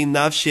 Baruchi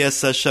nafshi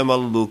es Hashem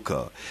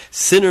Hallelujah.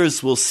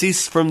 Sinners will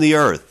cease from the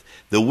earth.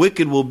 The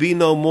wicked will be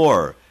no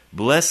more.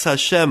 Bless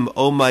Hashem,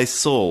 O my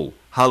soul.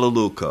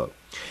 Hallelujah.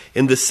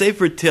 In the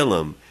Sefer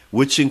Tehillim,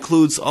 which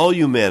includes all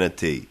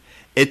humanity,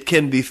 it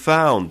can be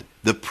found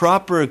the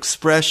proper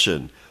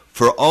expression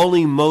for all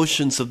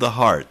emotions of the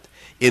heart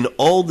in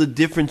all the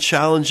different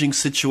challenging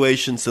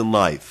situations in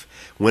life.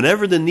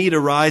 Whenever the need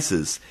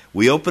arises,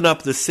 we open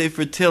up the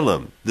Sefer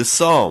Tehillim, the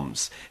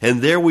Psalms,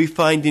 and there we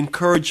find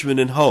encouragement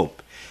and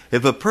hope.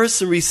 If a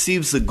person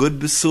receives a good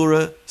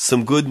Besurah,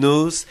 some good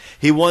news,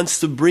 he wants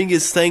to bring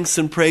his thanks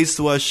and praise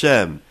to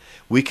Hashem.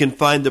 We can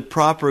find the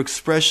proper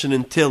expression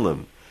in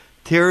Tehillim: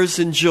 tears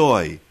and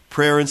joy,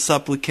 prayer and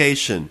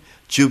supplication,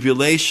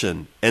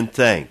 jubilation and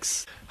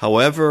thanks.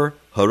 However,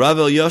 Harav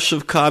El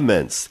Yoshev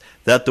comments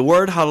that the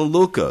word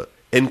Hallelujah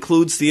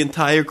includes the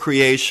entire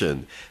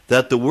creation,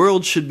 that the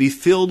world should be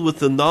filled with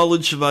the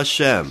knowledge of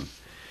Hashem.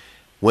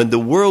 When the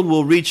world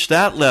will reach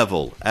that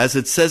level, as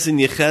it says in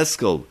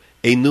Yecheskel,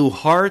 a new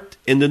heart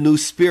and a new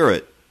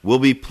spirit will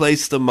be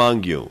placed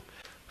among you.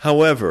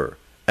 However,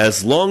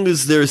 as long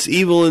as there's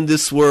evil in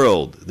this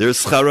world,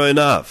 there's Charon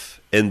Af,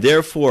 and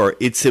therefore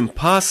it's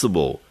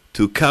impossible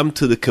to come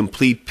to the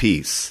complete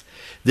peace.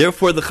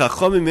 Therefore the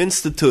Chachomim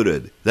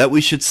instituted that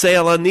we should say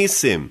Al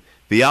Hanisim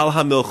v'Al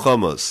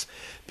HaMilchomos,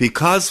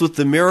 because with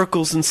the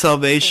miracles and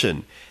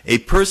salvation, a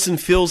person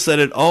feels that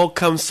it all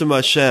comes from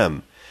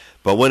Hashem.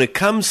 But when it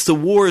comes to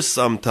wars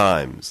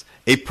sometimes,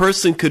 a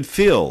person could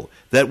feel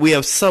that we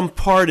have some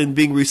part in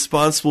being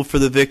responsible for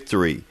the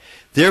victory.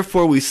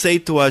 Therefore we say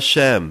to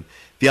Hashem,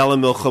 V'al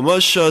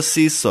HaMilchomos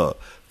she'asisa,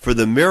 for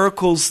the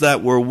miracles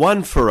that were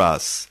won for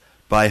us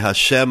by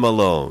Hashem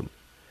alone.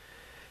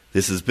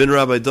 This has been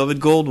Rabbi David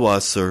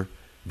Goldwasser,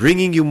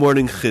 bringing you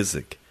Morning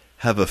Chizuk.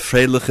 Have a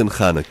Freilichen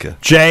Chanukah.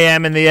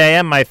 JM in the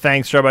AM. My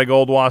thanks, Rabbi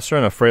Goldwasser,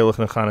 and a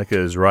Freilichen Chanukah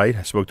is right.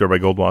 I spoke to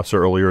Rabbi Goldwasser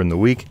earlier in the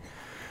week.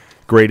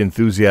 Great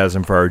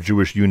enthusiasm for our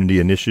Jewish Unity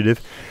Initiative.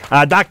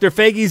 Dr.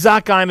 Faye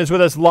Zakheim is with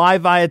us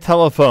live via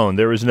telephone.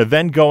 There is an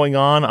event going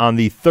on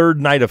the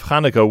third night of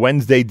Hanukkah,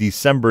 Wednesday,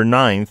 December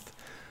 9th,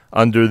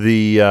 under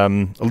the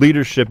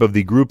leadership of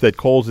the group that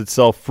calls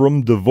itself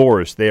From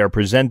Divorce. They are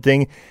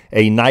presenting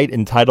a night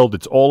entitled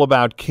It's All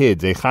About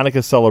Kids, a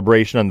Hanukkah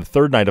celebration on the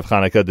third night of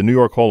Hanukkah at the New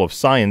York Hall of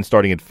Science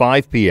starting at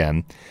 5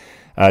 p.m.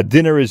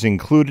 Dinner is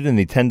included in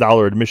the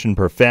 $10 admission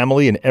per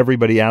family, and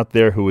everybody out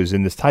there who is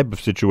in this type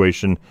of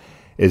situation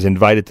is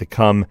invited to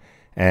come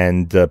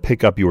and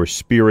pick up your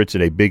spirits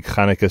at a big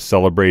Hanukkah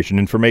celebration.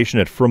 Information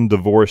at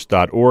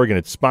fromdivorce.org, and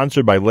it's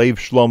sponsored by Lev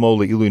Shlomo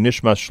Le'ilu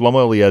Nishmas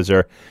Shlomo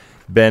Eliezer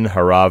Ben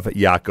Harav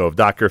Yaakov.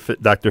 Dr.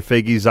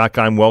 Faye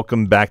Zakheim,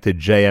 welcome back to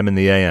JM in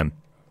the AM.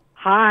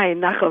 Hi,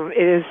 Nachum.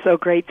 It is so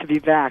great to be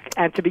back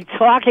and to be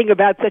talking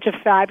about such a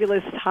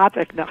fabulous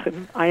topic,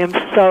 Nachum. I am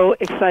so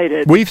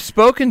excited. We've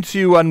spoken to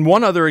you on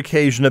one other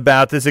occasion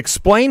about this.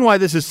 Explain why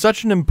this is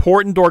such an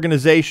important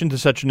organization to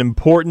such an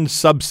important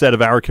subset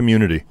of our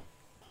community.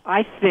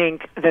 I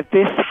think that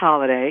this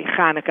holiday,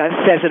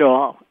 Hanukkah, says it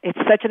all. It's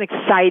such an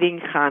exciting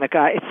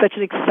Hanukkah. It's such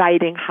an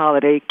exciting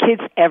holiday.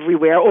 Kids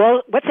everywhere.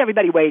 What's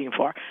everybody waiting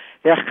for?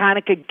 Their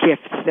Hanukkah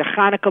gifts, their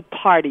Hanukkah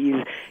parties,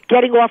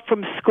 getting off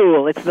from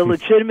school. It's the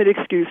legitimate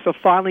excuse for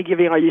finally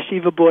giving our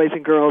yeshiva boys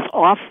and girls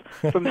off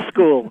from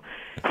school.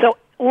 So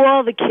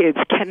all the kids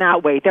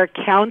cannot wait. They're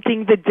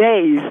counting the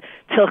days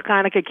till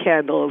Hanukkah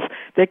candles.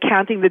 They're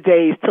counting the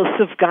days till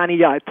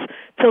sufganiyot,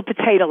 till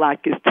potato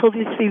latkes, till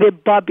they see their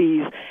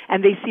bubbies,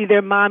 and they see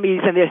their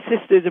mommies and their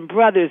sisters and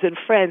brothers and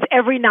friends.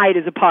 Every night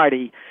is a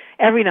party.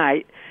 Every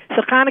night.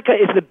 So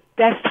Hanukkah is the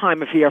best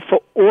time of year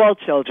for all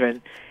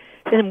children.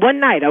 And one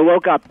night I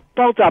woke up,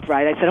 bolt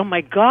upright. I said, oh,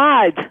 my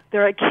God,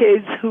 there are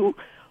kids who,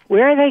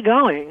 where are they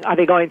going? Are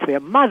they going to their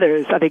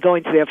mothers? Are they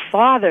going to their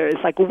fathers?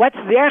 Like, what's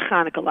their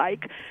Hanukkah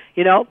like?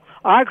 You know,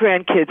 our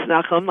grandkids,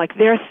 Nachum, like,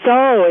 they're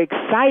so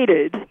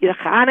excited. You know,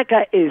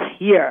 Hanukkah is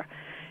here.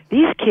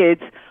 These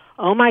kids,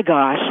 oh, my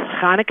gosh,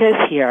 Hanukkah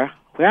is here.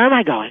 Where am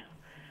I going?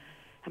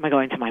 Am I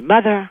going to my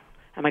mother?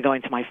 Am I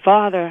going to my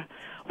father?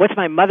 What's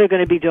my mother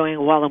going to be doing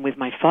while I'm with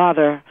my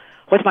father?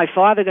 What's my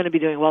father going to be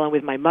doing while I'm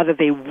with my mother?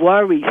 They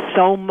worry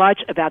so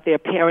much about their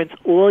parents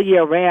all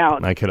year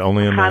round. I can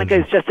only imagine.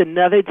 Hanukkah is just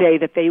another day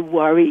that they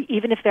worry,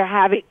 even if they're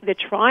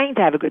trying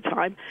to have a good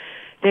time.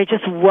 They're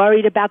just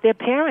worried about their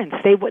parents.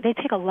 They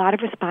take a lot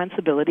of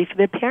responsibility for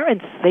their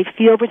parents. They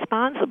feel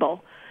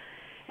responsible.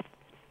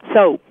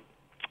 So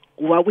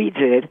what we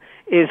did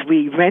is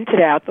we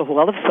rented out the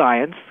Hall of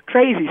Science.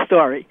 Crazy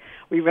story.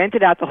 We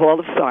rented out the Hall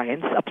of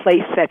Science, a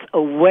place that's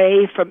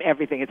away from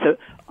everything. It's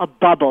a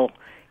bubble.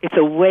 It's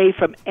away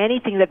from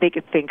anything that they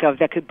could think of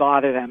that could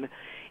bother them.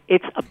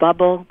 It's a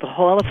bubble, the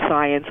Hall of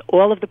Science.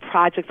 All of the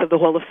projects of the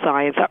Hall of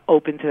Science are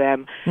open to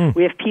them.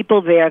 We have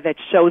people there that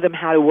show them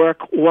how to work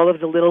all of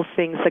the little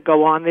things that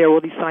go on there,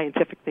 all these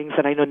scientific things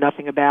that I know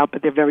nothing about,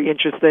 but they're very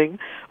interesting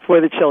for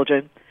the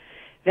children.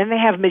 Then they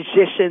have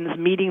magicians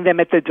meeting them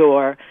at the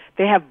door.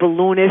 They have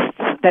balloonists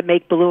that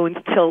make balloons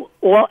till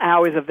all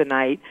hours of the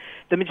night.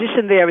 The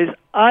magician there is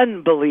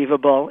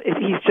unbelievable.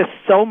 He's just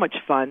so much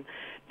fun.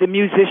 The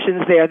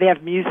musicians there, they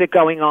have music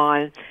going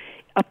on.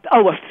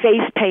 A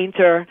face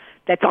painter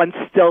that's on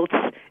stilts.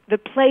 The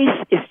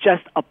place is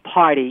just a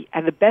party,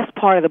 and the best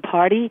part of the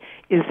party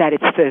is that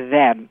it's for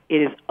them.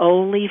 It is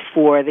only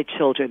for the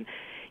children.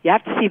 You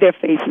have to see their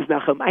faces,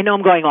 Nachum. I know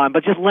I'm going on,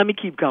 but just let me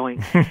keep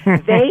going.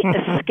 They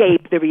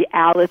escape the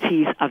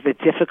realities of the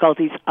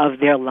difficulties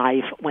of their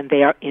life when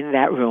they are in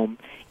that room.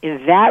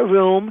 In that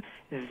room,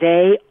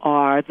 they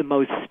are the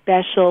most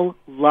special,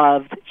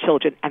 loved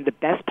children. And the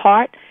best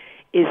part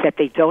is that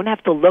they don't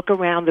have to look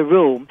around the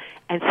room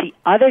and see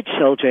other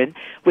children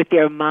with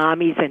their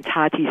mommies and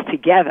tatis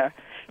together,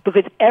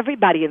 because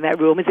everybody in that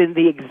room is in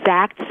the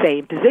exact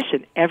same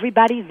position.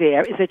 Everybody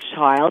there is a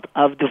child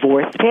of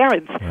divorced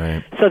parents.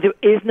 Right. So there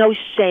is no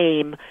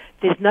shame.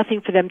 There's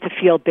nothing for them to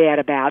feel bad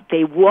about.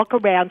 They walk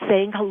around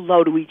saying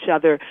hello to each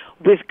other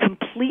with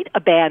complete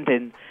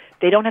abandon.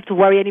 They don't have to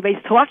worry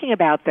anybody's talking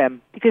about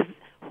them, because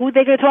who are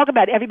they going to talk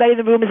about? Everybody in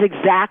the room is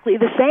exactly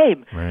the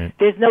same. Right.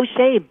 There's no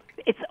shame.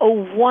 It's a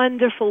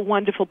wonderful,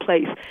 wonderful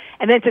place.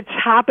 And then to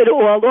top it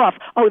all off,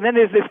 and then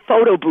there's this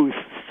photo booth.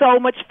 So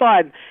much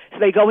fun. So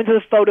they go into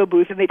the photo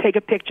booth and they take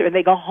a picture and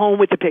they go home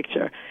with the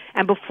picture.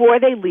 And before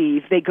they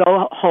leave, they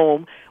go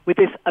home with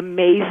this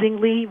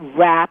amazingly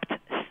wrapped,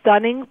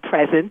 stunning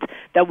present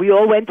that we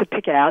all went to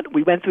pick out.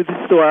 We went through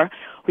the store.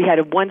 We had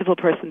a wonderful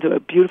person do a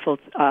beautiful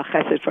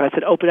chesed for us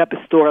and open up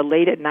a store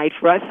late at night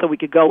for us so we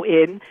could go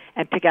in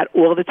and pick out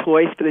all the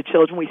toys for the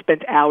children. We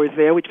spent hours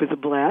there, which was a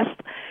blast.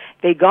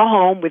 They go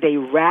home with a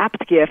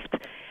wrapped gift,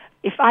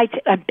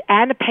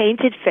 and a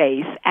painted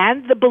face,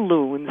 and the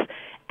balloons,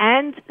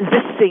 and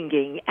the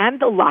singing, and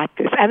the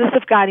latkes, and the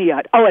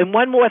sufganiyot. Oh, and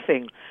one more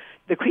thing.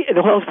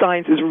 The Hall of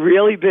Science is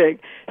really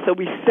big, so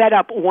we set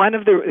up one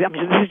of the.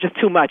 This is just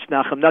too much,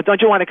 Nachum. No,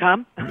 don't you want to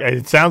come?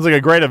 It sounds like a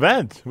great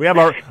event. We have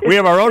our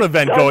own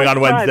event so going on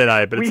fun. Wednesday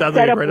night, but it sounds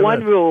like a great event. We set up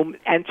one room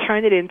and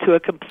turned it into a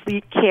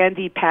complete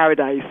candy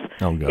paradise.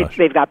 Oh gosh!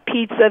 They've got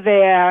pizza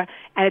there,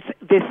 and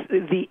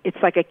it's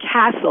like a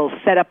castle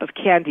set up of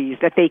candies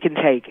that they can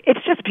take.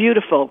 It's just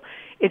beautiful.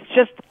 It's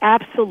just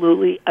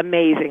absolutely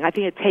amazing. I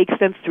think it takes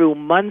them through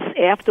months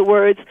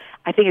afterwards.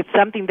 I think it's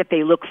something that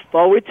they look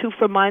forward to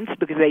for months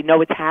because they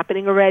know it's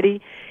happening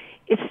already.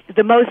 It's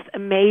the most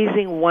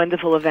amazing,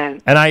 wonderful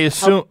event. And I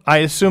assume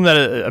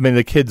that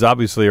the kids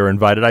obviously are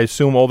invited. I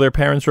assume all their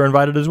parents are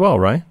invited as well,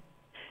 right?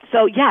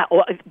 So yeah,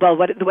 well,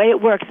 the way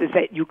it works is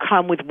that you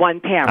come with one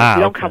parent.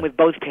 You don't come with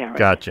both parents.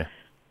 Gotcha.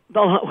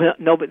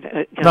 No, but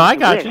I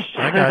got you.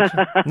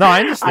 No,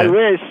 I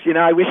understand.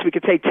 I wish we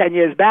could take 10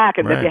 years back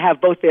and then you have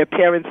both their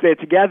parents there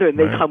together and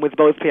they come with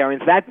both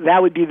parents.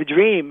 That would be the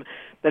dream,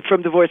 that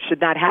from divorce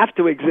should not have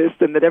to exist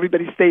and that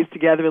everybody stays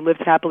together and lives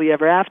happily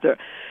ever after.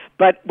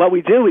 But what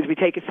we do is we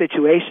take a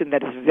situation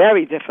that is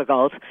very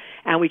difficult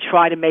and we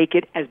try to make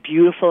it as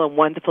beautiful and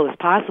wonderful as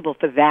possible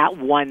for that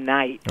one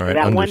night. Right, for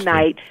that one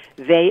night,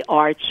 they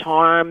are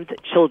charmed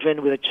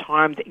children with a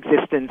charmed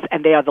existence,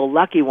 and they are the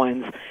lucky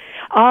ones.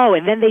 Oh,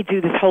 and then they do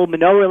this whole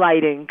menorah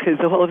lighting, because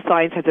the Hall of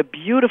Science has a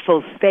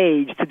beautiful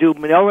stage to do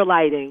menorah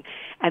lighting,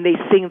 and they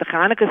sing the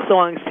Hanukkah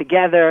songs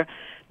together.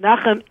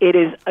 Nachum, it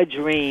is a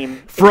dream.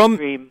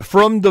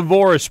 From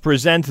Divorce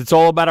presents It's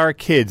All About Our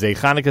Kids, a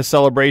Hanukkah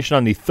celebration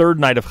on the third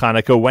night of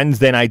Hanukkah,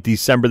 Wednesday night,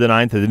 December the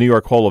 9th, at the New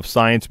York Hall of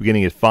Science,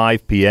 beginning at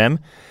 5 p.m.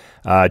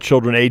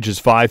 Children ages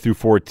 5 through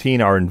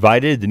 14 are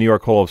invited. The New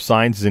York Hall of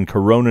Science is in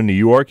Corona, New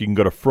York. You can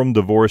go to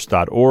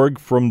fromdivorce.org,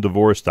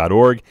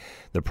 fromdivorce.org.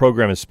 The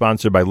program is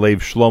sponsored by Lev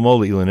Shlomo,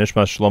 Le'ilin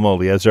Nishmas Shlomo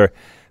Eliezer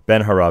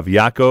Ben Harav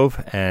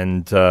Yaakov,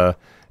 and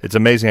it's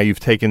amazing how you've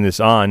taken this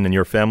on, and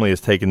your family has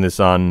taken this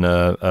on,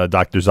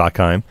 Dr.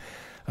 Zakheim.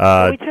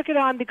 We took it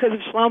on because of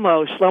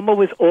Shlomo. Shlomo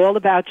was all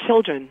about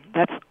children.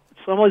 That's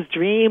Shlomo's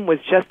dream, was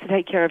just to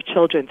take care of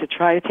children, to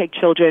try to take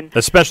children,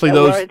 especially that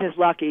those weren't as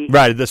lucky,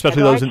 right?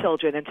 Especially as those our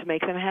children, and to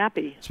make them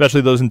happy.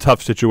 Especially those in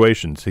tough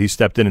situations. He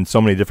stepped in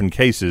so many different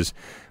cases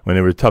when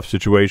there were tough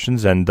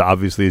situations, and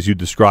obviously, as you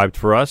described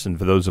for us, and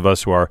for those of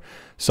us who are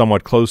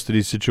somewhat close to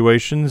these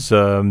situations,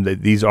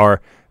 these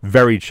are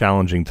very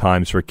challenging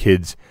times for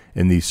kids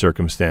in these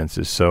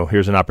circumstances. So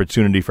here's an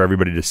opportunity for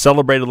everybody to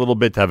celebrate a little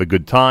bit, to have a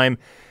good time,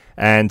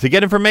 and to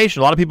get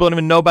information. A lot of people don't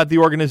even know about the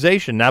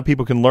organization. Now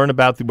people can learn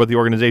about what the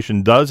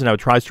organization does and how it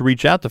tries to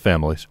reach out to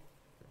families.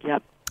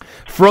 Yep.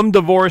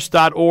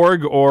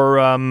 Fromdivorce.org,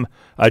 or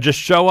just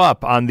show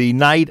up on the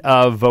night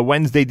of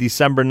Wednesday,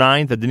 December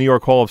 9th at the New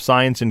York Hall of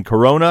Science in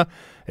Corona.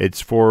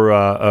 It's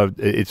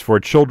for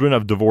children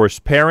of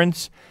divorced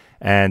parents.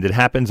 And it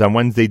happens on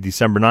Wednesday,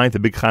 December 9th, a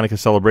big Hanukkah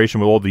celebration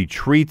with all the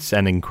treats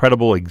and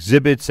incredible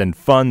exhibits and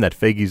fun that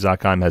Faye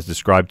Zakheim has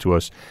described to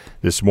us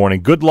this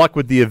morning. Good luck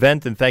with the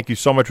event, and thank you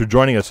so much for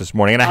joining us this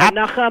morning. And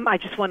Nachum, I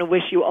just want to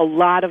wish you a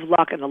lot of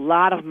luck and a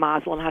lot of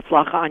mazel and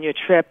hatzlacha on your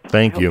trip.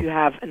 Thank you. I hope you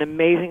have an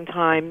amazing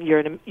time.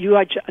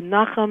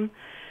 Nachum,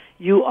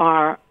 you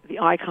are the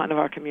icon of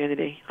our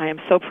community. I am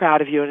so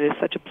proud of you, and it is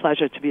such a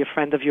pleasure to be a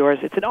friend of yours.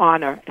 It's an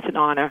honor. It's an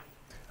honor.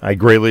 I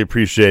greatly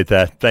appreciate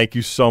that. Thank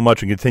you so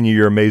much, and continue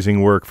your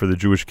amazing work for the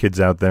Jewish kids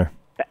out there.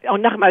 Oh,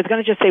 Nachum, I was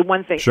going to just say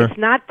one thing. Sure. It's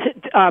not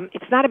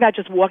about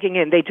just walking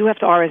in. They do have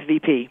to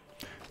RSVP.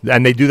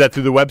 And they do that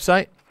through the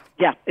website?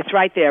 Yeah, it's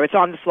right there. It's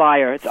on the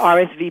flyer. It's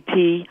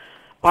RSVP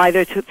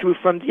either through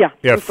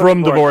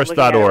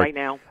fromdivorce.org. Right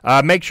now.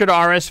 Make sure to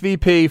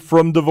RSVP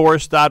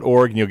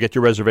fromdivorce.org, and you'll get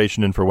your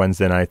reservation in for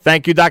Wednesday night.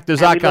 Thank you, Dr.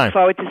 Zakheim. We look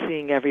forward to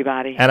seeing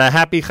everybody. And a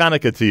happy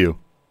Hanukkah to you.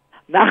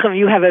 Nachum,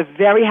 you have a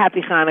very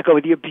happy Hanukkah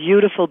with your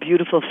beautiful,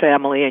 beautiful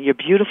family and your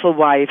beautiful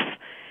wife,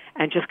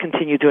 and just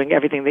continue doing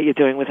everything that you're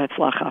doing with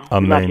Hatzlacha.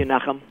 Amen. Love you,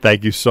 Nachum.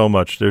 Thank you so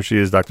much. There she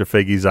is, Dr.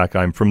 Faye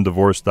Zakheim from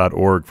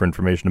divorce.org for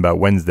information about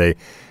Wednesday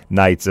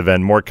night's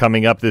event. More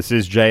coming up. This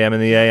is JM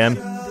in the AM.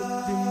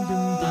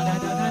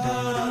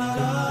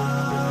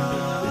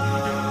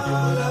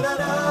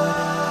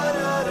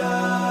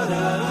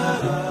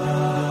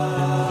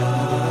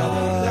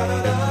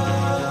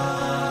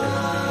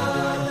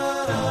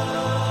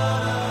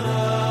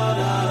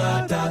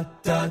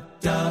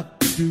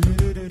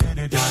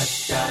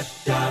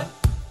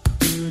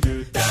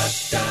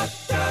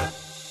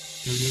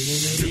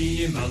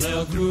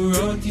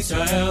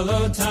 Yisrael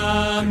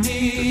otamim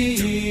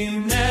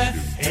ne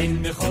ein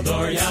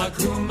mechodor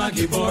yakum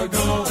agibor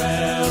goel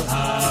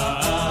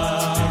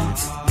ha'am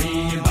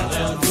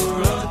mi'malel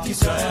gurot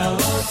Yisrael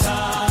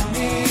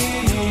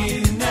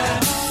otamim ne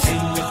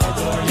ein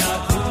mechodor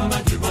yakum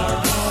agibor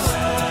goel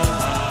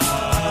ha'am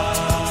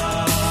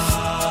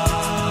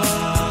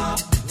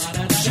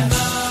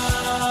Shema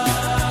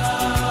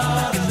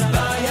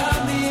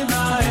bayamim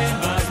ha'em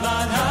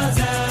b'zman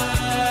hazeh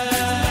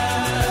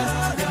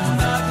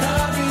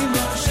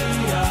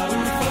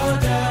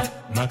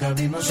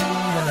Makabi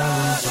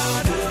Moshiach,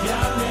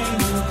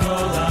 Yameinu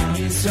Kol Am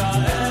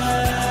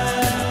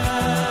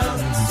Yisrael,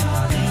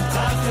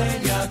 Yitachei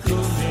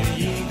Yaakov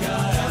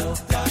veYigael.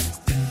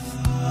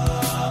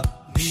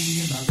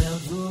 Yimalel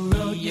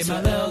Gvurot,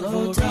 Yimalel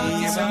Otam,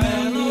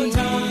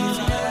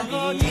 Yimalel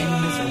Otam,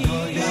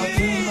 Yimalel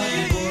Yaakov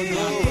Agibor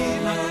Goel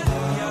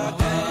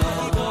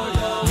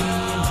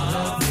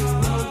Yimalel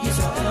Gvurot,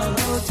 Yisrael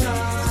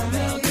Otam,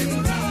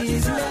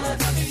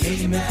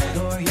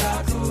 Yimalel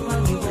Yaakov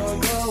Agibor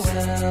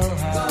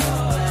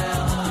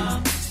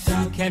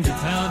Can you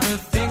tell the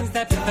things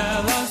that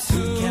befell us?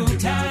 Who can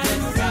tell the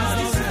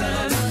things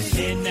that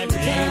in every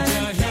age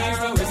a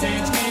hero his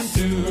age came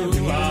to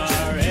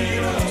our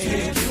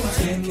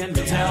age? Can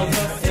we tell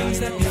the things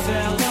that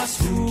befell us?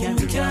 Who can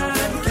tell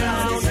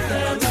the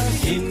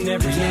things in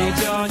every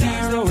age a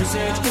hero his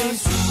age came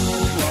to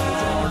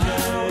our age?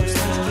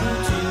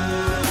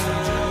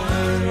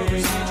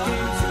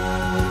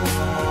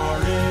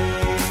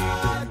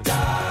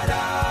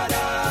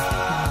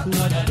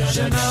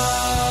 Shana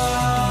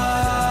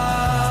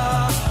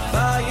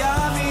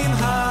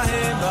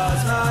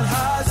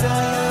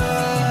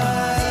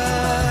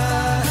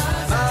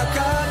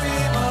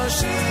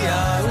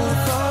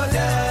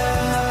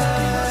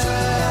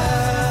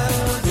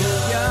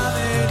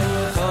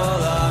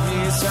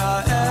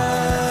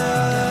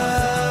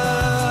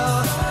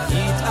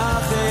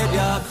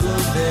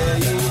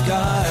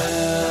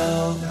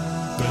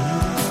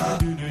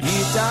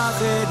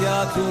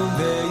יקום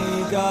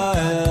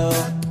ויגאל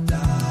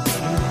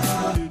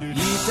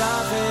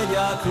יתאחד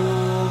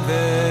יקום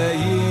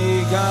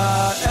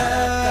ויגאל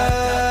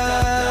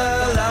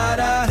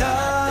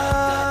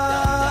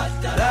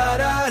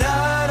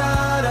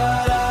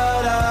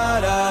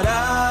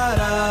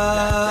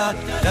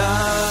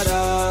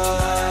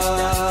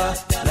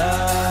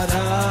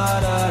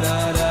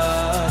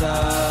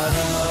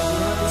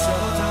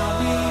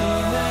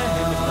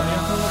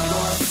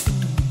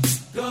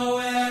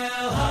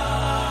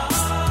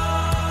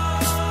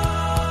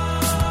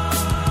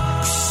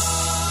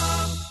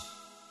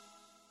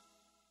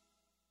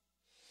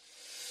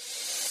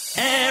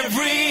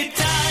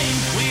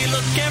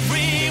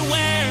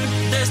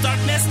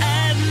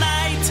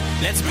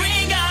Let's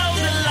bring out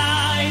the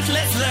light,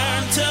 let's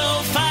learn to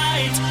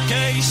fight.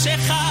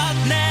 Keishechad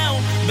now,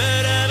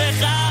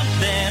 berevechad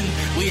then.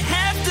 We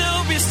have to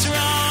be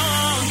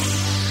strong.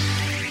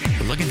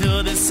 Look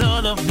into the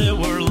soul of the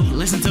world,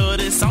 listen to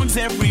the songs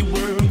every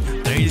word.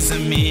 There is a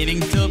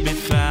meaning to be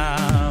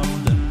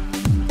found.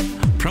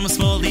 From a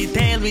small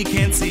detail we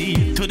can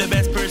see, to the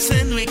best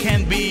person we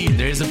can be.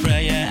 There's a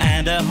prayer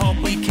and a hope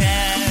we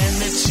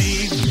can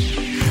achieve.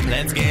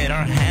 Let's get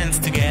our hands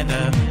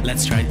together.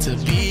 Let's try to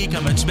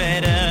become much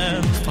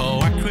better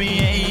for our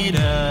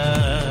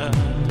Creator.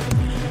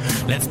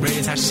 Let's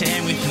praise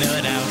Hashem with no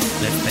doubt.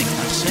 Let's thank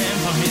Hashem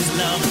for His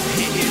love.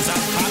 He is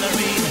our Father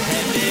in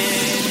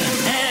heaven.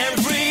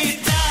 Every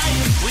time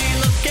we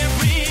look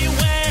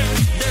everywhere,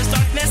 there's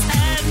darkness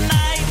at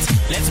night.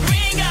 Let's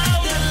bring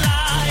out the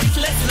light.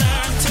 Let's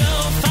learn to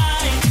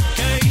fight.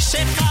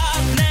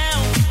 Keishechad now,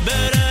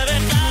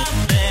 berevechad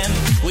then.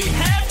 We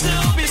have to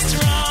be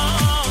strong.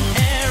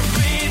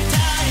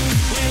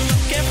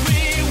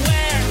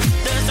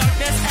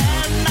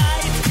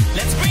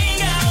 Let's bring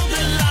out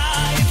the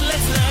light,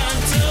 let's learn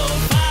to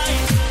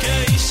fight.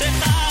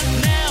 Keishechad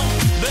now,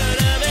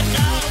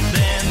 berevechad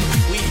then.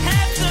 We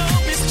have to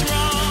be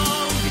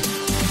strong.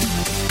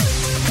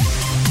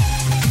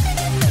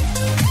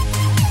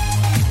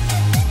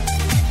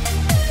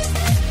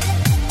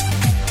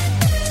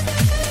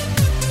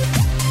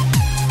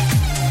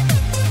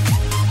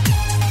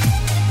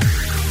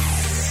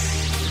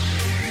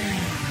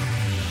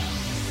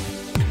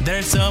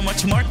 There's so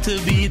much more to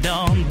be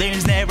done.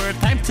 There's never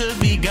time to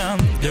be gone.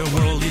 The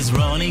world is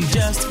running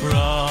just for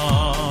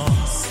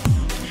us.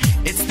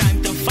 It's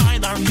time to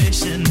find our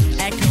mission,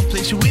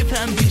 accomplish with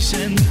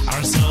ambition.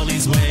 Our soul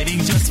is waiting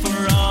just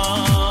for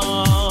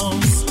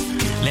us.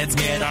 Let's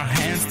get our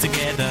hands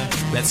together.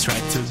 Let's try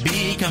to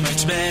become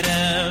much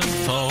better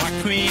for our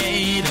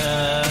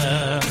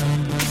Creator.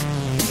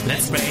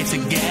 Let's pray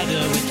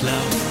together with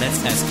love. Let's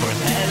ask for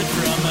help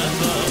from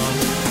above.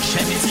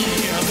 Hashem is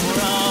here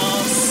for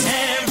us.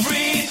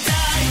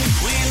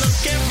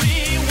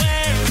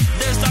 Everywhere,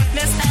 there's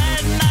darkness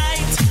at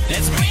night.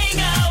 Let's bring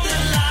out the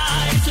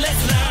light.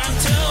 Let's learn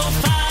to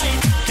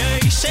fight.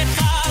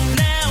 Keishechad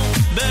now,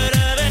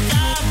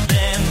 berevechad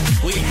then.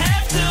 We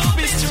have to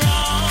be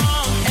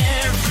strong.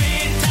 Every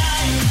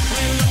time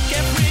we look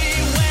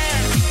everywhere,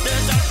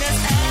 there's darkness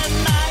at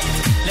night.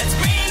 Let's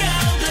bring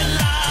out the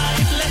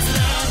light. Let's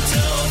learn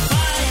to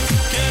fight.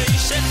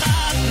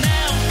 Keishechad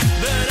now,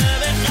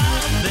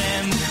 berevechad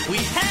then. We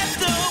have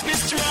to be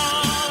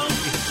strong.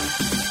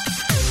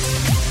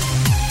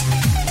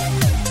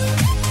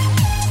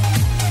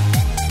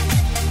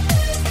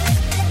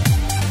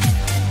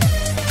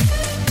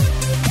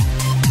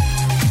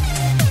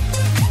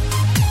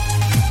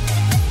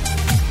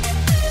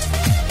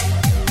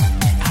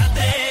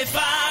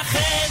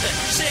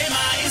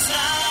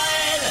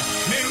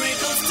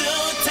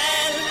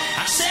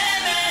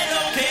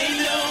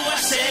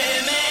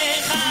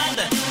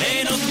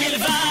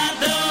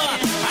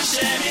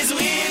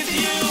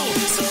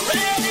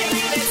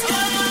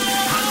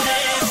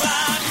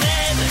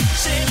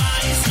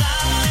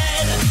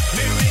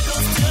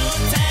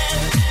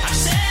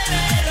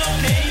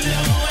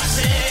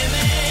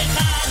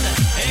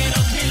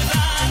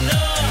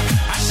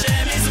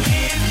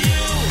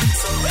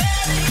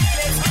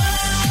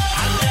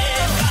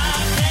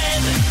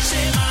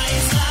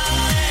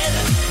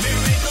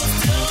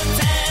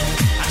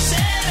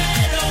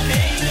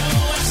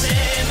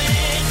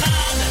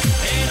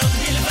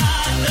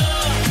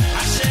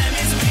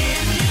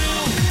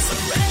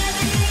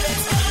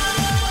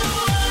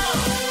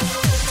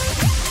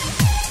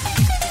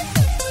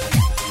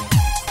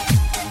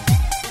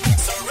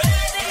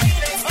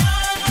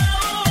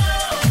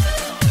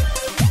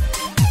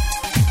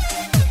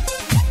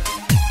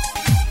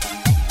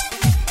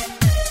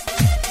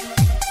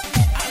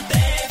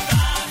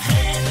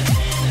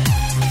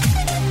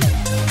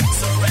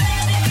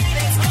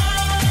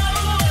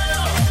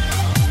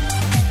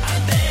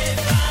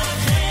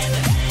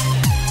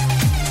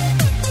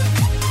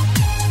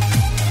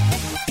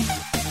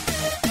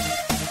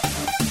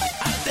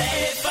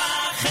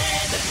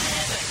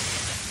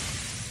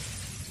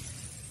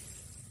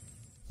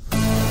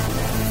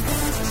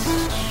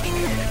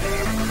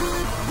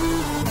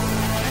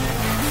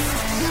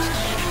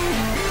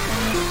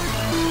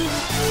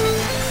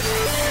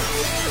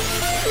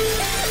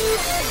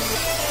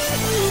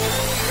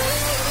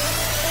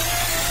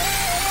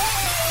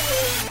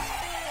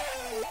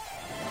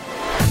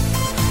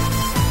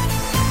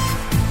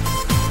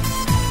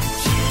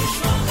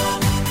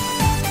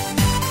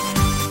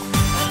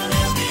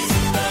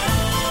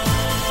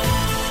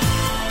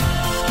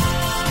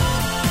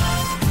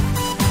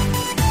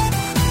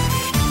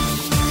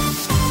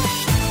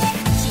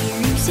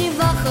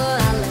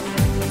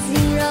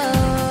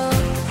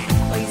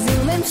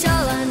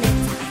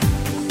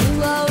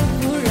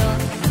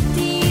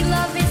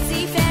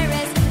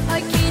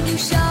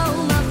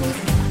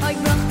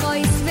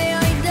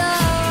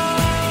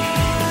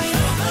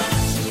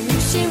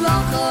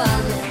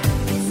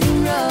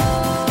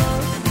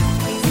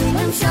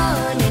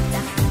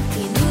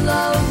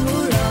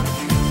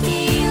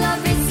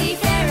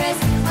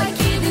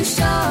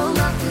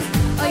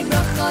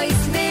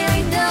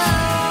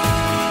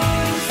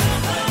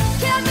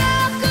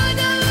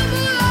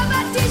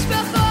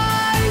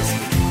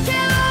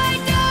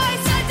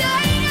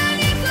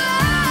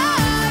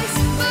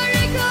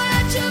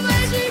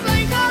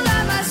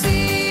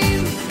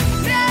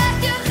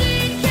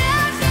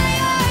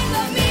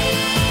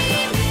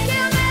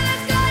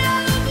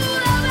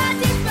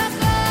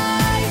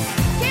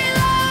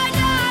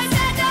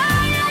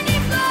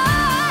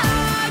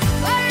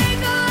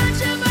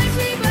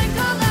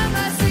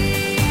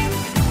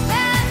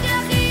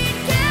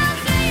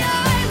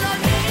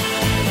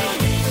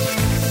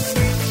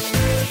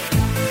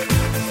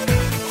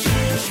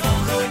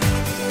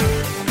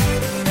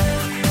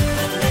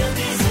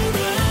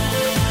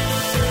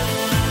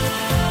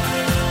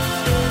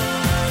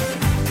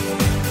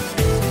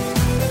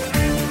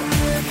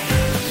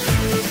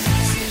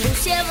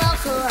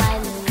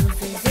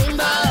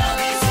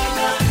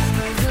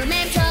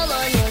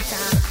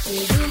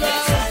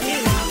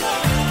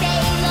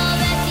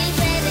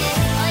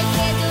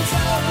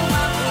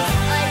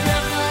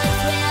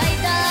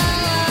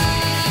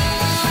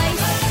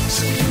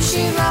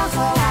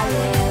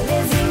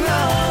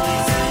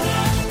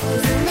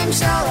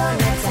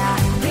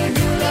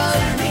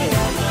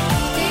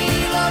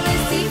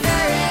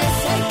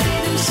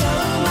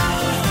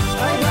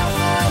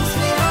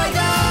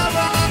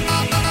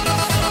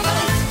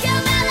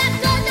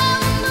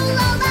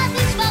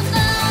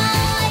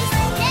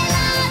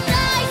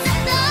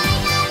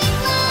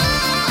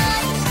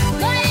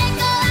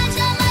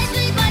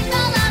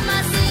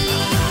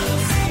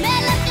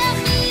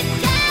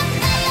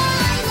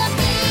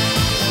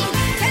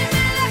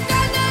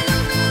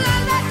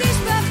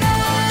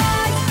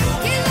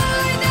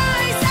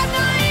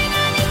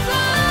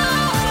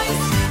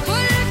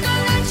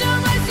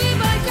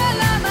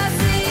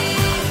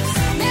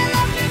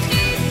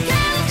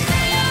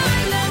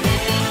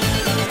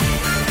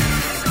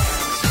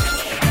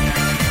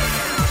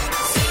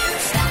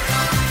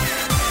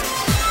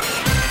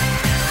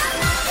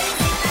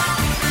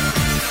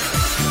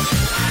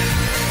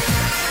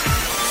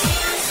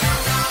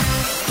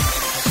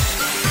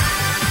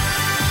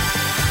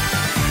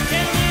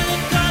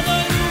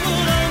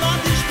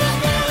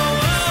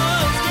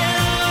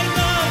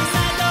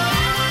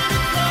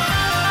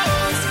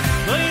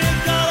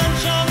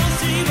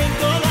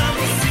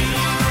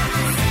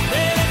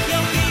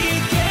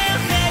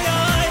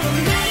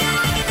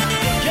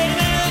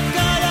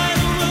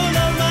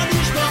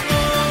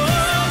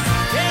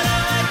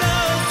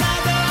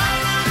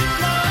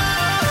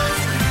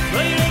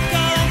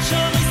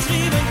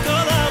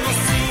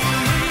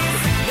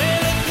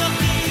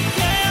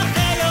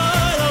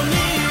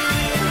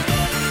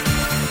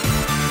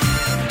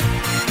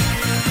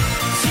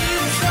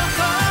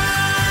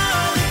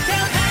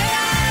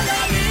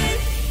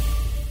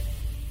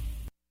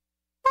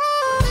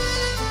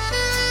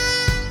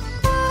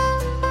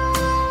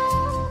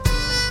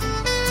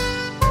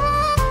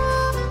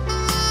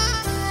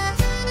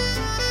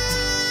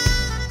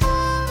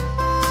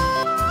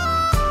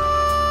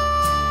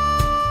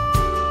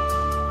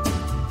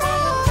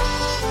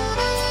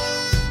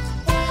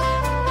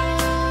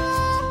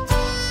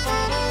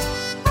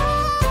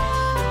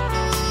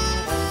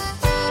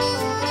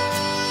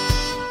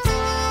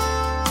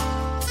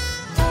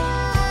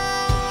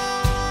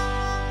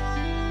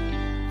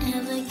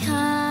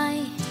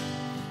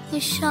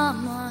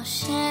 נשמה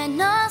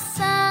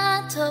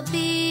שנוסעת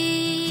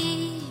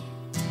בי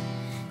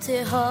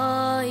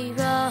תהירה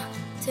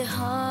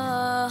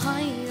תהירה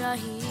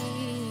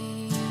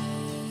היא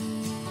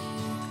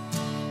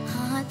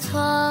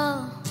אתה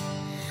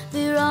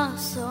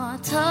ברסו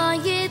אתה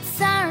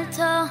יצרת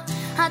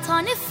אתה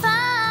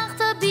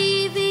נפחת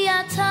בי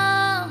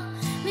ואתה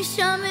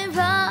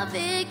משמרה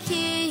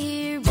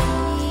בקרבי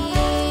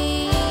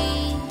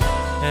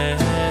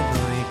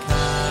אלוהיי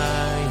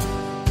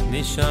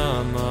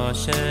נשמה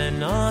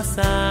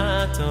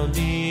שנוסעת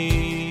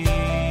בי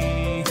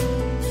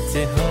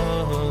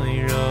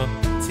תהירה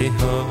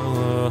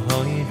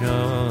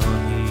תהירה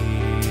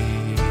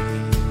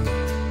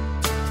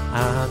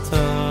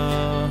אתה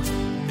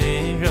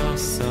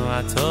ברסו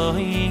אתה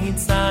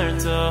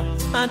יצרת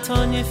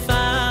אתה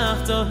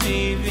נפחת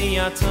בי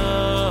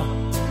ואתה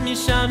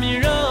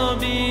משמרה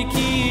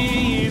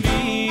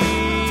בקרבי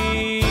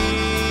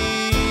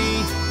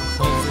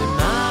כל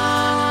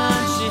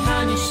זמן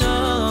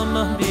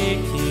שהנשמה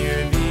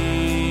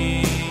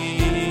בקרבי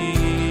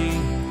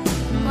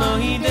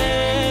מוידה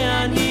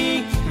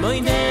אני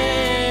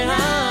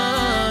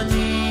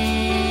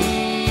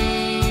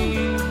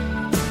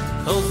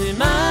כל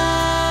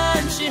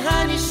זמן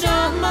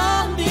שהנשמה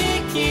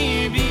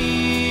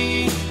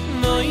בקרבי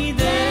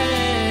מוידה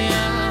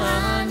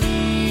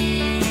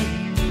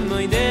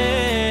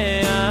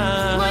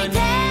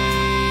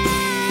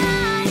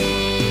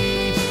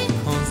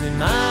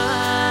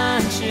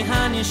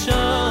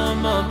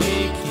הנשמה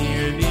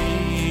בקרבי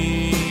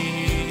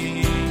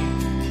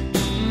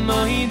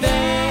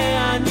מוידה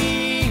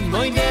אני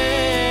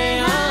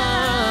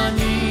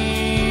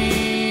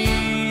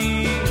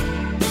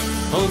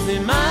כל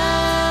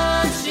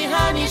זמן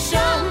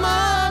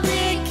שהנשמה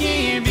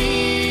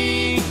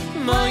בקרבי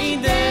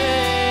מוידה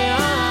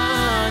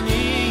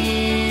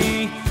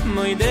אני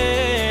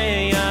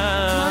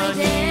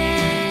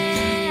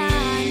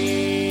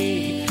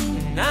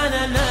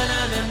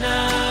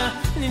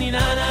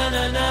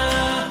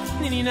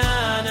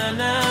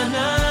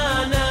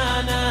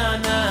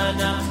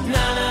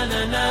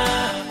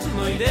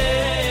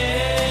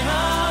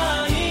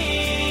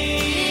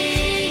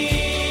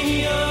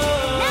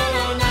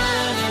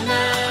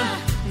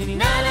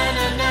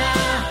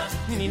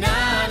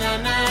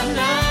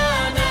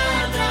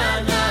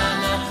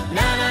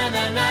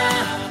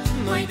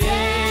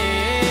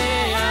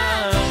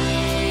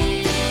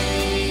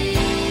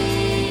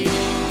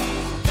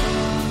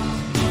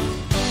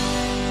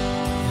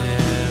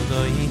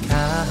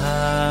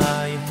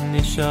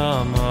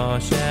נשמה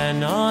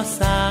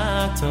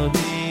שנוסעת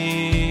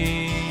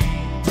בי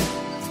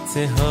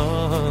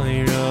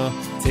תהירה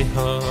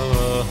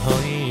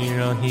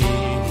תהירה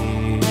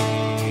היא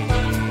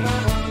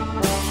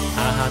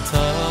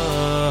אתה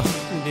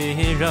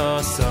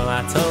ברסו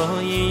אתה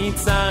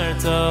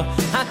יצרת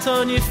אתה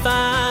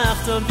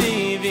נפחת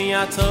בי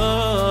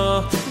ואתה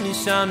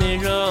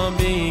משמרה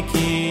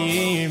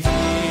בקרבי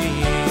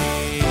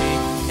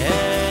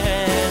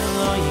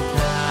אלוהיי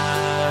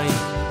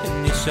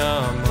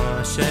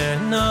נשמה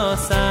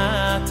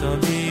שנוסעת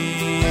בי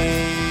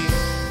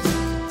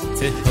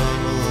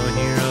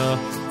תהירה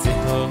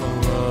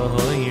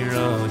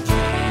תהירה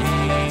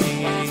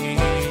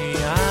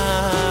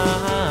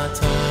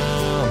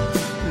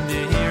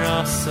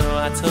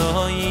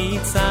אתה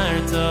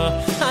יצרת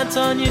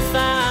אתה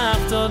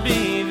נפחת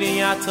בי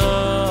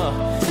ואתה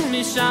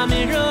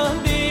משמרה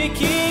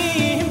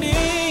בקרבי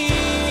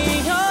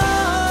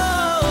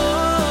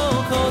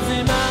כל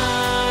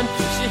זמן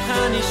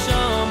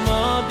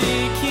שהנשמה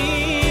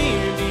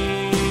בקרבי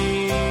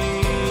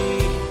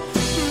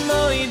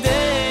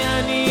מוידה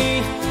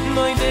אני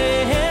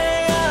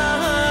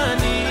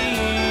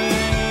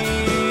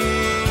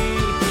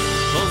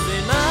כל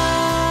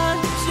זמן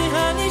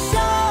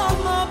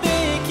שהנשמה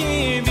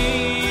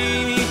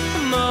בקרבי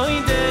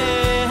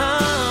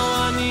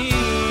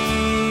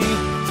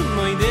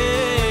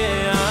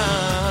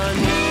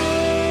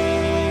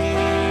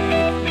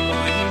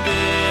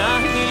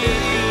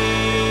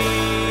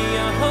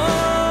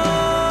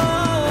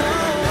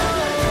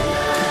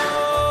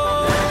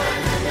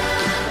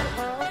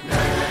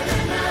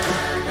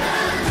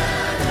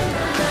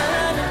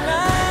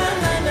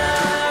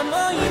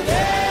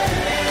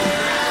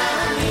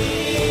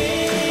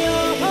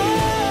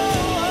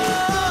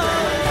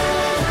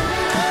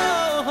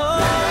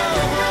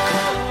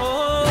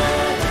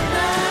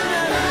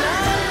מוידה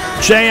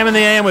אני JM in the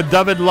AM with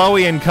David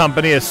Lowy and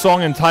Company, a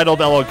song entitled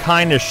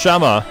Elokai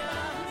Neshama.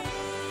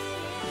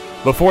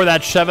 Before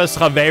that, Sheves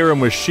Chaverim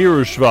with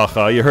Shiru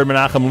Shvacha. You heard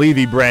Menachem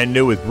Levy, brand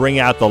new, with Bring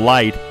Out the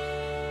Light.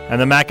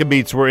 And the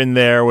Maccabeats were in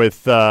there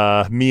with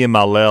Miriam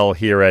L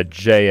here at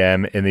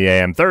JM in the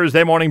AM.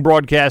 Thursday morning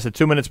broadcast at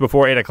 2 minutes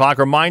before 8 o'clock.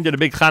 Reminder, the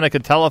big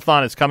Hanukkah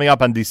telethon is coming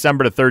up on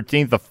December the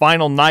 13th, the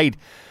final night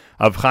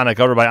of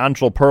Hanukkah, ordered by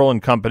Anshel Pearl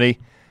and Company.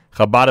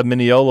 Chabad of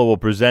Mineola will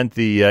present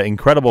the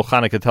incredible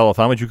Hanukkah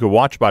Telethon, which you can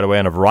watch, by the way,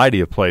 on a variety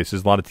of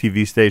places, a lot of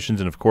TV stations,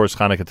 and, of course,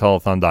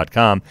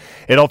 HanukkahTelethon.com.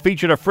 It'll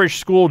feature the Frisch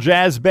School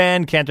Jazz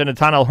Band, Cantor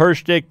Nathaniel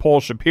Hirschdick,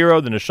 Paul Shapiro,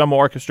 the Neshama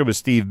Orchestra with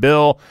Steve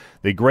Bill,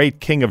 the great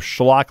king of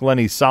Shlach,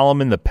 Lenny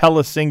Solomon, the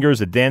Pella Singers,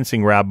 the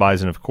Dancing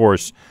Rabbis, and, of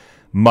course,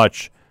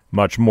 much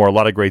more. A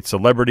lot of great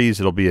celebrities.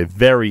 It'll be a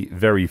very,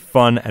 very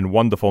fun and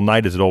wonderful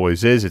night, as it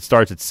always is. It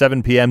starts at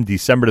 7 p.m.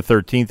 December the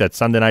 13th. That's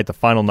Sunday night, the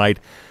final night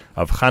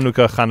of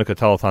Hanukkah.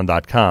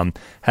 HanukkahTelethon.com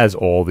has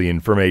all the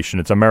information.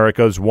 It's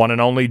America's one and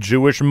only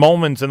Jewish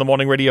Moments in the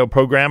Morning radio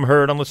program,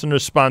 heard on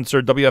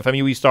listeners-sponsored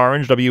WFMU East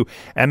Orange,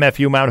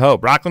 WMFU Mount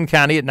Hope, Rockland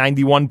County at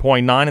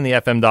 91.9 in the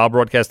FM dial,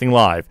 broadcasting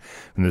live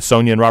from the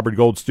Sonia and Robert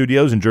Gold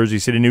Studios in Jersey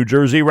City, New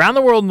Jersey. Around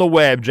the world on the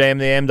web,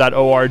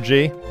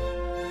 jmam.org.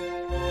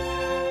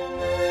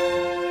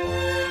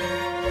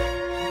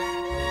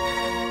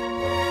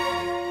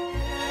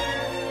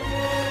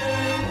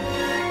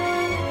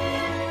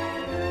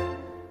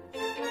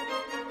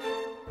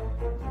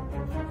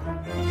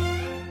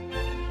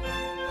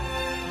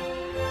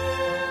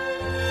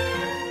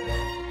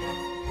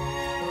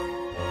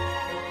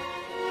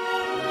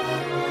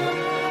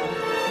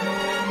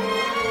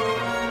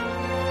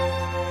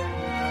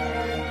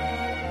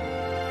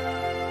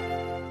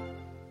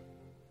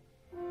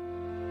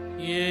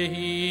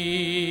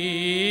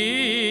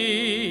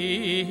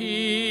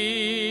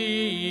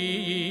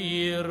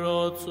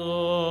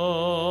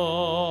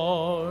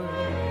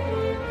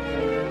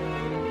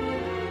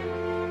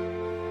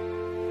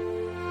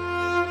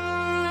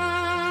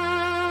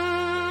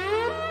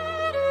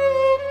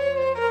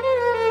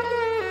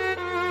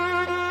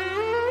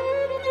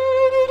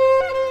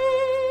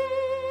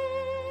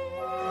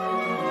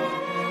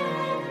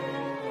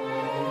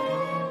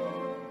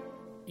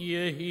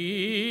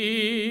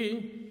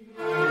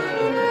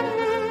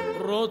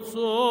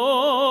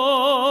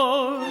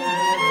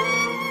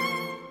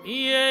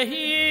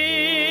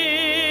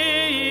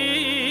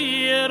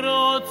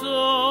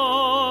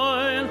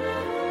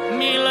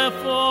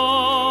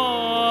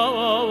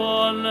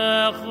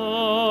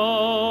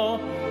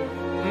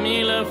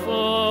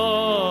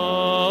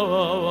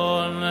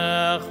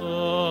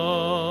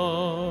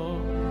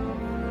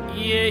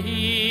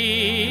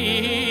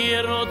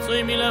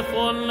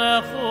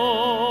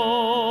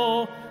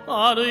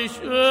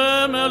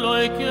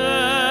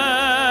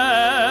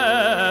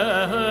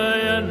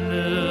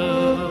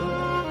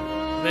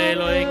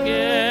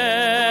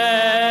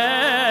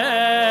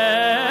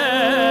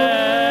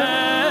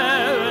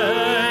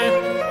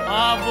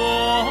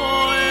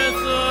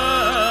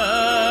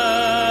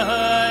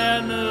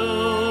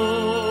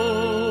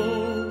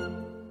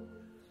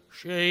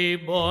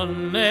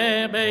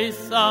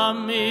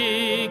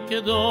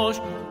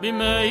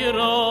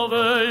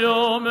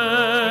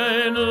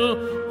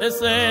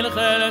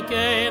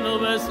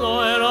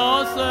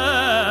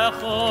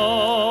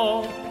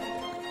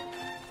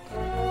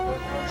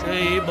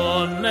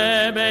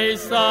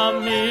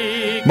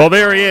 Well,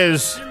 there he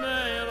is,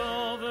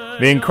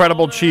 the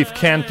incredible Chief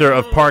Cantor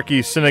of Park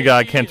East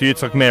Synagogue, Cantor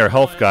Yitzchak Meir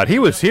Helfgott. He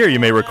was here, you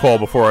may recall,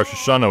 before Rosh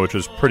Hashanah, which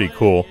was pretty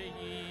cool.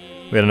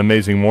 We had an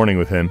amazing morning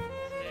with him.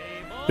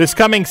 This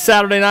coming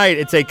Saturday night,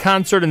 it's a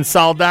concert in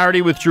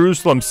solidarity with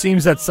Jerusalem.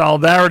 Seems that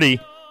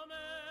solidarity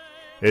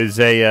is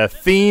a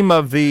theme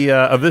of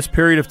this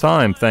period of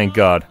time, thank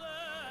God.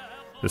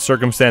 The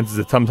circumstances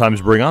that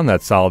sometimes bring on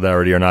that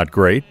solidarity are not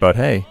great, but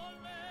hey,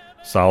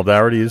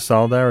 solidarity is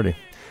solidarity.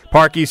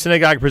 Park East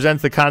Synagogue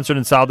presents the concert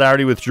in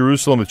solidarity with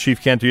Jerusalem with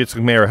Chief Cantor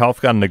Yitzchak Meir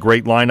Helfgott and a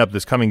great lineup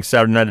this coming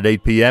Saturday night at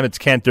 8 p.m. It's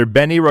Cantor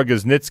Benny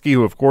Rogosnitzky,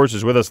 who, of course,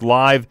 is with us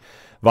live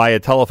via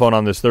telephone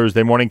on this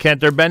Thursday morning.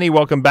 Cantor Benny,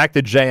 welcome back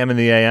to JM in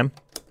the AM.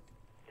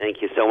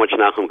 Thank you so much,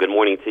 Nachum. Good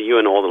morning to you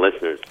and all the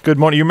listeners. Good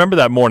morning. You remember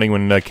that morning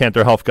when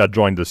Cantor Helfgott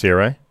joined us here,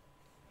 right?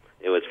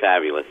 It was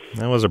fabulous.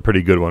 That was a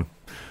pretty good one.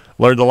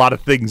 Learned a lot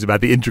of things about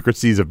the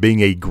intricacies of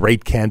being a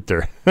great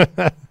cantor.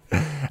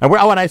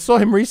 And I saw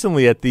him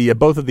recently at the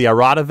both at the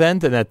Arad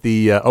event and at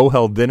the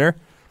Ohel dinner.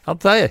 I'll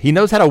tell you, he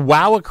knows how to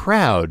wow a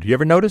crowd. You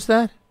ever notice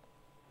that?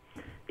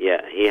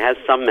 Yeah, he has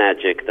some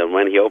magic that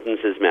when he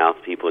opens his mouth,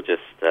 people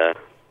just,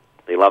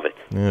 they love it.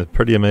 Yeah,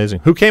 pretty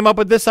amazing. Who came up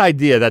with this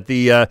idea that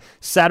the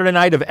Saturday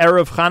night of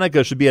Erev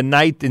Hanukkah should be a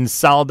night in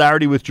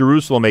solidarity with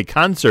Jerusalem, a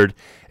concert,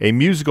 a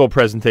musical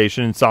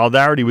presentation in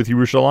solidarity with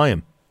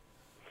Yerushalayim?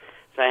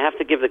 So I have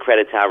to give the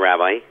credit to our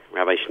Rabbi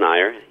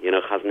Schneier. You know,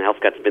 Chazan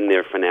Helfgott's been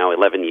there for now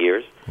 11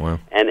 years. Wow.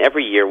 And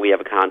every year we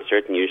have a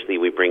concert, and usually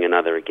we bring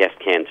another guest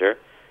cantor.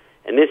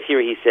 And this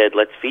year he said,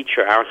 let's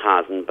feature our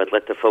Chazan, but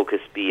let the focus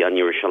be on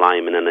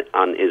Yerushalayim and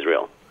on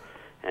Israel.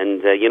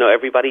 And, you know,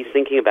 everybody's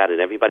thinking about it.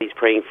 Everybody's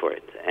praying for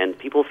it. And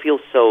people feel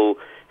so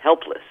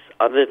helpless.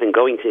 Other than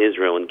going to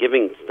Israel and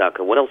giving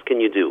tzedakah, what else can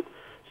you do?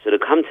 So to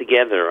come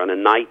together on a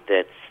night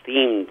that's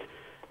themed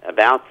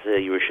about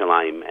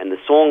Yerushalayim, and the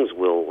songs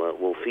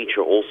will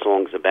feature all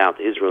songs about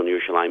Israel and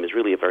Yerushalayim, is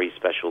really a very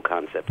special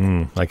concept.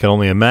 I can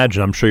only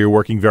imagine. I'm sure you're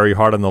working very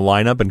hard on the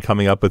lineup and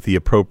coming up with the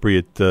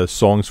appropriate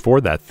songs for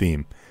that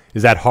theme.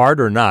 Is that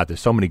hard or not? There's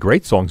so many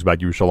great songs about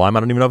Yerushalayim, I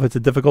don't even know if it's a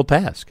difficult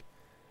task.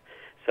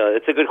 So So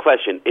it's a good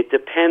question. It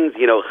depends.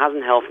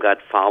 Chazan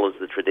Helfgott follows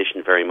the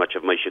tradition very much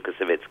of Moshe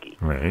Koussevitzky.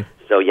 Right.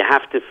 So you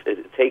have to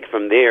take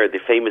from there the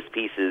famous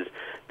pieces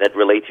that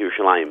relate to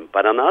Yerushalayim.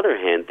 But on the other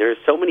hand, there are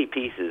so many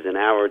pieces in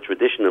our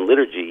tradition and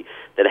liturgy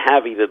that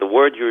have either the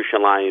word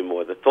Yerushalayim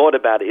or the thought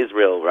about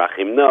Israel,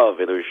 Rachim Nov,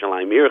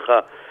 Yerushalayim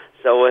Ircha.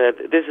 So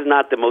this is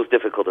not the most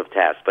difficult of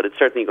tasks, but it's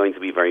certainly going to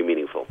be very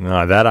meaningful.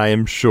 That I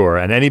am sure.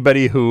 And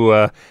anybody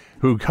who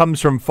comes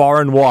from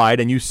far and wide,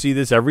 and you see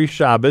this every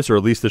Shabbos, or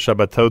at least the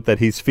Shabbatot that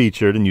he's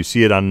featured, and you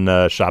see it on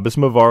Shabbos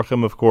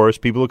Mevarchim, of course.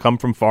 People who come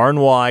from far and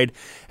wide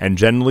and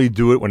generally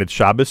do it when it's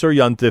Shabbos or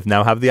Yontif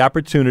now have the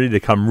opportunity to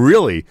come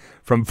really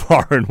from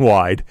far and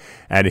wide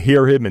and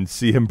hear him and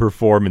see him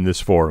perform in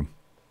this forum.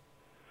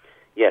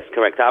 Yes,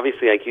 correct.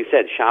 Obviously, like you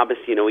said, Shabbos,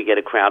 we get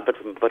a crowd, but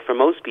for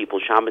most people,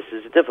 Shabbos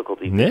is a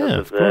difficulty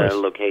because of the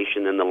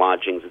location and the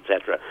lodgings,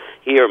 etc.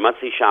 Here,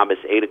 Motzei Shabbos,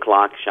 8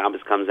 o'clock.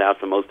 Shabbos comes out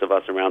for most of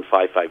us around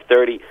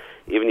 5:30.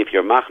 Even if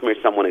you're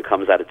machmir someone, it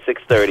comes out at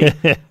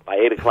 6:30. By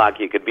 8 o'clock,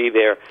 you could be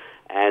there.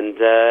 And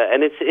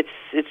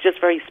it's just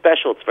very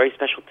special. It's very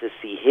special to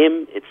see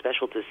him. It's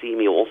special to see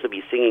me also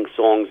be singing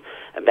songs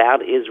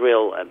about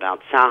Israel,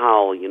 about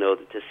Tzahal.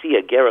 To see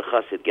a Gerach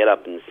Chassid get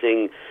up and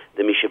sing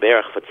the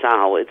Mishaberach for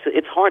Tzahal.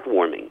 It's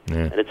heartwarming.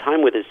 At a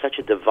time where there's such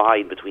a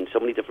divide between so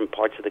many different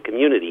parts of the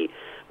community,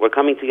 we're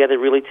coming together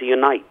really to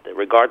unite.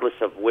 Regardless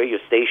of where your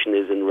station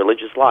is in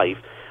religious life,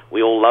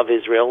 we all love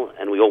Israel,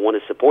 and we all want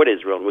to support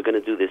Israel, and we're going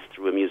to do this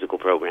through a musical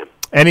program.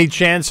 Any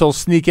chance he'll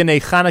sneak in a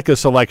Hanukkah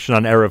selection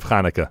on Erev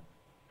Hanukkah?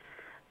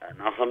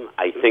 Nachum,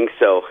 I think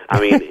so. I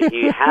mean,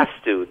 he has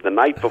to, the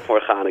night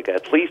before Hanukkah,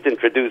 at least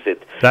introduce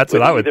it. That's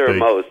what I would think. Either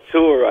Mos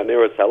Tur or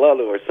Neros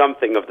Halalu or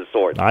something of the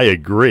sort. I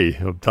agree.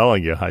 I'm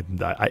telling you.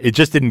 It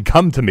just didn't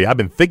come to me. I've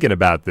been thinking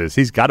about this.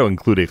 He's got to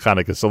include a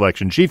Hanukkah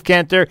selection. Chief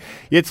Cantor,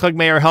 Yitzchak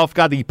Meir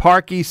Helfgott, the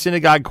Park East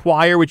Synagogue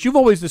Choir, which you've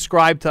always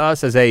described to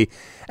us as a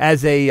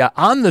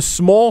on the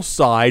small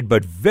side,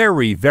 but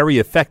very, very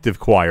effective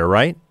choir,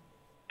 right?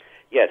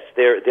 Yes,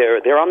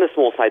 they're on the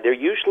small side. They're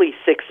usually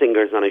 6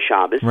 singers on a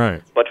Shabbos.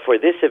 Right. But for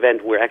this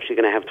event, we're actually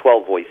going to have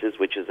 12 voices,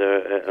 which is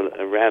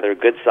a rather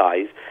good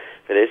size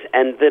for this.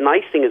 And the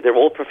nice thing is they're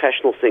all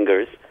professional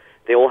singers.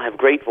 They all have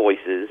great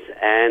voices,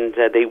 and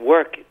they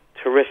work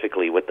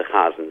terrifically with the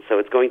Chazan. So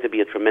it's going to be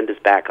a tremendous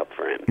backup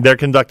for him. They're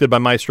conducted by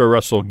Maestro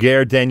Russell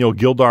Ger. Daniel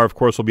Gildar, of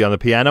course, will be on the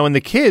piano. And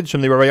the kids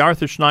from the Rabbi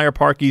Arthur Schneier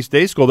Park East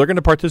Day School, they're going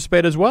to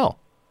participate as well.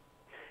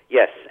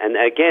 Yes, and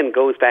again,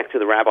 goes back to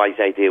the rabbi's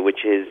idea,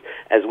 which is,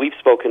 as we've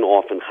spoken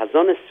often,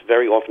 Chazonis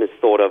very often is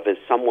thought of as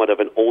somewhat of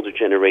an older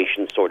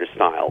generation sort of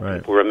style.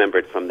 Right. People remember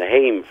it from the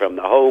Haim, from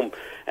the home,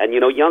 and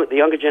the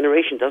younger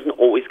generation doesn't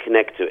always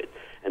connect to it.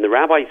 And the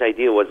rabbi's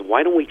idea was,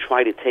 why don't we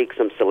try to take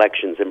some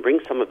selections and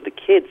bring some of the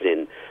kids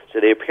in so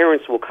their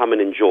parents will come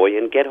and enjoy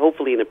and get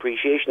hopefully an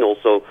appreciation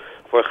also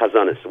for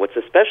Chazanis. So what's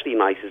especially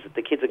nice is that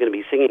the kids are going to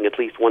be singing at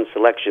least one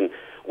selection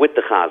with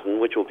the Chazan,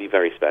 which will be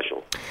very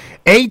special.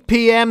 8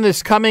 p.m.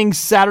 this coming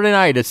Saturday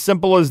night, as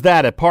simple as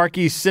that, at Park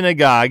East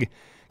Synagogue.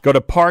 Go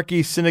to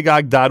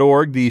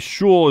parkeastsynagogue.org. The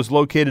shul is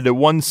located at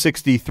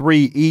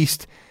 163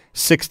 East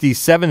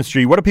 67th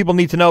Street. What do people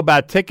need to know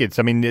about tickets?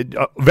 I mean,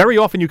 very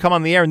often you come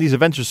on the air and these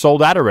events are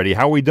sold out already.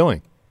 How are we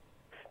doing?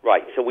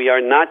 Right, so we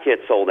are not yet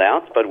sold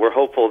out, but we're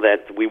hopeful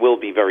that we will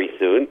be very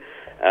soon.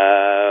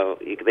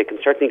 They can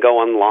certainly go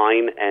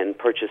online and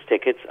purchase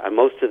tickets.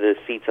 Most of the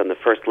seats on the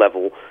first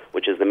level,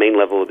 which is the main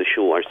level of the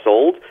shul, are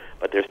sold,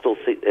 but there's still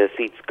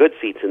seats, good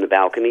seats in the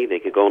balcony. They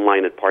could go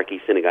online at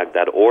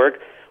parkeastsynagogue.org,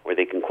 or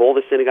they can call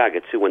the synagogue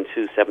at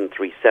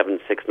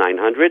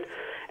 212-737-6900.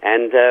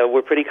 And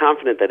we're pretty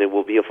confident that it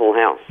will be a full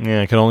house.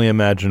 Yeah, I can only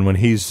imagine when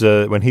he's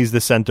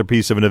the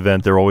centerpiece of an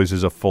event, there always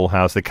is a full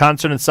house. The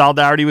concert in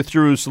solidarity with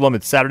Jerusalem.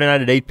 It's Saturday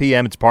night at 8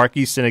 p.m. It's Park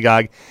East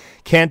Synagogue.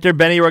 Cantor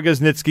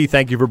Rogosnitzky,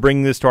 thank you for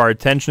bringing this to our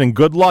attention, and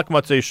good luck,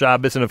 Motzei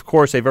Shabbos, and of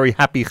course, a very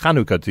happy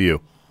Chanukah to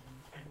you.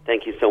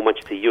 Thank you so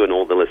much to you and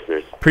all the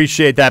listeners.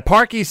 Appreciate that.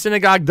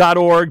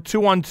 ParkEastSynagogue.org,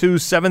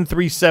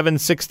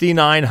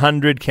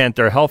 212-737-6900.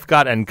 Cantor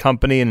Helfgott and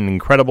Company, an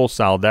incredible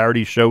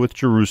solidarity show with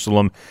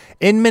Jerusalem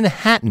in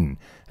Manhattan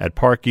at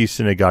Park East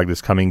Synagogue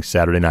this coming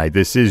Saturday night.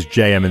 This is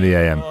JM in the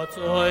AM.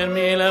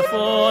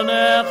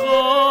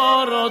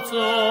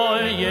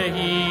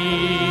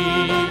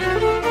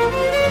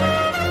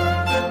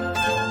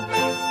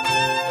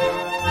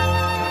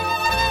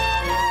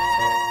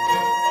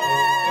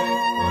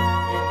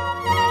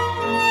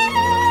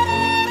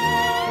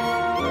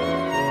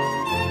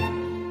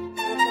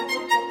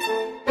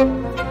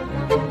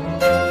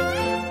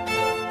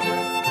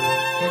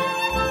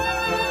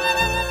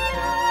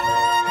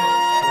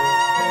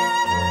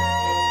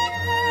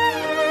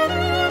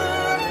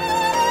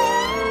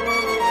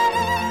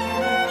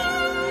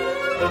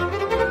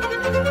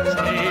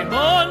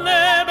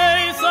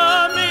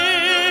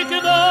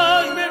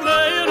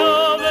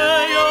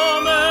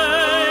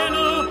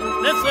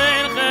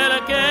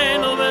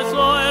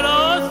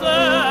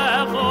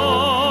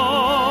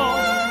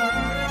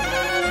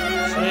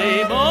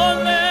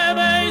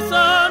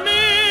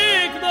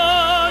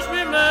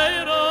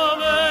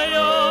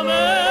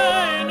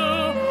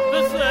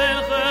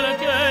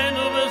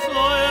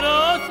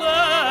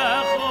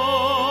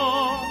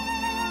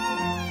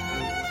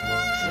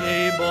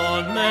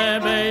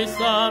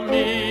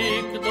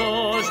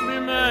 המקדוש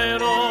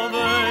במהרו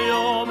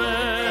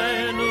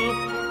ביומנו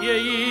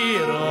יהי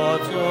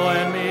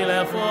רצון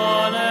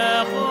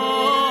מלפניך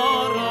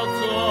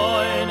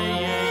רצון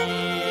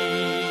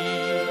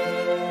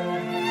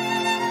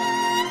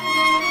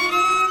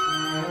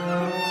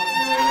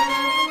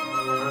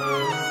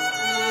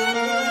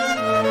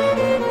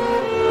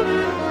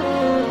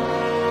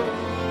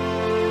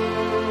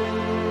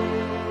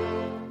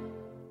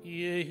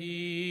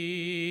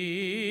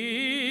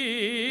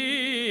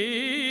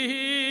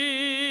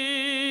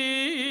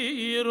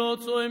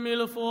רצוי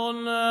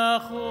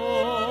מלפונך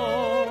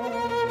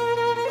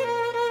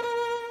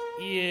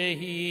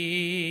יהי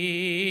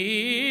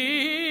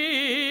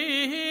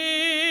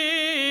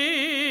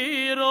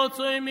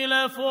רצוי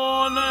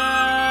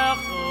מלפונך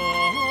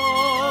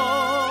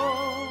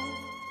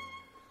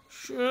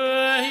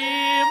שיבונה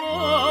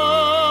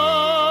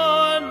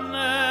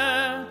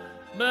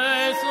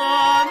בית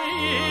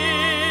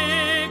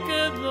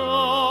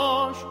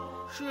המקדוש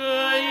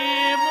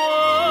שיבונה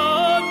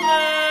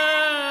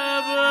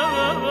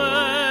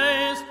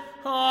בבית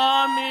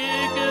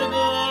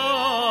המקדוש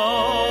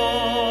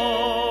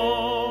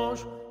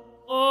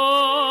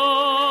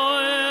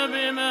אוי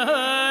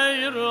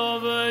במהרה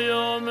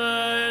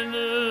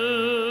ביומנו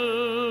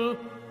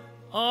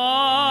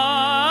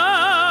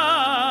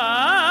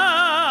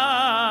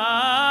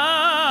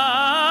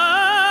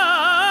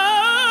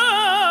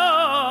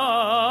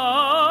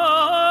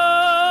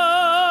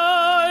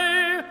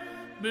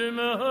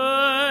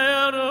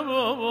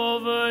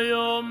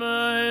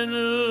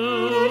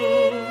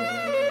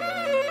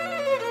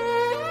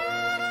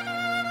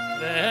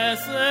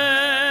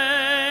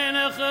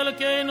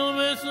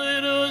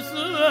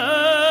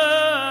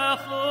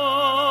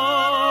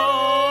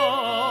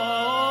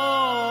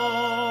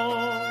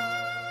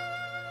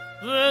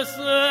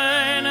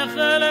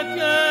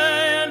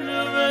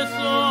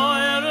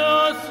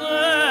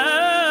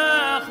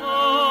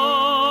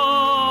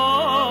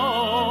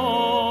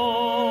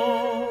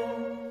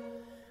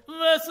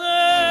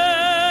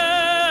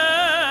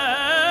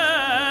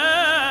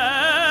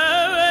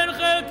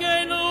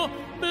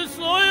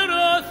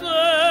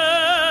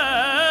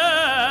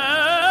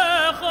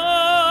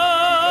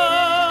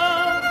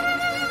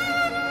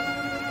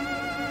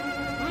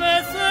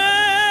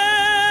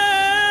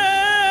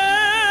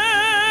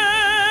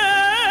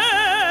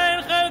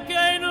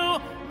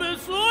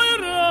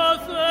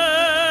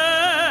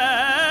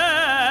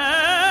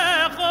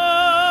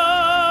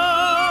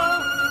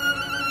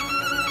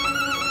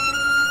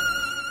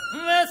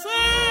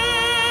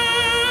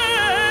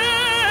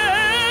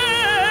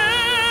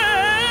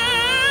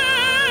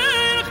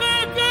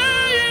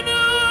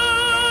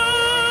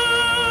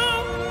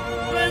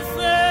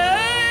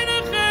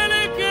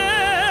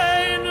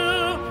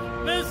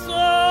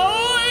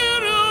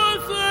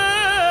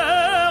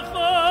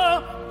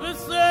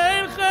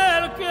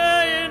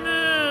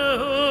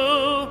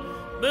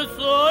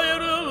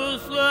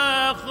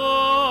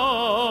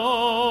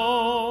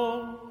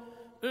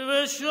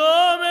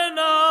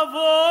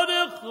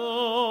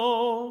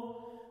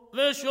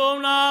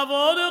ושום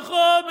נעבודך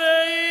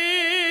בעירו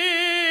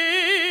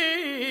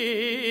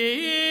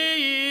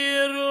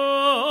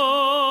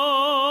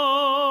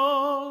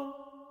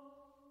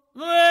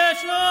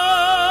ושום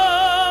נעבודך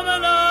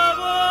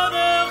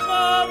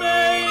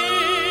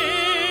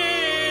בעירו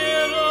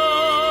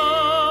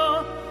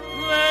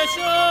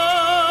ושום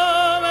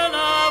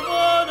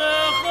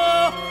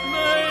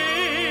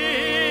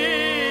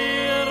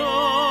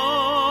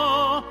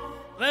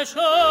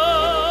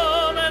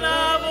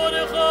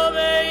נעבודך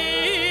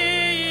בעירו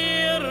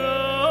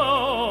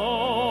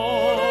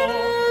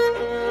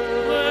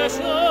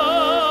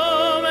ושום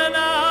נעבודך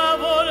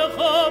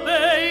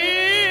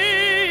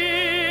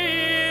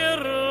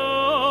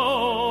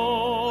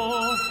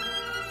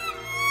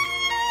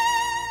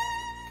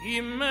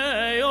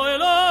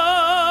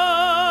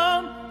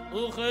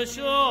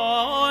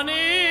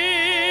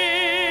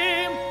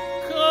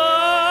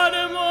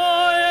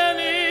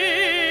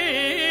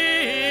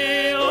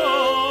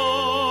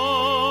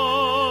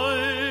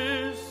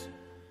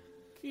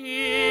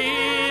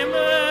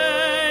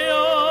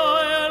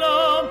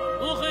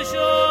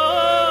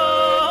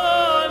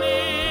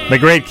The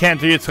great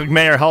Cantor Yitzchak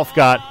Meir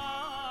Helfgott.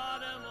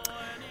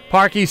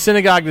 Park East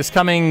Synagogue this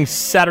coming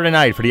Saturday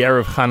night for the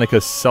Erev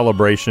Hanukkah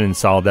celebration in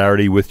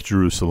solidarity with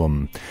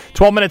Jerusalem.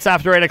 12 minutes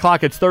after 8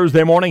 o'clock, it's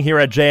Thursday morning here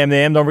at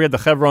JMAM. Don't forget the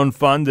Chevron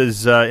Fund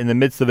is in the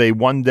midst of a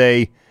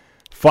one-day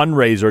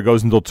fundraiser. It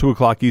goes until 2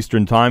 o'clock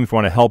Eastern Time. If you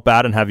want to help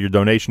out and have your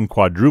donation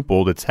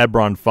quadrupled, it's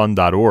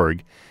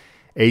hebronfund.org.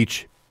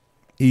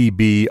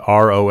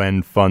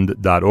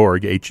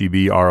 HEBRONfund.org.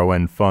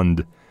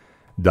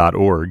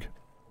 HEBRONfund.org.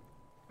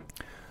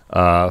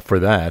 For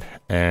that.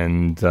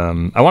 And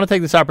I want to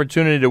take this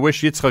opportunity to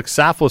wish Yitzchak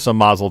Saflis a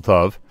mazel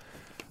tov.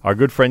 Our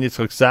good friend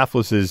Yitzchak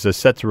Saflis is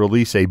set to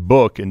release a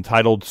book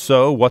entitled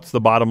So, What's the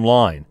Bottom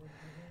Line?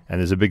 And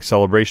there's a big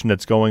celebration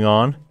that's going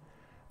on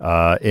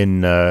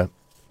in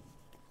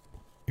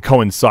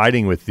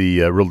coinciding with the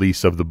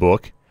release of the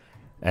book.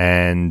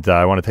 And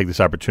I want to take this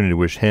opportunity to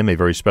wish him a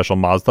very special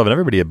Mazel Tov, and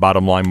everybody at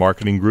Bottom Line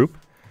Marketing Group,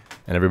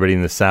 and everybody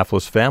in the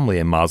Saflos family,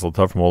 a Mazel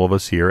Tov from all of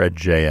us here at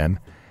JM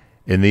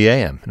in the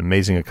AM. An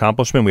amazing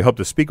accomplishment. We hope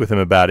to speak with him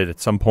about it at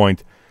some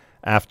point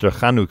after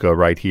Chanukah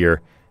right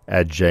here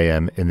at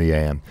JM in the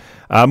AM.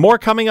 More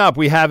coming up.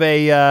 We have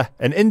an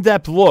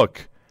in-depth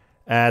look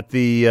at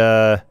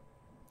the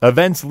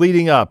events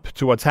leading up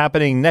to what's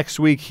happening next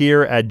week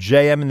here at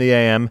JM in the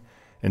AM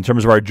in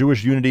terms of our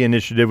Jewish Unity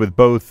Initiative with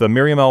both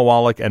Miriam L.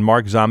 Wallach and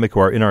Mark Zomick,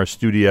 who are in our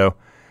studio.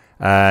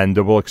 And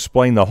we'll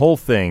explain the whole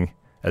thing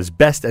as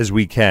best as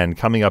we can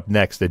coming up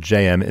next at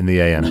JM in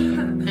the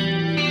AM.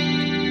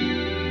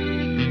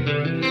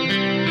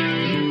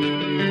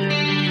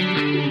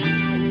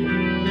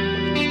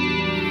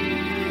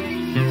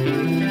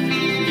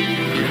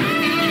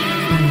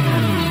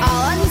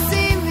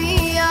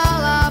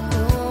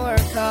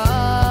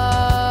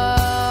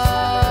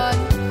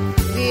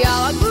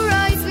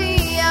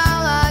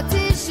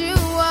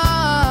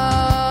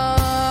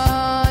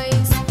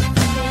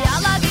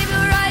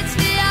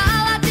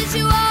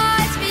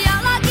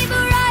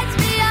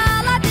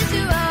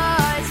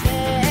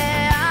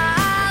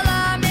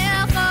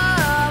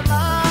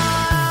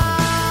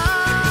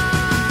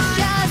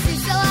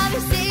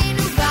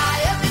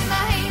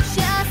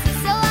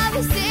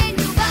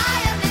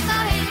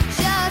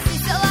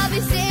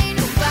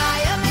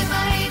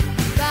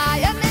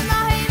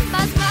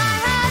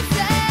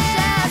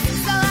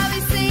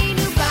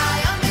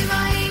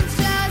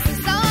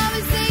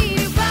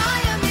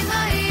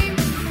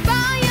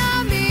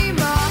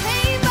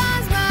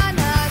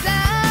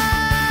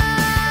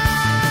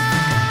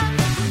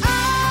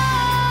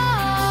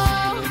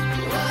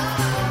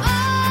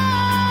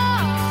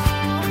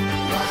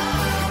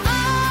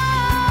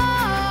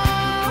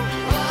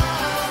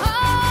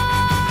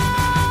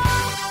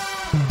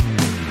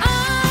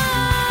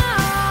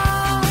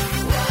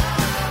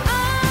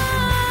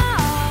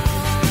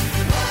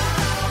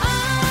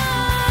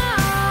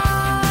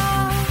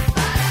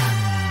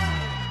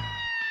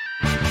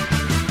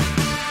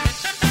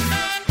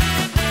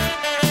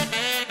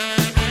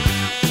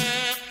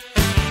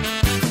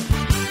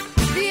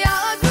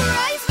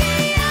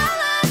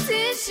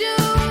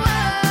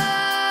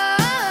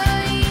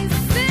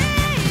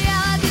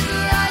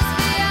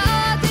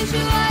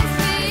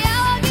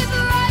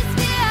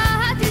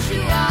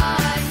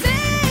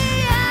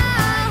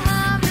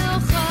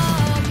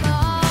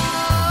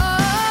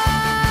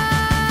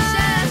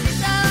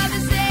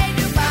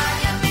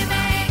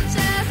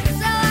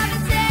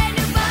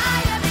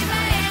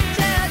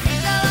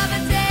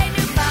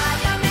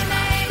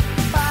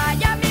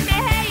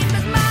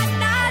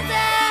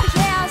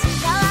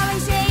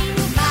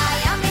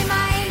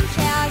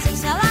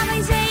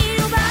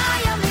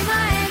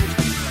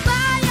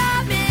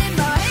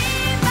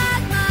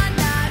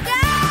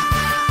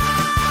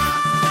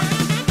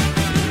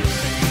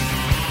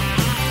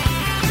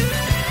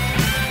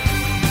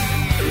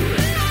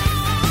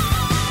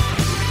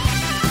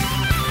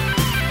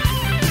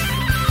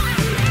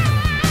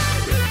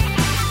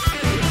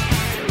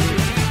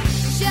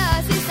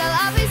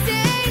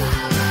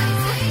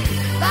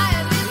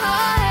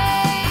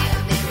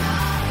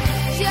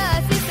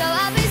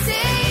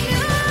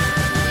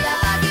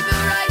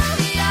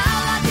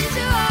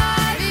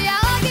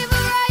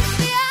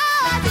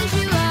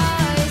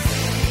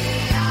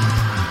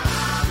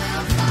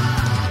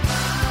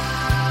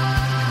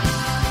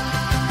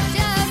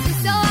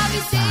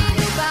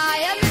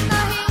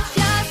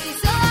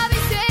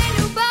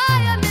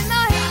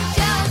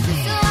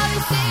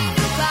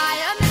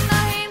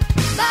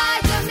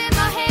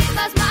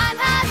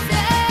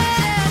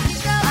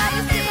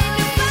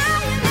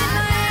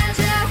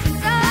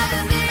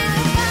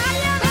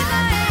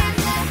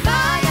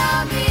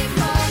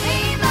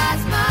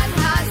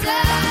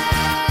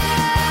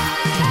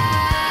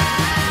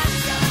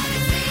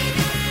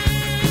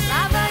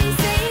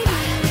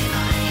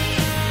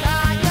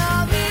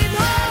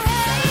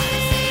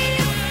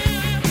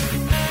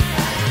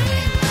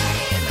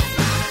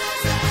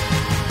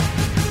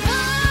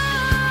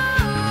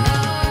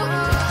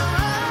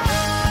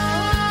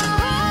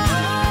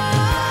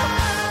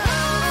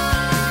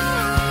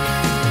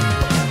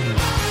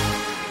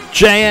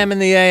 JM in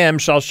the AM,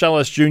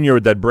 Shalshelis Jr.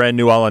 with that brand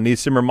new Al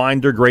Anisim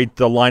reminder. Great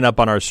lineup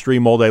on our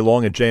stream all day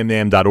long at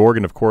jmintheam.org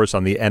and, of course,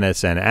 on the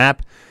NSN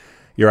app.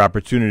 Your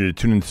opportunity to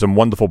tune into some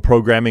wonderful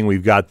programming.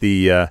 We've got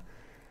the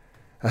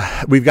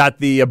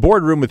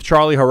boardroom with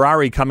Charlie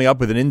Harari coming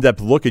up with an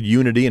in-depth look at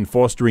unity and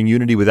fostering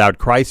unity without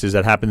crisis.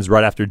 That happens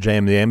right after JM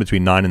in the AM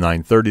between 9 and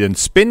 9:30. Then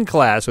Spin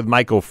Class with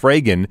Michael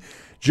Fragan.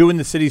 Jew in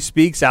the City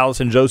Speaks.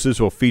 Allison Josephs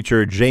will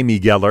feature Jamie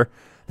Geller.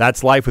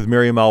 That's Life with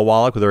Miriam L.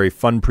 Wallach with a very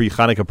fun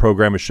pre-Hanukkah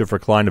program with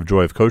Shifra Klein of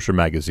Joy of Kosher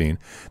magazine.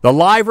 The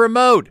live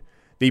remote,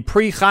 the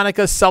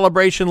pre-Hanukkah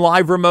celebration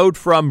live remote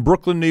from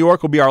Brooklyn, New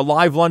York, will be our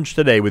live lunch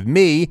today with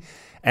me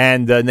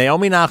and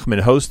Naomi Nachman,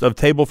 host of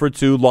Table for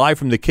Two, live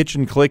from the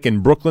Kitchen Click in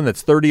Brooklyn.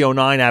 That's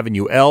 3009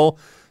 Avenue L,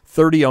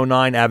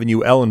 3009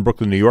 Avenue L in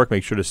Brooklyn, New York.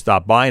 Make sure to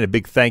stop by. And a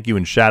big thank you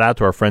and shout out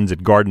to our friends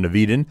at Garden of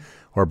Eden,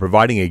 who are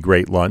providing a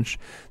great lunch.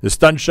 The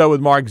Stunt Show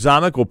with Mark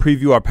Zomick will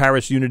preview our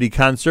Paris Unity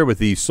concert with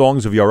the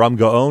songs of Yoram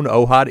Gaon,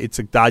 Ohad,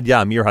 Itzik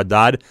Dadya, Amir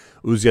Haddad,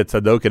 Uzia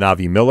Tzadok, and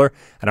Avi Miller.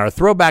 And our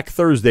Throwback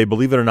Thursday,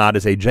 believe it or not,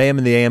 is a JM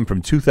in the AM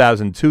from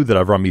 2002 that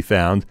Avrami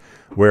found,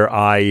 where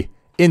I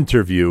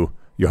interview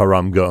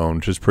Yoram Gaon,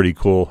 which is pretty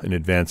cool in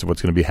advance of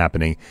what's going to be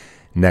happening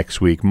next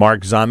week.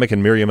 Mark Zomick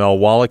and Miriam L.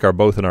 Wallach are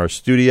both in our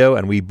studio,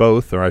 and we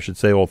both, or I should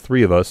say all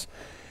three of us,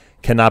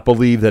 cannot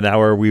believe that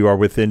now we are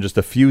within just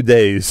a few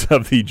days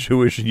of the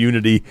Jewish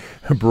Unity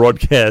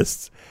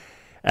broadcasts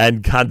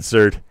and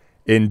concert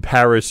in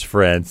Paris,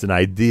 France, an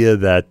idea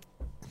that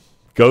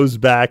goes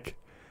back...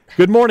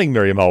 Good morning,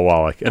 Miriam L.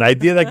 Wallach. An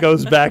idea that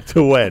goes back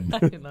to when?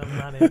 I'm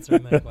not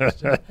answering that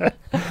question.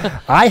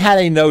 I had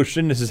a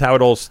notion. This is how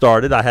it all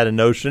started. I had a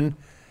notion.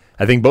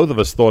 I think both of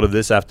us thought of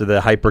this after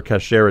the hyper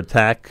kasher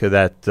attack.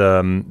 That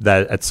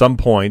at some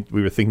point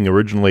we were thinking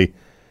originally,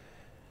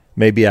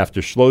 maybe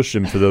after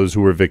Shloshim, for those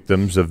who were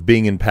victims of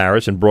being in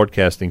Paris and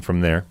broadcasting from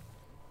there.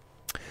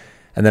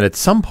 And then at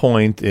some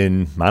point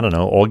in, I don't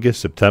know, August,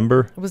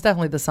 September. It was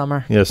definitely the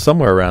summer. Yeah,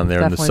 somewhere around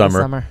there in the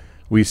summer.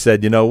 We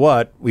said, you know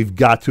what, we've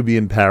got to be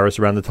in Paris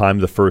around the time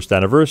of the first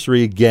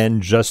anniversary,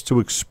 again, just to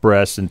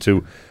express and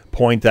to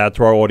point out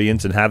to our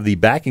audience and have the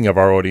backing of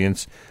our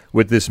audience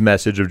with this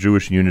message of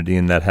Jewish unity,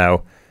 and that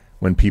how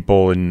when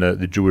people in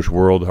the Jewish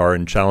world are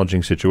in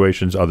challenging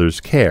situations, others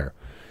care.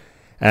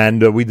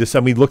 And we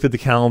looked at the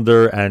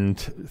calendar, and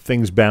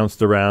things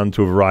bounced around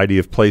to a variety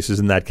of places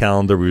in that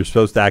calendar. We were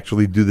supposed to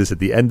actually do this at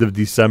the end of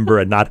December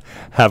and not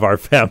have our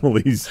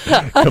families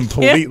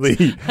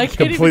completely upset.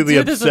 Completely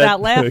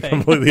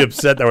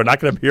upset that we're not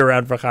going to be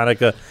around for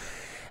Hanukkah.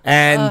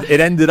 And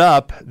it ended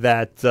up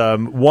that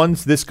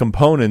once this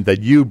component that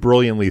you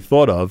brilliantly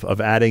thought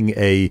of adding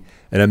an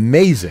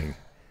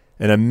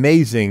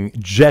amazing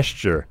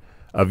gesture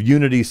of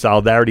unity,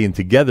 solidarity, and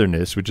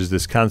togetherness, which is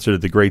this concert at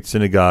the Great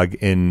Synagogue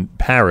in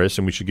Paris,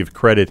 and we should give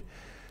credit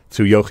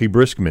to Yochi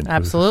Briskman,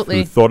 absolutely,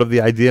 who thought of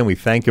the idea, and we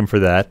thank him for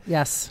that.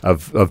 Yes,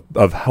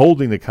 of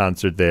holding the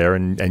concert there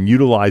and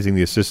utilizing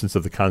the assistance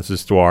of the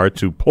consistoire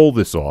to pull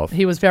this off.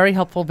 He was very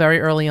helpful very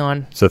early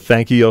on. So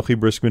thank you, Yochi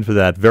Briskman, for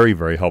that. Very,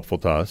 very helpful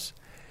to us.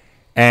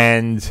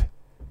 And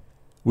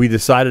we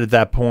decided at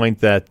that point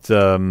that,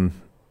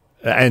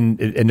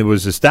 and it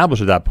was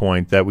established at that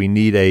point that we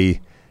need a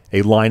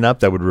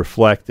lineup that would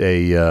reflect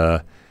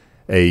a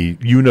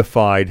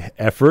unified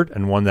effort,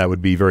 and one that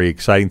would be very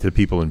exciting to the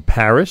people in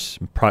Paris,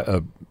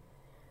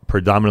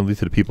 predominantly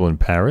to the people in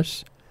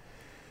Paris.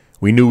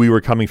 We knew we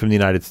were coming from the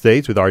United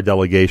States with our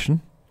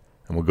delegation,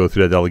 and we'll go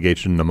through that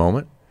delegation in a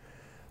moment.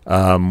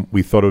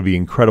 We thought it would be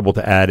incredible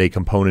to add a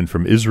component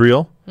from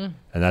Israel, and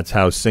that's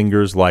how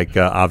singers like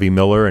Avi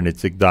Miller and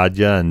Itzik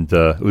Dadya and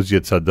Uzia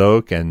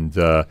Tzadok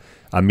and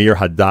Amir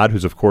Haddad,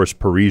 who's of course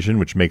Parisian,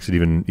 which makes it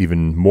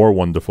even more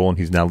wonderful, and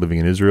he's now living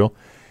in Israel,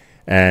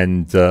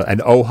 and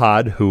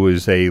Ohad, who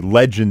is a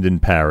legend in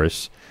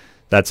Paris.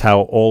 That's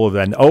how all of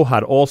that. And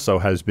Ohad also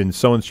has been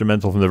so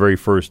instrumental from the very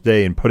first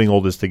day in putting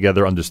all this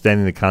together,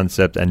 understanding the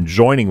concept, and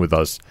joining with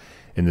us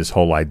in this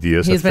whole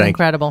idea. He's been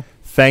incredible.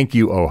 Thank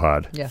you,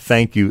 Ohad. Yes.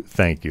 Thank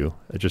you.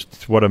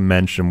 Just what a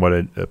mention, what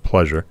a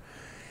pleasure.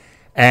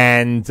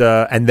 And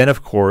then,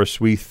 of course,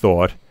 we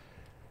thought,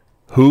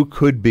 who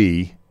could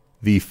be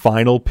the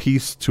final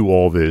piece to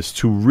all this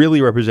to really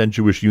represent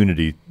Jewish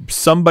unity?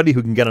 Somebody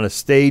who can get on a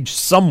stage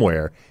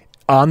somewhere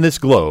on this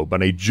globe,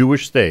 on a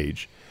Jewish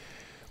stage,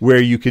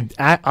 where you could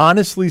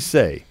honestly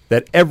say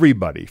that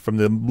everybody, from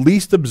the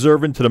least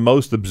observant to the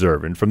most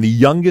observant, from the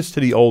youngest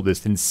to the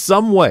oldest, in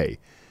some way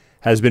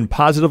has been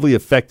positively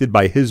affected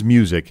by his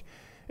music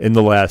in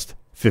the last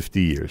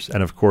 50 years.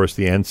 And, of course,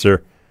 the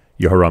answer,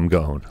 Yoram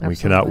Gaon. We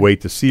cannot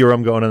wait to see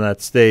Yoram Gaon on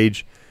that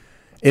stage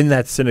in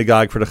that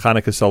synagogue for the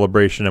Hanukkah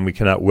celebration, and we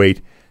cannot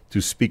wait to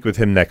speak with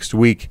him next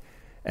week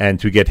and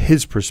to get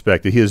his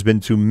perspective. He has been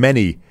to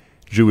many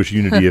Jewish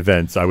unity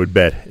events, I would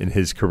bet, in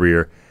his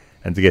career,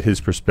 and to get his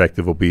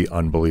perspective will be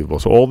unbelievable.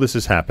 So all this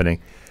is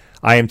happening.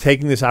 I am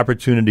taking this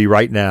opportunity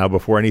right now,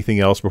 before anything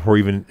else, before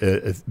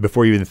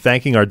even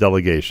thanking our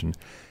delegation,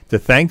 to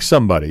thank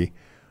somebody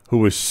who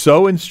was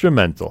so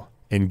instrumental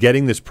in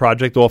getting this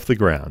project off the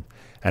ground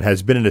and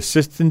has been an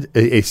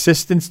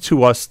assistance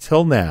to us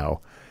till now,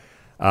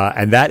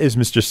 and that is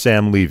Mr.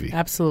 Sam Levy.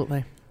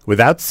 Absolutely.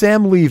 Without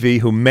Sam Levy,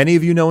 who many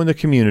of you know in the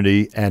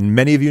community, and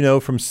many of you know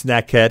from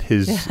Snackette,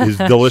 his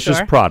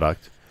delicious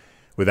product,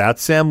 without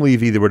Sam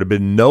Levy, there would have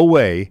been no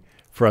way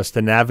for us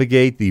to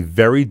navigate the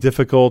very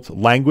difficult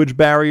language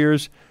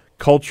barriers,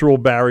 cultural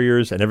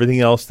barriers, and everything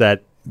else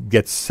that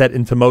gets set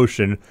into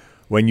motion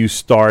when you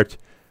start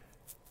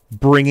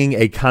bringing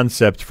a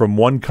concept from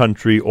one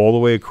country all the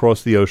way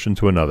across the ocean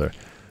to another.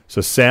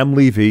 So Sam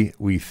Levy,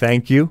 we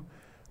thank you.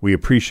 We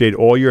appreciate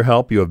all your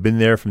help. You have been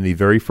there from the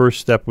very first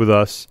step with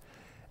us,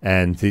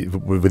 and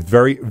with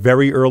very,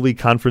 very early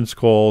conference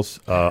calls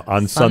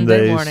on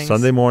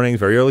Sunday mornings,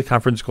 very early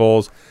conference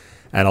calls,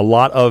 and a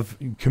lot of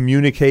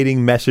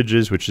communicating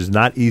messages, which is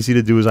not easy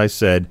to do, as I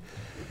said.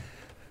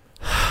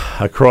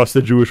 Across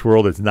the Jewish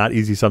world, it's not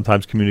easy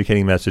sometimes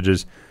communicating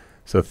messages.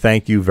 So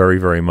thank you very,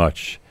 very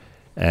much.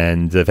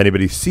 And if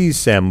anybody sees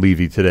Sam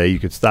Levy today, you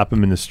could stop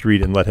him in the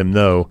street and let him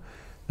know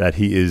that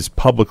he is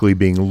publicly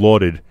being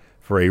lauded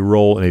for a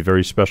role in a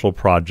very special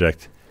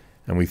project,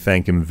 and we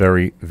thank him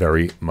very,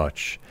 very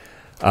much.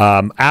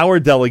 Our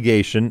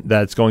delegation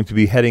that's going to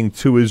be heading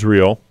to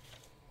Israel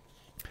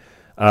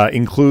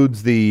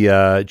includes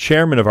the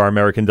chairman of our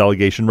American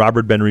delegation,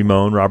 Robert Ben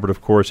Rimon. Robert,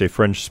 of course, a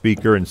French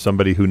speaker and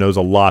somebody who knows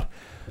a lot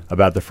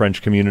about the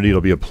French community.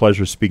 It'll be a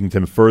pleasure speaking to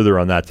him further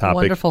on that topic.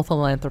 Wonderful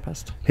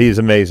philanthropist. He is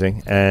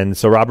amazing. And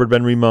so Robert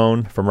Ben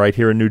Rimon from right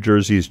here in New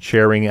Jersey is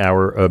chairing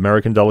our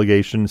American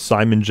delegation.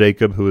 Simon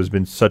Jacob, who has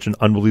been such an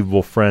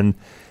unbelievable friend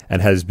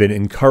and has been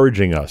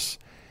encouraging us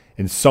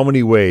in so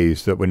many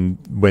ways, that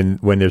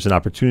when there's an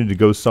opportunity to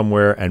go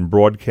somewhere and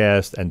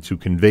broadcast and to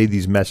convey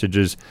these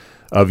messages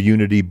of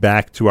unity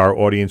back to our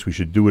audience, we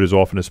should do it as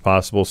often as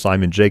possible.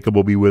 Simon Jacob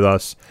will be with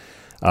us.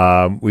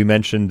 We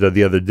mentioned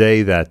the other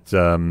day that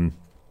I'm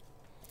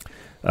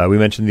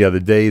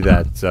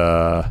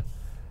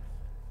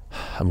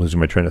losing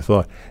my train of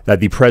thought, that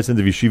the president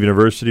of Yeshiva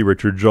University,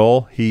 Richard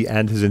Joel, he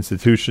and his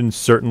institution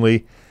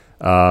certainly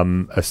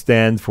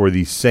stand for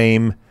the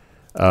same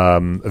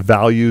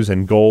values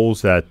and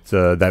goals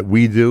that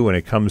we do when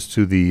it comes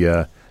to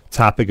the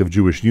topic of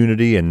Jewish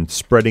unity and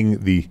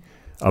spreading the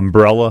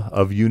umbrella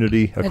of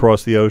unity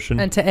across the ocean.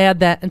 And to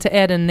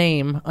add a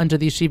name under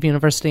the Yeshiva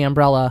University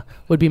umbrella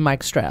would be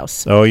Mike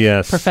Strauss. Oh,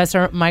 yes.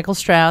 Professor Michael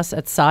Strauss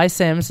at Cy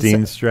Sims.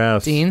 Dean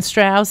Strauss. Dean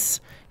Strauss.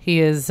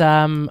 He is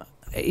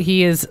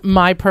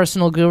my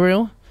personal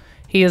guru.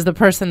 He is the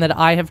person that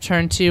I have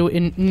turned to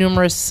in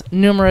numerous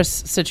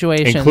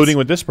situations, including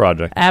with this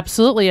project.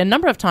 Absolutely, a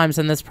number of times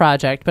in this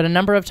project, but a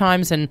number of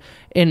times in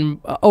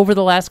over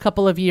the last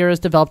couple of years,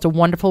 developed a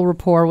wonderful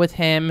rapport with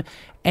him,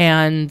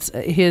 and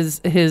his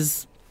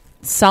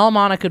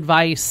Solomonic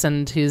advice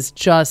and his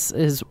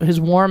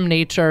warm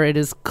nature. It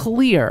is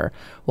clear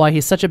why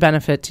he's such a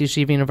benefit to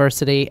Yeshiva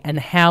University and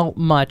how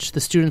much the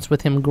students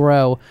with him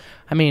grow.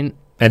 I mean.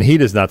 And he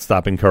does not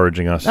stop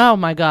encouraging us. Oh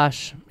my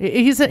gosh,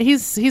 he's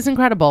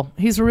incredible.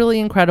 He's really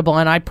incredible,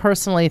 and I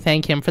personally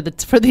thank him for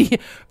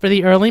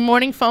the early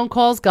morning phone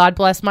calls. God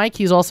bless Mike.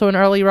 He's also an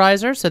early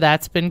riser, so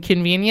that's been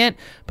convenient.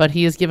 But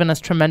he has given us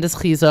tremendous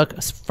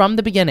chizuk from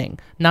the beginning,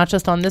 not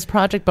just on this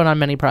project, but on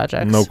many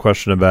projects. No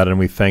question about it, and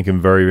we thank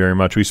him very, very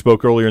much. We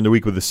spoke earlier in the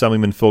week with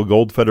Assemblyman Phil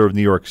Goldfeder of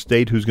New York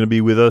State, who's going to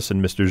be with us,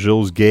 and Mr.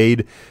 Gilles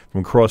Gade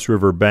from Cross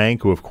River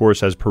Bank, who of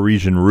course has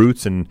Parisian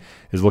roots and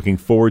is looking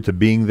forward to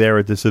being there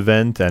at this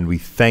event. And we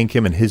thank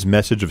him, and his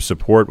message of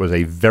support was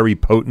a very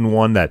potent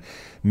one that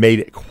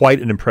made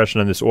quite an impression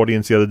on this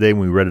audience the other day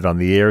when we read it on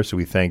the air, so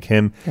we thank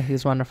him. Yeah,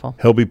 he's wonderful.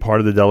 He'll be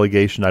part of the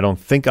delegation. I don't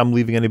think I'm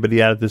leaving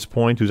anybody out at this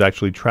point who's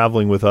actually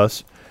traveling with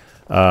us.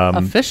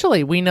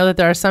 Officially, we know that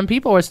there are some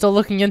people who are still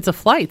looking into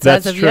flights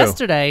as of true.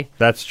 Yesterday.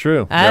 That's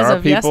true. As there are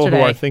of people yesterday.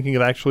 who are thinking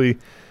of actually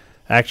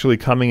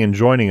coming and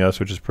joining us,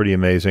 which is pretty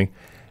amazing.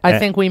 I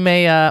think we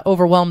may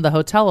overwhelm the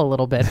hotel a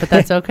little bit, but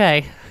that's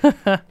okay.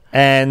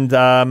 And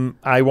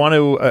I want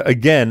to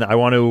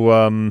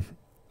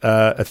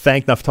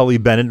thank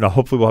Naftali Bennett, and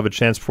hopefully we'll have a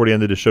chance before the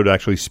end of the show to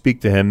actually speak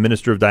to him,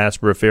 Minister of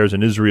Diaspora Affairs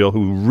in Israel,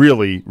 who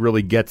really,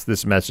 really gets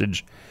this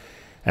message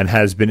and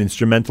has been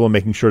instrumental in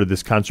making sure that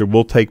this concert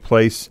will take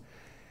place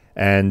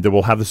and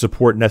will have the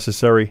support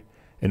necessary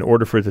in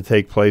order for it to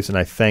take place. And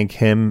I thank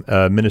him,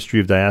 Ministry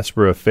of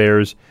Diaspora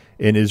Affairs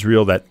in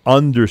Israel, that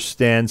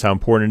understands how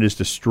important it is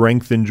to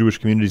strengthen Jewish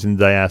communities in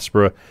the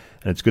diaspora,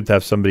 and it's good to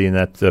have somebody in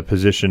that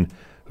position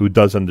who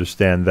does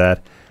understand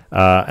that.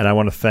 And I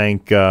want to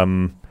thank.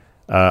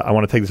 I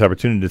want to take this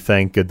opportunity to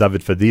thank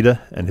David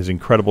Fadida and his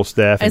incredible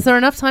staff. Is there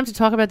enough time to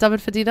talk about David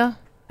Fadida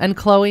and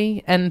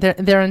Chloe and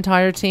their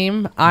entire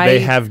team?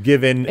 They have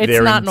given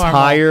their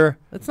entire.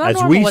 It's not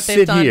normal what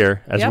they've done.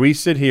 As we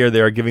sit here,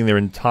 they are giving their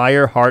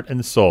entire heart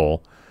and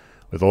soul,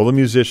 with all the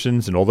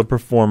musicians and all the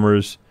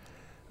performers,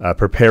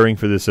 preparing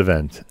for this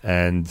event.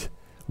 And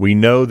we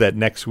know that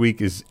next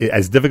week is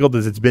as difficult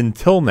as it's been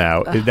till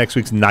now. Next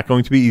week's not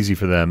going to be easy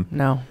for them.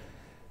 No.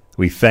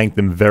 We thank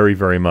them very,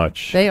 very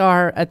much. They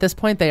are, at this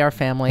point, they are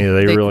family. Yeah,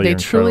 they really They are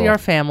truly incredible. are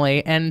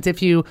family. And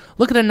if you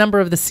look at a number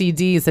of the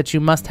CDs that you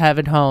must have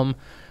at home,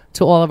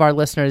 to all of our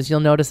listeners, you'll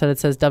notice that it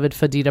says David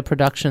Fadida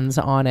Productions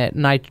on it.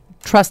 And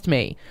trust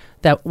me,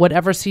 that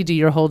whatever CD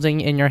you're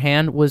holding in your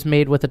hand was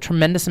made with a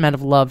tremendous amount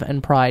of love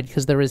and pride,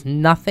 because there is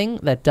nothing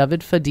that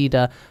David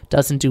Fadida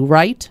doesn't do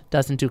right,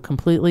 doesn't do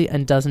completely,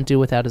 and doesn't do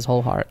without his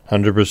whole heart.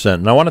 100%.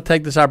 And I want to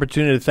take this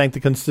opportunity to thank the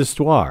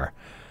Consistoire,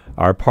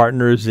 our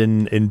partners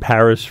in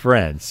Paris,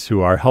 France,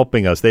 who are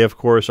helping us. They, of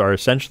course, are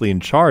essentially in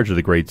charge of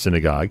the Great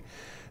Synagogue.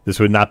 This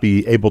would not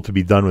be able to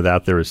be done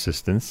without their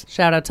assistance.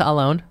 Shout out to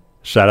Alon.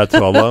 Shout out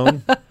to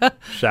Alon.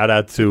 Shout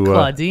out to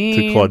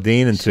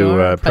Claudine and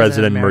to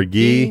President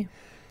Mergui,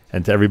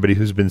 and to everybody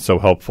who's been so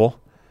helpful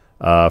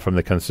from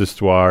the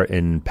Consistoire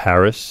in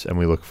Paris. And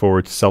we look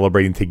forward to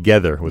celebrating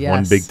together with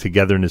one big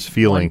togetherness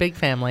feeling. One big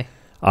family.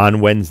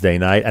 On Wednesday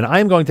night. And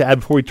I'm going to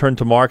add, before we turn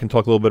to Mark and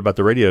talk a little bit about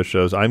the radio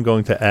shows, I'm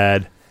going to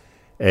add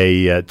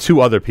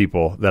two other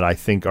people that I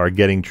think are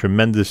getting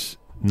tremendous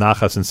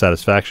nachas and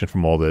satisfaction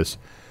from all this.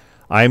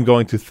 I am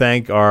going to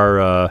thank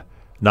our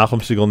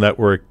Nachum Siegel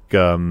Network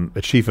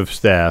Chief of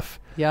Staff.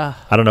 Yeah.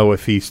 I don't know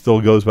if he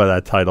still goes by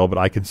that title, but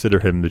I consider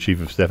him the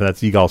Chief of Staff, and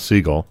that's Yigal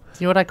Siegel. Do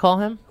you know what I call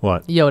him?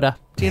 What? Yoda.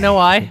 Do you know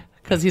why?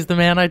 Because he's the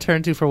man I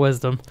turn to for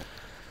wisdom.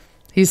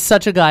 He's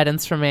such a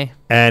guidance for me.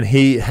 And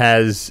he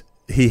has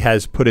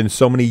put in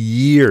so many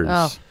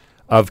years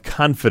of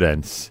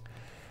confidence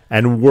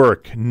and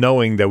work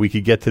knowing that we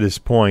could get to this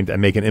point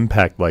and make an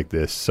impact like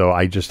this. So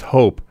I just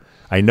hope,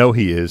 I know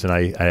he is, and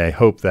I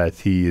hope that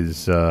he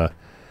is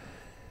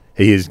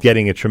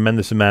getting a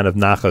tremendous amount of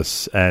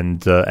nachas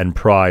and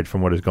pride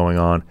from what is going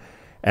on.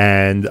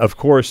 And, of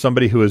course,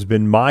 somebody who has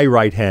been my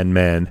right-hand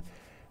man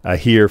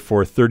here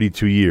for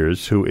 32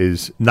 years, who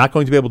is not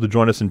going to be able to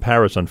join us in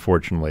Paris,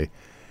 unfortunately,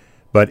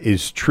 but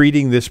is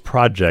treating this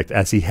project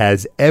as he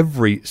has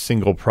every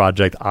single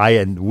project I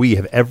and we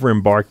have ever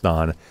embarked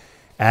on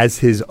as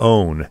his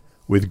own,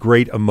 with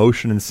great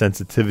emotion and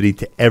sensitivity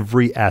to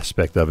every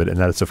aspect of it. And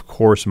that is, of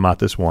course,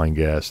 Matis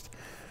Weingast,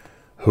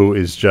 who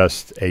is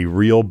just a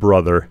real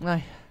brother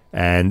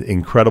and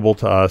incredible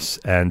to us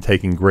and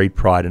taking great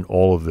pride in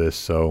all of this.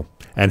 So,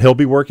 and he'll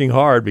be working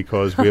hard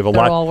because we have a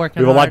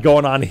lot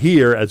going on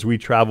here as we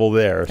travel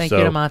there. Thank you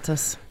to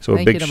Matis. So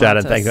a big shout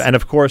out, thank you, and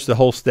of course the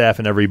whole staff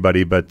and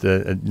everybody. But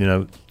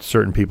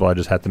certain people I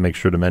just have to make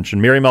sure to mention.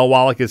 Miriam L.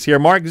 Wallach is here.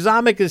 Mark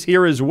Zomick is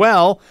here as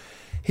well.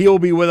 He will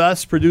be with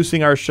us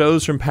producing our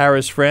shows from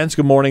Paris, France.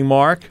 Good morning,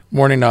 Mark.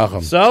 Morning,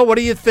 Nachum. So, what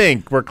do you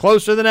think? We're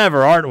closer than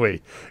ever, aren't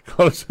we?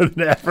 Closer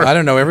than ever. I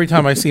don't know. Every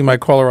time I see my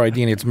caller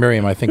ID and it's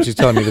Miriam, I think she's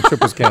telling me the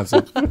trip was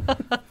canceled.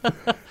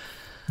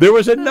 There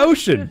was a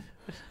notion.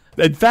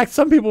 In fact,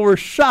 some people were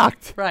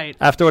shocked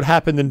after what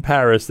happened in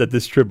Paris that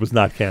this trip was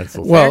not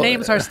canceled. Well, their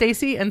names are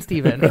Stacy and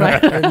Steven, right?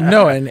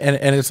 No, and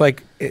it's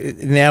like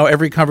now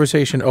every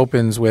conversation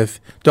opens with,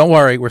 don't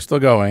worry, we're still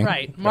going.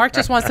 Right. Mark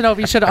just wants to know if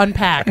he should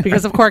unpack,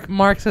 because, of course,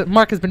 Mark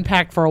has been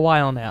packed for a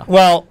while now.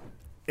 Well,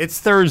 it's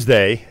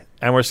Thursday,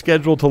 and we're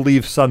scheduled to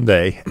leave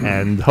Sunday,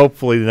 and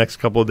hopefully the next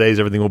couple of days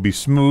everything will be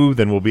smooth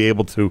and we'll be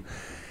able to...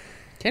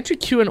 Can't you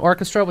cue an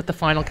orchestra with the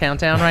final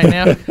countdown right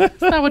now? Isn't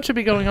that what should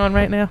be going on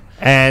right now?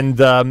 And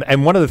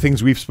one of the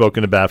things we've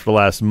spoken about for the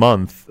last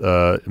month,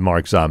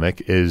 Mark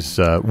Zomick, is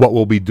what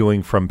we'll be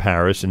doing from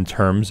Paris in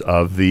terms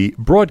of the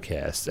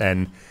broadcast.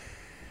 And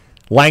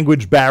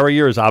language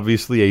barrier is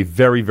obviously a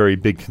very, very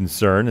big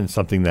concern and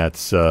something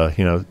that's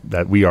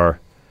that we are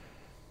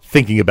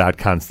thinking about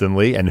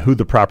constantly, and who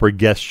the proper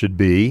guest should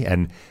be,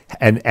 and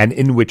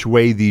in which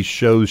way these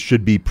shows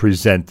should be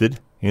presented.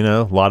 You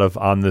know, a lot of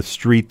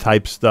on-the-street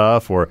type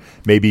stuff, or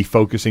maybe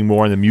focusing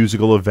more on the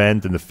musical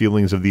event and the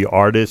feelings of the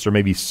artist, or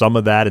maybe some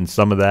of that and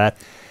some of that.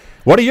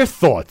 What are your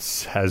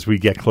thoughts as we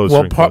get closer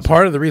and closer?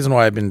 Part of the reason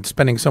why I've been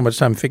spending so much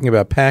time thinking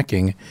about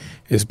packing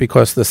is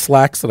because the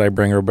slacks that I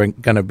bring are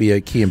going to be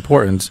a key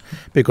importance,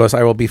 because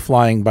I will be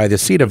flying by the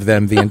seat of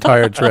them the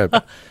entire trip.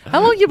 How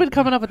long have you been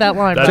coming up with that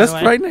line, Just by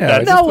the way?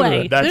 right now. No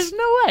way. There's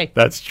no way.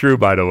 That's true,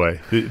 by the way.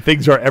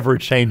 Things are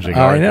ever-changing.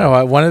 I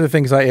know. One of the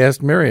things I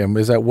asked Miriam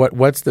is that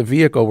what's the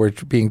vehicle we're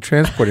being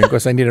transporting,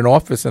 because I need an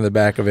office in the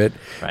back of it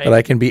that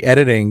I can be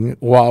editing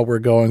while we're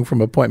going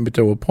from appointment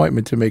to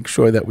appointment to make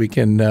sure that we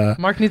can...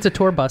 Mark needs a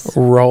tour bus.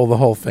 Roll the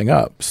whole thing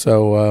up.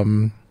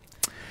 So...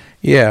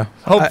 yeah.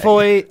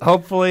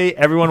 Hopefully,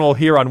 everyone will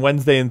hear on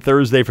Wednesday and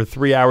Thursday for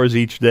 3 hours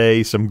each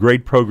day. Some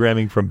great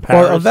programming from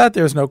Paris. Well, of that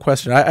there's no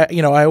question.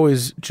 I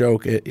always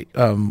joke.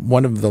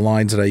 One of the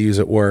lines that I use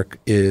at work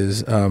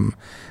is,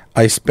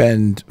 I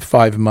spend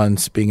 5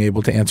 months being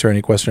able to answer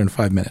any question in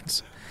 5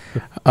 minutes.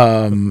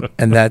 And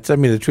that's,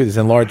 the truth is,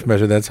 in large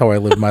measure, that's how I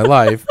live my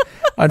life.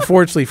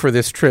 Unfortunately, for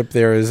this trip,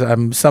 there is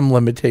some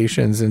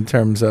limitations in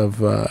terms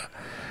of.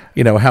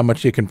 How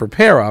much you can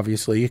prepare.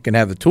 Obviously, you can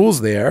have the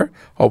tools there,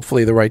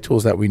 hopefully the right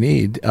tools that we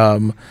need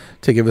to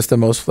give us the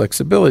most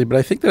flexibility. But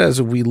I think that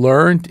as we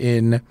learned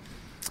in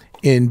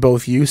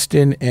both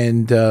Houston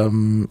and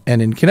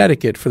in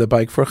Connecticut for the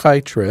Bike for Chai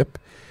trip,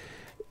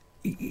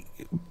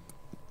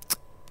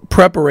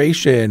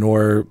 preparation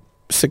or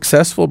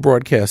successful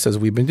broadcasts, as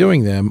we've been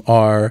doing them,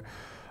 are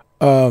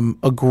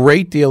a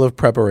great deal of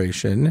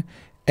preparation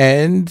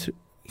and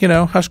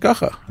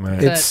hashgacha.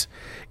 Right. It's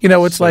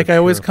it's so like I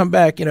always come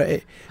back.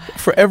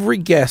 For every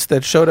guest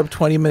that showed up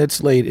 20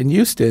 minutes late in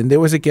Houston, there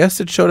was a guest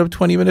that showed up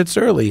 20 minutes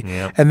early,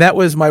 and that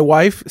was, my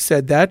wife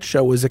said, that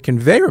show was a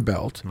conveyor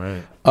belt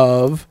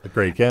of a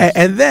great guest.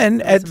 And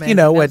then at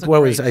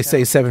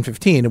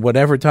 7:15,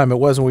 whatever time it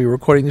was when we were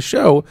recording the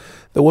show,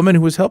 the woman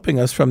who was helping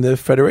us from the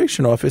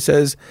Federation office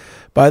says,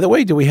 "By the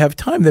way, do we have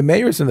time? The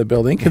mayor's in the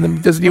building. Do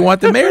you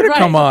want the mayor to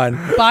come on?"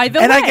 By the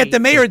way, I get the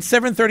mayor at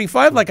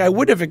 7:35, like I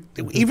would have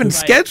even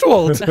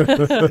scheduled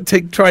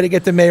to try to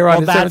get the mayor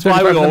on. Well, that's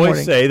why we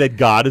always say that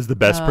God is the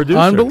best producer.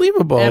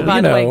 Unbelievable. And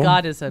by the way,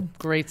 God is a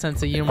great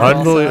sense of humor.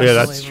 Unbelievable. Yeah,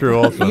 that's true.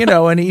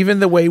 Also, and even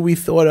the way we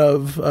thought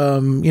of,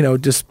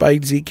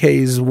 despite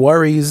ZK's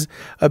worries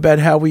about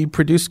how we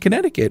produced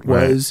Connecticut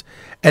was,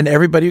 and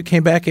everybody who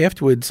came back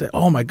afterwards said,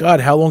 "Oh my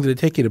God, how long did it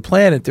take you to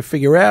plan it, to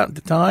figure out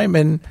the time?"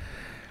 And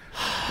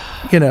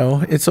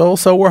it's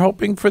also we're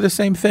hoping for the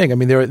same thing. I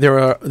mean, there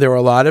are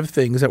a lot of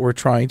things that we're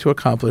trying to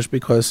accomplish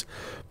because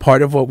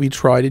part of what we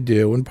try to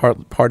do and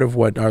part of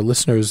what our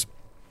listeners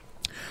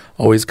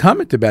always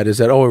comment about is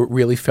that, it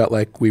really felt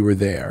like we were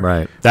there.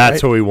 Right.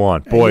 That's what we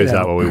want. Boy, is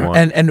that what we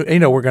want. And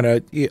we're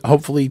going to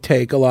hopefully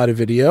take a lot of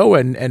video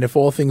and if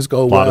all things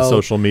go well. A lot of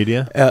social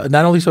media.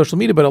 Not only social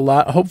media, but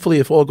hopefully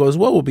if all goes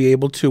well, we'll be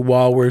able to,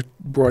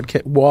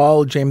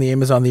 while Jamie the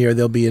Aim is on the air,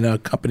 there'll be an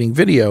accompanying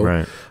video.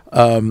 Right.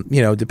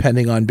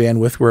 Depending on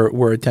bandwidth,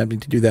 we're attempting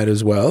to do that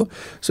as well.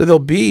 So there'll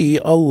be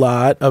a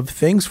lot of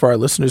things for our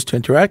listeners to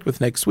interact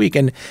with next week.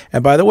 And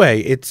by the way,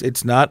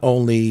 it's not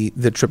only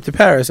the trip to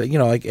Paris.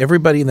 Like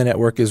everybody in the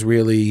network is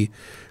really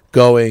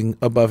going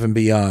above and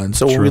beyond.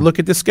 So when we look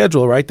at the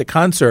schedule, right, the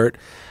concert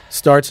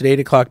starts at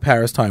 8:00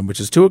 Paris time,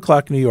 which is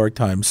 2:00 New York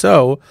time.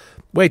 So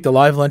wait, the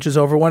live lunch is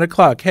over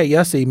 1:00. Hey,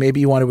 Yossi, maybe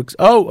you want to...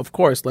 of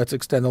course, let's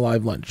extend the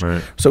live lunch.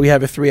 Right. So we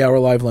have a 3-hour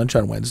live lunch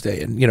on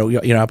Wednesday. And you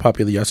know how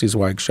popular Yossi's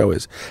Wag show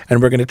is. And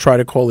we're going to try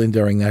to call in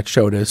during that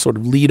show to sort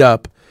of lead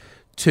up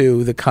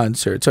to the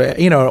concert. So,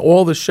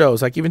 all the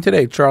shows, like even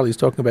today, Charlie's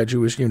talking about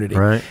Jewish unity.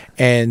 Right.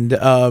 And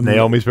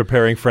Naomi's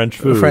preparing French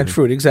food. French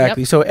food,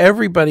 exactly. Yep. So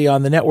everybody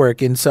on the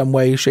network in some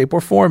way, shape,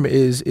 or form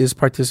is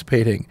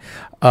participating.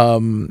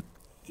 And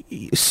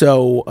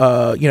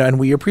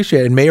we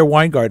appreciate it. And Mayor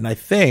Weingarten, I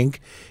think,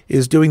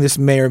 is doing this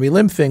Mayor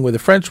Milim thing with a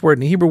French word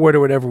and a Hebrew word or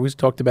whatever. We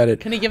talked about it.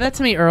 Can you give that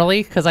to me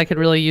early? Because I could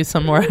really use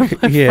some more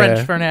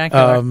French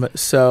vernacular.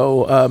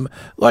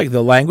 Like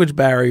the language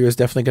barrier is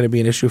definitely going to be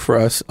an issue for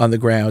us on the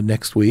ground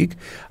next week.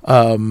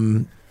 I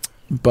assume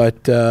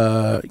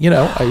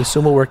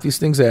we'll work these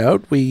things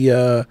out.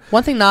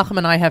 One thing Nachum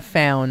and I have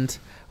found,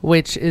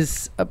 which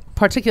is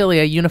particularly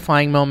a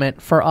unifying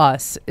moment for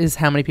us, is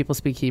how many people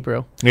speak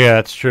Hebrew. Yeah,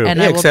 that's true.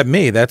 And except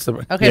me. That's the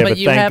okay. But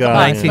you have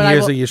 19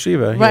 years of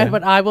yeshiva, right? Yeah.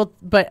 But I will.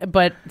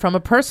 But from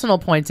a personal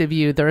point of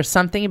view, there is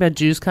something about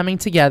Jews coming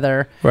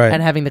together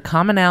and having the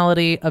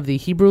commonality of the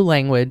Hebrew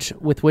language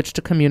with which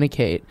to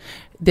communicate.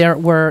 There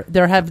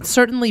have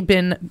certainly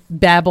been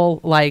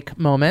Babel-like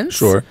moments.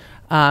 Sure.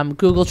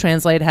 Google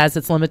Translate has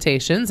its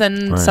limitations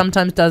and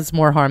sometimes does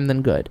more harm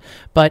than good.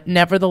 But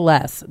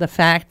nevertheless, the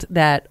fact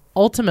that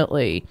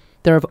ultimately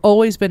there have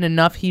always been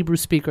enough Hebrew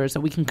speakers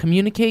that we can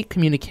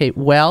communicate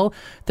well.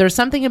 There's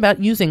something about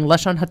using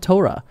Lashon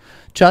HaTorah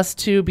just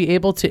to be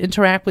able to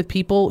interact with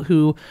people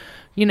who,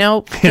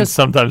 and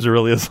sometimes it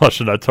really is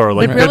Lashon HaTorah.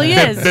 Like it really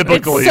is.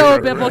 Biblical. It's so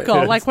biblical.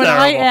 Right. Like when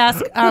I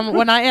ask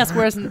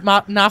where's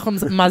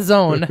Nachum's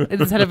mazon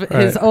instead of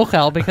his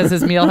ochel because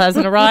his meal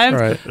hasn't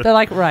arrived, they're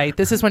like, right,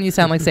 this is when you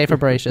sound like Sefer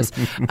Bereshis.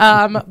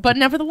 But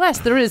nevertheless,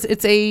 there is.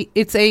 It's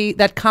a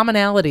that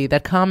commonality,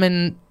 that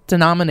common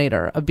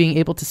denominator of being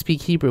able to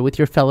speak Hebrew with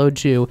your fellow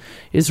Jew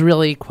is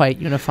really quite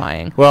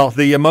unifying. Well,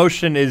 the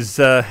emotion is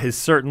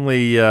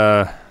certainly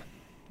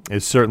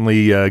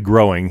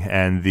growing,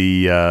 and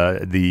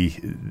the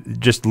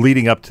just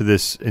leading up to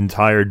this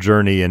entire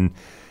journey and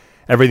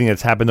everything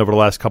that's happened over the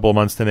last couple of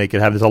months to make it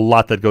happen. There's a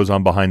lot that goes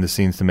on behind the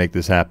scenes to make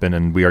this happen,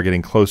 and we are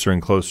getting closer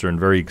and closer and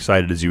very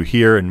excited as you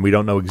hear. And we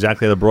don't know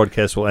exactly how the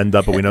broadcast will end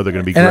up, but we know they're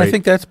going to be great. And I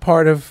think that's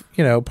part of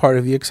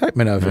the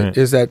excitement of it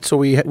is that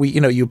we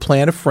you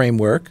plan a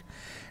framework,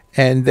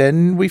 and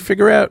then we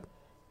figure out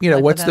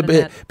what's the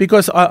bit,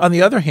 because on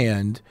the other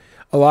hand,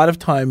 a lot of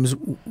times,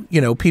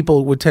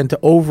 people would tend to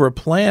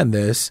over-plan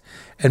this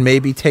and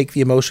maybe take the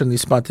emotion, the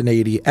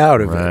spontaneity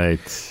out of it.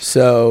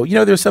 So,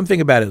 there's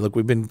something about it. Look,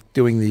 we've been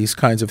doing these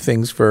kinds of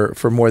things for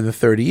more than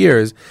 30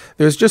 years.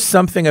 There's just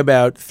something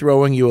about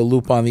throwing you a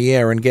loop on the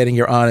air and getting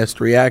your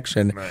honest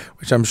reaction,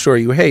 which I'm sure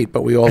you hate,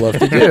 but we all love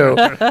to do.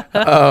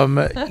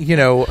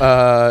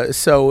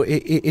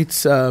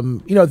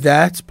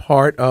 That's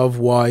part of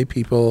why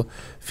people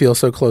feel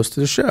so close to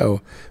the show,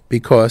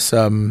 because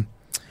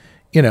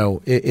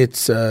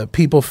it's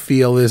people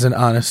feel there's an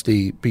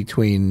honesty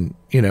between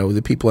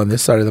the people on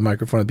this side of the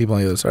microphone and the people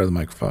on the other side of the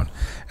microphone,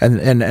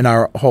 and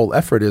our whole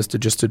effort is to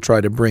try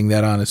to bring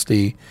that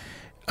honesty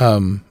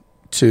to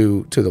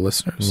the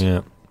listeners.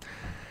 Yeah,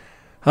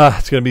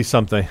 it's going to be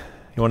something.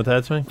 You want to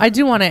add something? I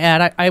do want to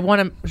add. I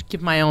want to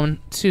give my own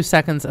 2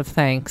 seconds of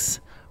thanks,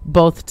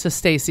 both to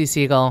Stacy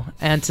Siegel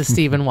and to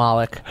Stephen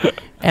Wallach,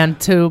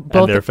 and to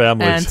both their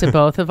families, and to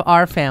both of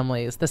our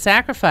families. The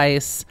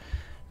sacrifice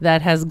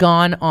that has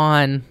gone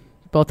on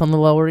both on the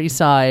Lower East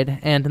Side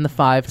and in the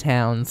 5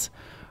 towns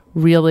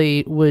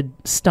really would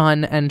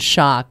stun and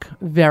shock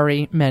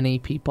very many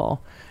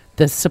people.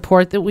 The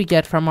support that we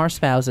get from our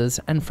spouses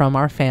and from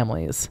our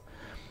families.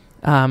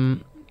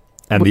 And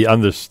the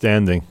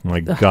understanding.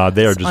 My God,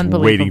 they are just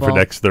waiting for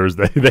next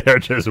Thursday. They are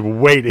just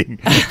waiting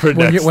for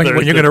next Thursday.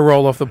 When you're going to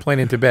roll off the plane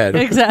into bed.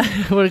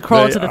 Exactly. We'll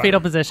crawl into the fetal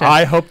position.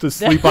 I hope to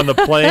sleep on the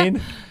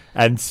plane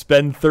and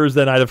spend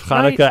Thursday night of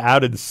Hanukkah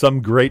out in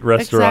some great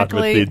restaurant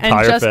with the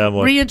entire and just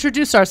family.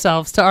 Reintroduce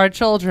ourselves to our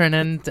children.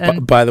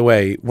 And by the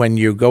way, when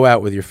you go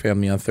out with your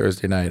family on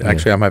Thursday night,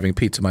 actually I'm having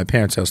pizza at my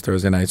parents' house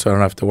Thursday night, so I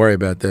don't have to worry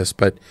about this,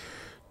 but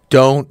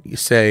don't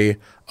say,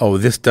 oh,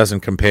 this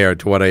doesn't compare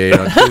to what I ate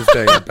on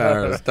Tuesday in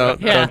Paris.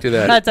 Don't do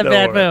that. That's a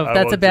bad worry, move. I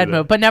That's won't a bad do that.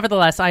 move. But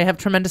nevertheless, I have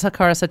tremendous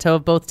hakaras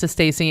hatov both to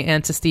Stacy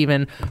and to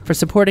Stephen for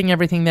supporting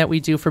everything that we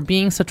do, for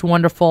being such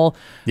wonderful.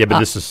 Yeah, but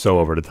this is so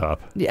over the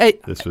top.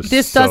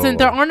 This doesn't.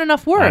 There aren't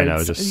enough words. I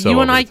know, just so you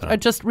and over I the top.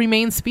 just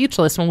remain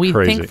speechless when we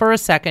Crazy. think for a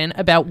second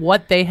about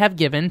what they have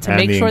given to and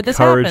make the sure this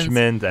happens.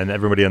 encouragement and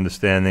everybody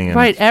understanding. And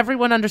Right,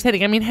 everyone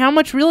understanding. I mean, how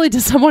much really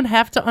does someone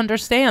have to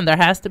understand? There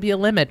has to be a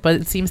limit, but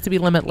it seems to be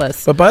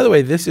limitless. But by the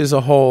way, this is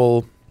a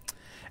whole,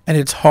 and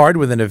it's hard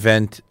with an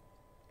event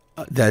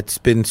that's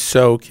been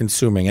so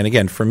consuming. And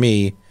again, for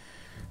me,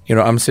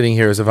 I'm sitting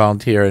here as a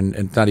volunteer and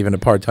it's not even a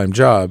part-time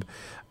job,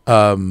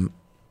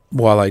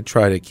 while I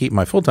try to keep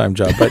my full-time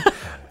job.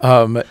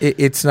 But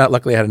it's not.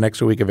 Luckily, I had an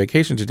extra week of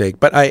vacation to take.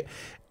 But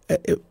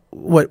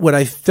what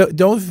I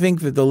don't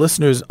think that the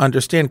listeners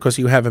understand, because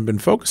you haven't been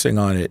focusing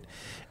on it,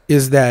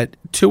 is that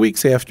 2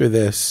 weeks after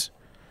this,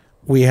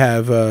 we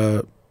have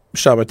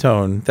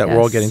Shabbaton that we're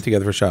all Yes. getting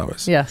together for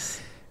Shabbos. Yes,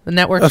 the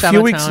network. A few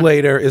Shabbaton. weeks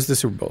later is the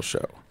Super Bowl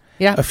show.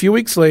 Yeah. A few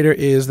weeks later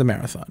is the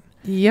marathon.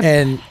 Yep.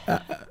 And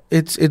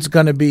it's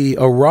going to be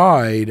a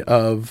ride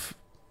of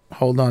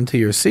hold on to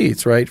your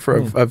seats, right?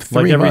 Of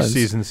 3 like every months.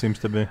 season seems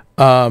to be.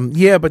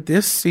 Yeah, but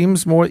this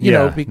seems more,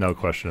 no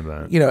question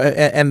about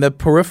it. and the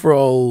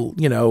peripheral,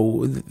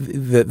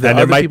 the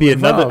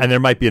and there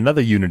might be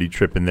another Unity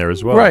trip in there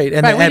as well. Right,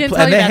 and Right, we didn't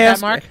tell you about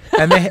that, Mark.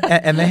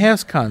 and the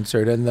Haas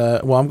concert, and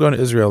I'm going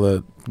to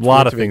Israel. A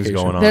lot of things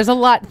going on. There's a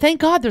lot. Thank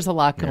God, there's a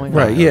lot going on.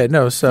 Right. Yeah.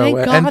 No. So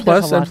Thank God and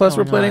there's a lot plus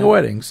we're going planning on. a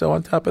wedding. So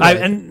on top of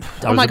that,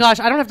 Oh my gosh,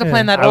 I don't have to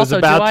plan that. I was Also,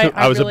 about do to.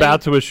 I was really-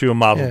 about to issue a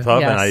mazel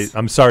tov, Yes. and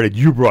I'm sorry that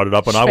you brought it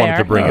up, and I wanted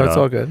to bring No, it it's up.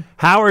 all good.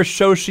 How are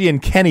Shoshi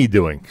and Kenny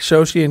doing?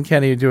 Shoshi and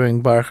Kenny are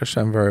doing Baruch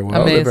Hashem very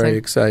well. Amazing. They're very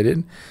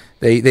excited.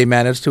 They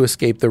managed to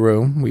escape the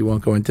room. We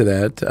won't go into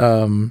that.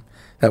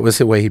 That was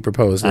the way he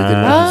proposed. They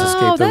didn't want to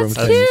escape the room.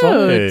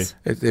 that's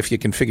cute. If you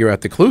can figure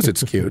out the clues,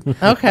 it's cute.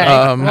 Okay.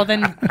 Well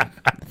then,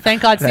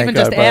 thank God Stephen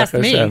just Baruch asked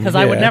me, Hashem. because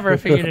I would Yeah. never have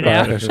figured it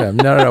out. Baruch Hashem.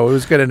 No, it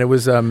was good, and it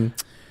was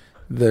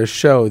the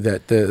show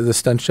that the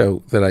stunt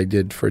show that I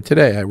did for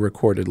today. I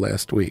recorded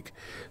last week,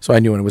 so I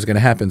knew when it was going to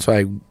happen. So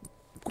I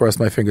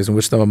crossed my fingers and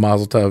wished them a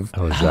mazel tov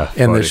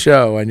in the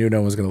show. I knew no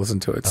one was going to listen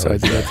to it, so I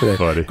did that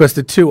today. Because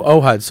the two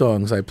Ohad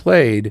songs I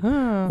played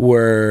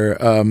were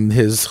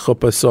his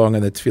chuppah song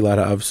and the Tfilat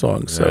Ha'av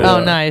song. So,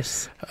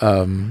 nice.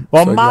 Well,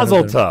 so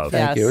mazel tov.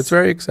 Thank you. It's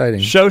very exciting.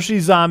 Shoshi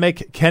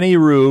Zomick, Kenny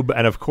Rube,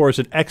 and of course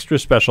an extra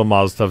special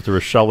mazel tov to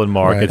Rochelle and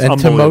Mark. Right. It's And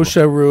to unbelievable.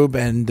 Moshe Rube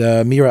and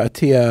Mira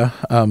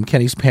Atiyah,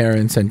 Kenny's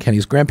parents and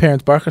Kenny's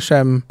grandparents, Baruch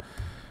Hashem,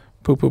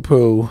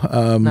 poo.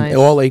 Nice.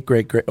 All eight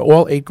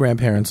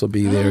grandparents will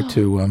be there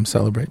to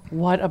celebrate.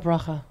 What a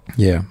bracha.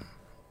 Yeah.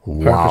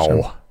 Baruch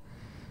Hashem.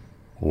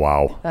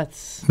 Wow. That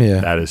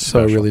is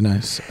so special. really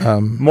nice.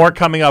 More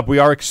coming up. We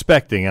are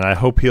expecting, and I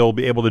hope he'll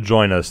be able to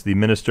join us, the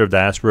Minister of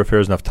Diaspora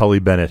Affairs,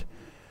 Naftali Bennett.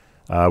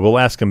 We'll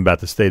ask him about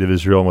the state of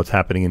Israel and what's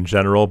happening in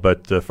general,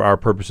 but for our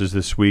purposes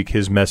this week,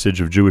 his message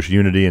of Jewish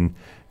unity and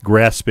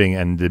grasping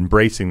and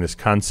embracing this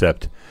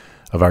concept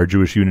of our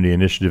Jewish Unity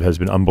Initiative has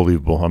been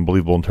unbelievable.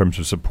 Unbelievable in terms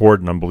of support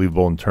and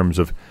unbelievable in terms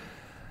of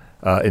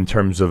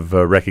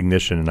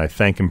recognition, and I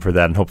thank him for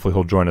that, and hopefully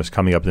he'll join us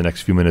coming up in the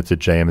next few minutes at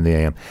JM in the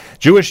AM.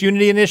 Jewish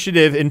Unity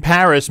Initiative in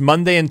Paris,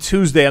 Monday and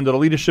Tuesday, under the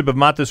leadership of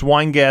Matis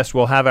Weingast,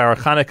 we'll have our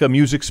Hanukkah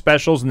music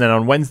specials, and then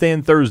on Wednesday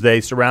and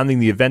Thursday, surrounding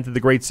the event at the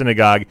Great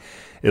Synagogue,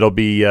 it'll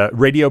be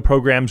radio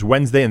programs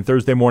Wednesday and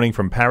Thursday morning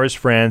from Paris,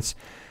 France,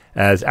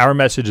 as our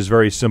message is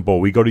very simple.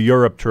 We go to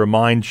Europe to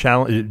remind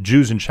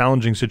Jews in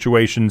challenging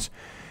situations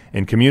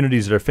in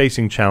communities that are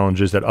facing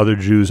challenges that other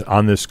Jews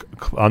on this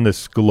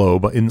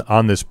globe,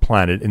 on this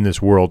planet, in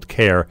this world,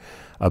 care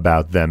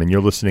about them. And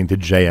you're listening to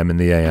JM in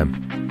the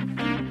AM.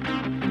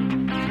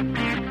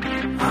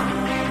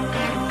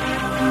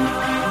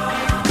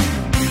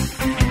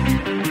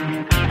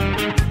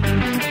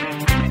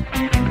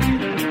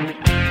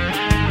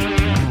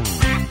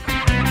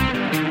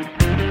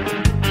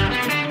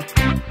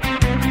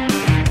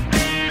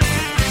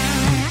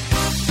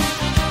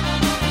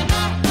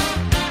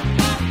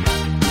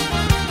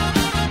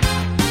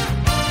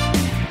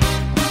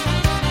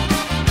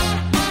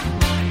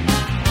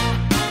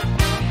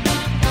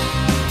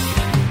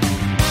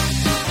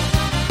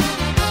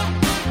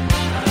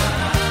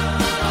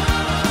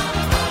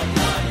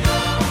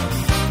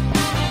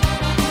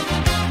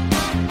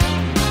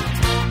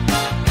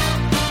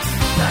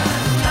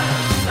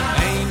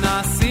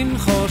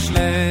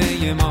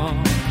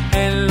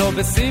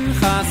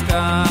 Simchas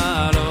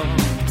kalo,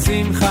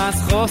 simchas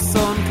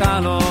choson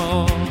kalo,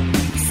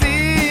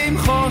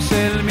 simcho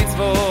shel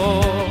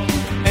mitzvot,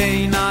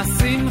 eina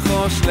simcho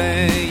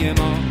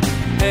shleimo,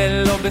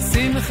 elo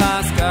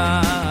besimchas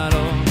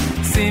kalo,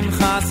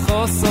 simchas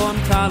choson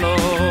kalo,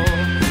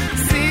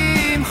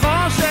 simcho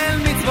shel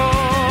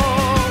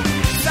mitzvot,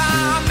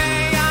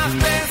 sameach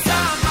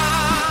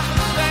besamach,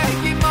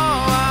 vehimo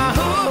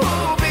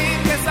ahuvim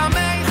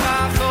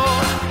kesamechacho,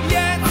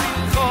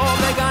 yetzilcho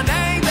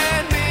beganei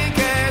Eden.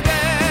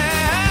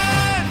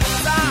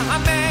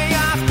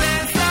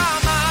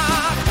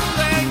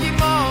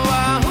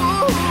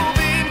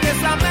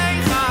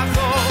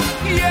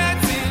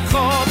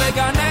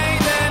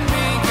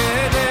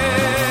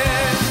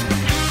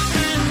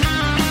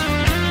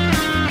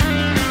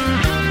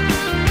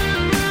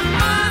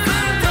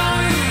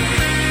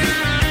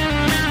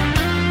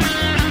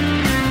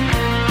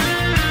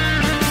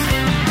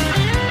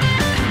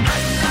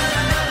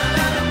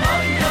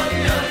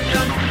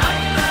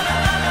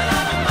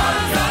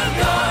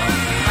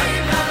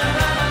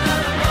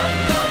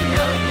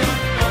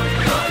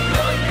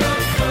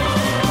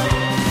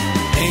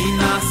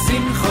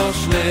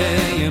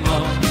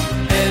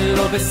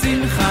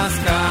 בשמחס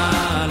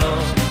קלו,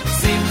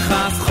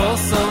 שמחס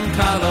חוסון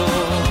קלו,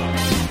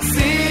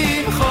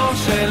 שמחו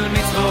של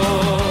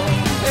מצוות,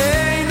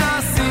 אין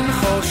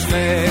השמחו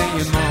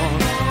שלמון,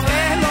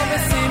 אלו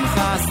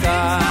בשמחס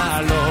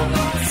קלו,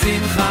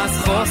 שמחס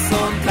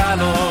חוסון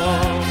קלו,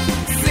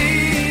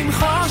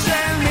 שמחו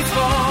של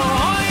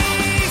מצוות,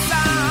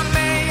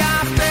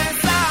 שמח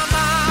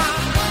ושמח,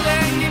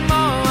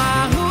 רגימו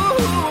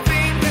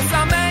אהובים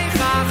ושמח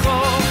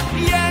אחו,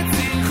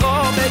 יציחו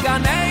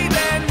בגן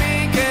עדן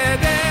מקדם,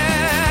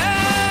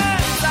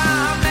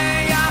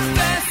 שמח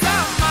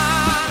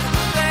ושמח,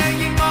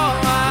 רגימו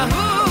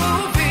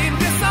אהובים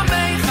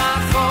ושמח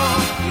אחו,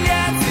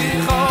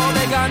 יציחו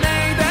בגן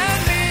עדן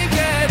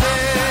מקדם.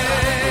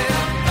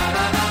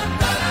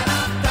 שמח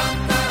ושמח,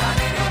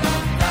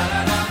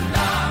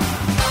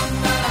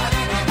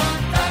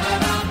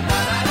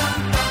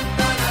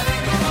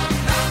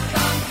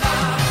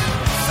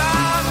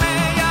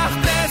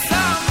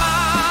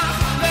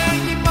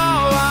 רגימו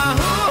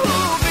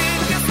אהובים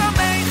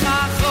כשמח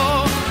אחו,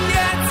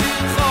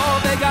 יציחו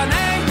בגן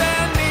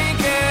עדן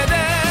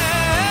מקדם.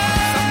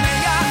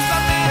 שמח,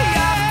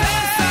 שמח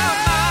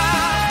ושמח,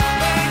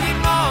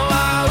 רגימו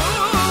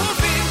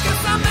אהובים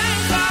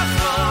כשמח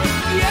אחו,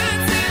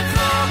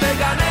 יציחו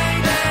בגן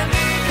עדן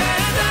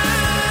מקדם.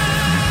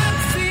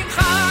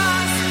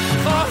 שמחת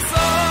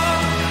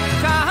חוסון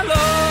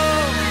קלו,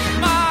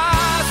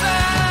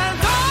 מזל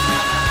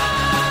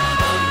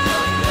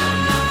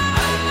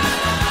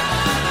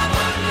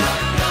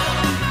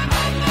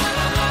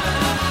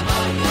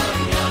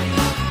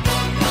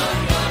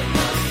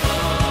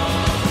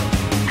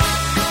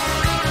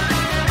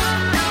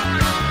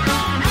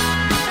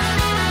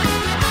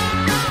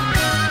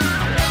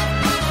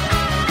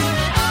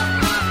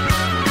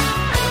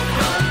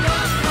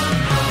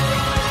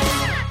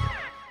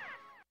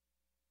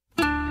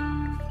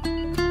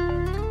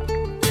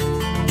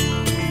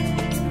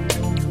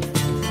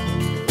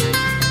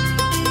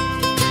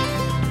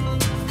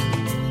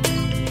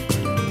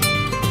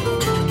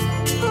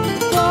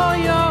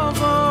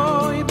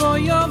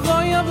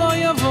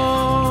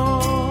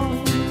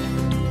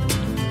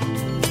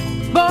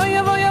בואי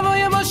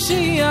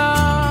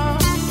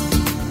משיח.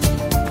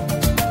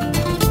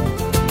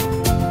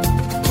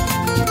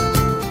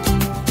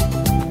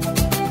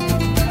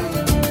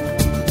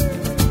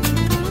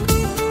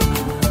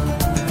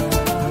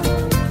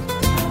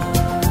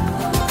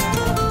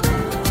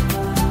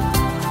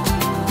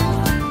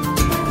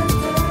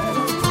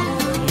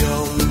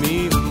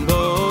 יומים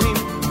בואים,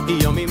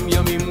 יומים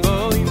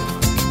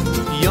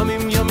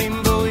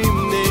בואים,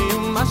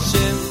 נאום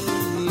השם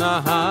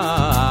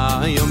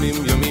נהה. יומים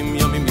בואים,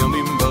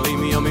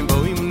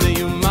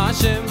 נאום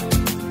השם.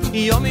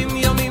 יומים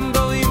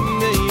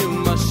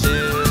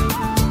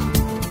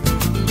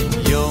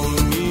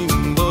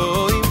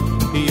בואים,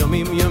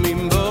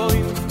 נאום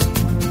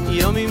השם.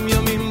 יומים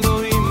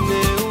בואים,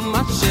 נאום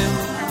השם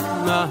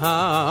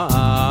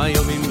נהה.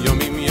 יומים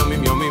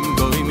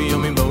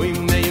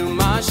בואים, נאום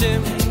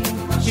השם.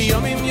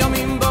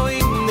 יומים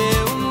בואים,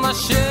 נאום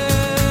השם.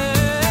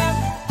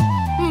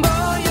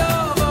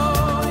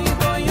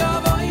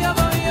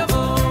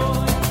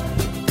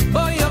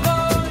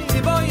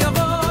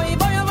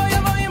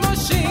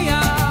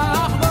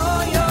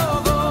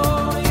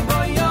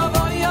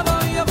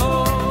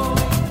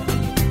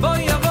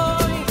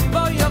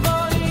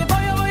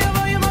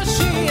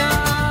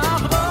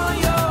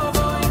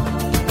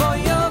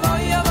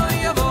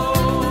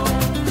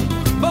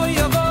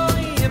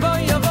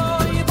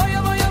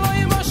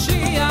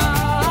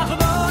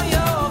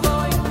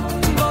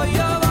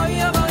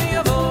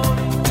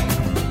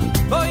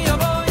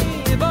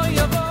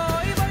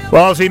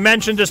 Well, as we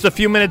mentioned just a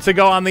few minutes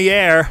ago on the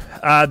air,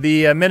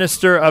 the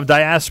Minister of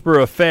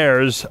Diaspora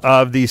Affairs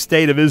of the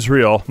State of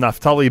Israel,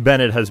 Naftali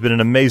Bennett, has been an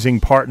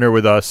amazing partner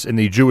with us in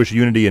the Jewish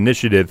Unity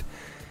Initiative.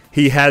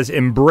 He has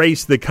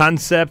embraced the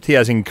concept. He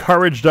has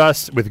encouraged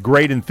us with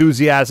great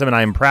enthusiasm, and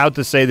I am proud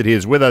to say that he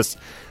is with us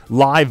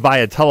live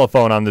via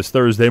telephone on this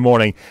Thursday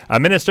morning.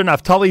 Minister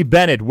Naftali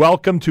Bennett,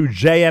 welcome to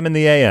JM in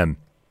the AM.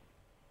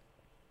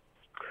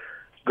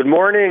 Good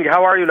morning.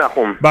 How are you,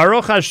 Nahum?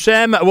 Baruch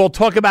Hashem. We'll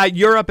talk about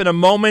Europe in a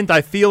moment.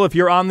 I feel if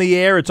you're on the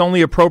air, it's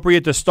only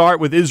appropriate to start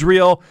with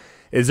Israel.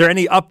 Is there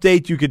any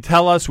update you could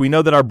tell us? We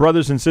know that our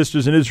brothers and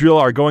sisters in Israel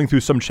are going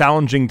through some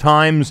challenging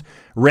times.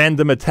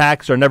 Random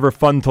attacks are never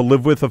fun to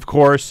live with, of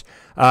course.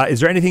 Is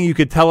there anything you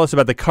could tell us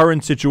about the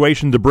current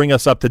situation to bring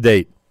us up to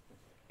date?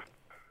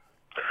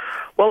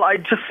 Well,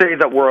 I'd just say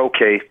that we're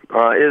okay.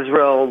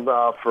 Israel,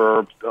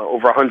 for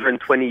over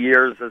 120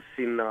 years, has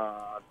seen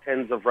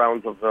tens of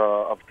rounds of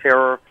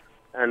terror,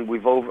 and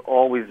we've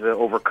always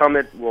overcome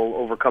it. We'll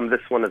overcome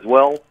this one as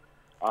well.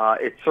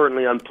 It's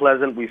certainly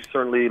unpleasant. We've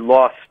certainly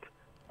lost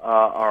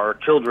our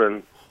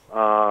children,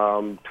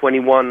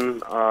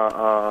 21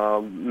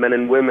 men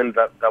and women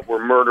that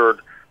were murdered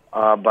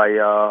by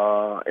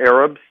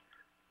Arabs.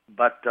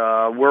 But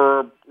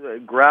we're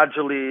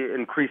gradually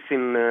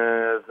increasing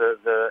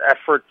the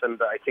efforts, and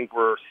I think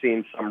we're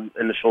seeing some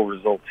initial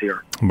results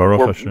here. Baruch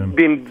we're Hashem.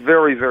 being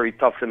very, very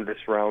tough in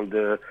this round.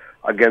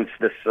 against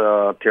this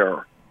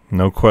terror.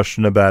 No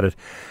question about it.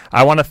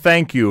 I want to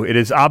thank you. It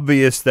is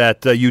obvious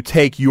that you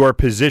take your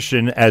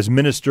position as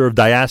Minister of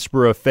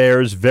Diaspora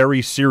Affairs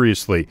very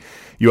seriously.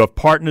 You have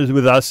partnered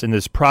with us in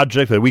this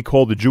project that we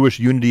call the Jewish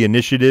Unity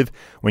Initiative.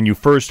 When you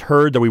first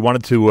heard that we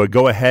wanted to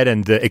go ahead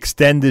and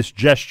extend this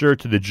gesture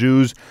to the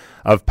Jews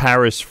of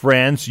Paris,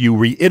 France, you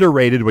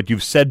reiterated what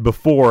you've said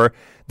before,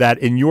 that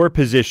in your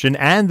position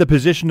and the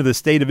position of the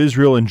State of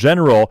Israel in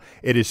general,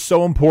 it is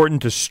so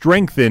important to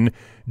strengthen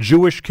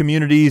Jewish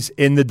communities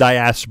in the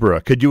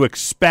diaspora. Could you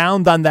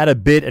expound on that a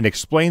bit and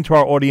explain to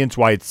our audience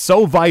why it's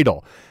so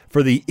vital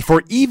for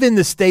even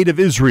the State of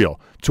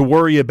Israel to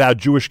worry about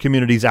Jewish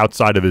communities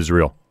outside of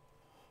Israel?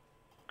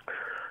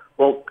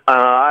 Well,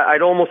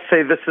 I'd almost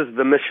say this is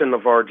the mission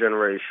of our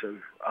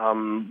generation.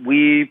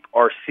 We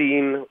are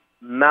seeing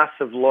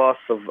massive loss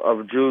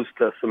of Jews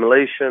to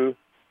assimilation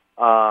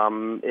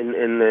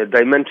in the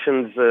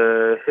dimensions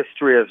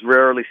history has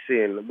rarely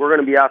seen. We're going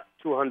to be asked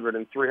 200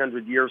 and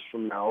 300 years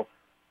from now.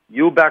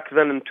 You back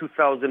then in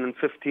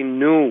 2015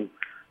 knew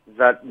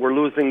that we're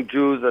losing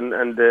Jews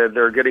and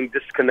they're getting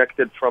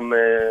disconnected from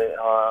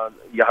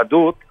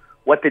Yahadut.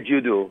 What did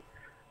you do?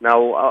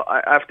 Now,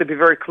 I have to be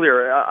very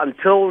clear.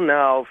 Until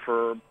now,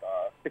 for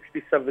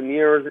 67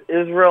 years,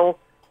 Israel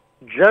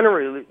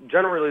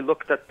generally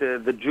looked at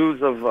the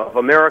Jews of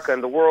America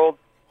and the world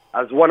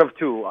as one of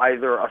two,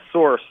 either a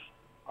source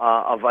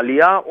of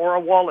aliyah or a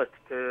wallet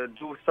to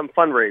do some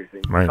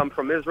fundraising, come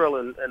from Israel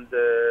and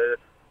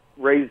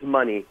raise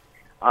money.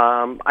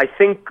 I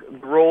think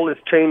the role is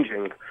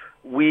changing.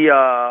 We,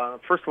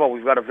 first of all,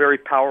 we've got a very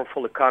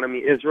powerful economy.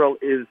 Israel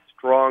is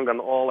strong on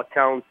all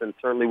accounts, and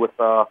certainly with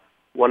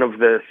one of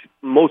the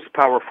most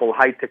powerful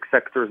high-tech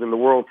sectors in the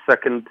world,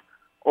 second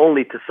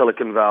only to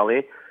Silicon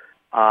Valley.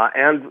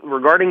 And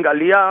regarding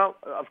Aliyah,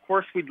 of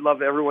course we'd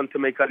love everyone to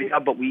make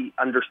Aliyah, but we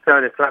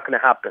understand it's not going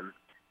to happen.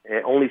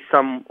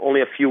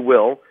 Only a few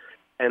will.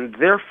 And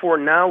therefore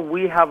now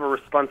we have a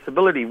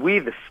responsibility. We,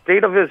 the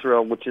State of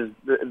Israel, which is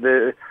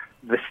the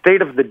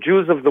state of the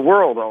Jews of the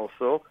world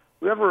also,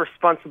 we have a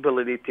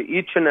responsibility to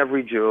each and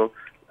every Jew,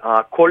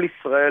 Kol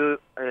Yisrael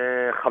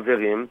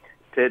Chaverim,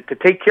 to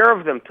take care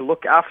of them, to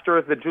look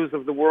after the Jews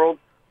of the world,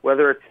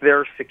 whether it's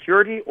their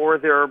security or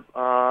their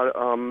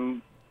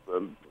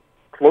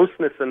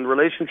closeness and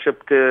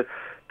relationship to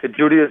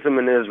Judaism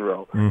in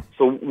Israel.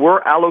 So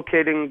we're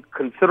allocating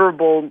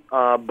considerable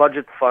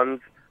budget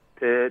funds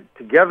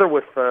together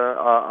with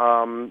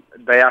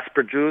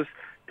diaspora Jews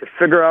to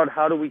figure out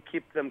how do we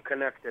keep them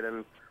connected. And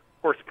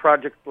of course,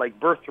 projects like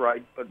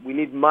Birthright, but we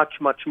need much,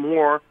 much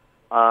more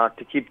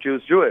to keep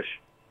Jews Jewish.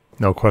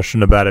 No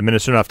question about it.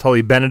 Minister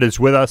Naftali Bennett is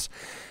with us.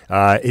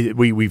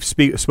 We've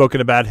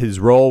spoken about his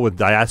role with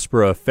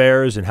Diaspora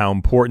Affairs and how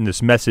important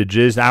this message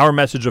is. Our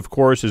message, of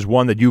course, is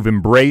one that you've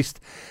embraced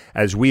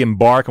as we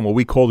embark on what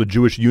we call the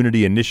Jewish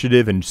Unity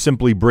Initiative and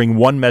simply bring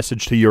one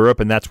message to Europe,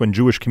 and that's when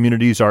Jewish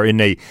communities are in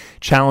a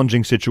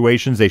challenging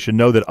situations, they should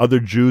know that other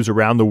Jews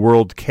around the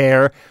world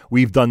care.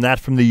 We've done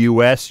that from the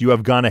U.S. You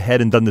have gone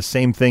ahead and done the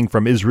same thing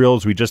from Israel,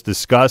 as we just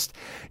discussed.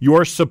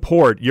 Your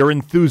support, your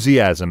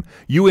enthusiasm,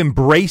 you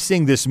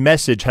embracing this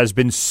message has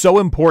been so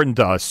important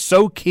to us,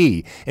 so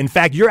key. In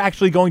fact, you're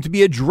actually going to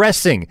be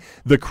addressing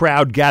the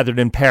crowd gathered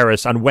in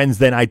Paris on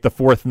Wednesday night, the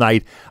fourth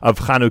night of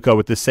Hanukkah,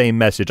 with the same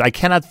message. I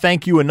cannot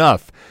thank you enough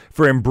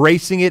for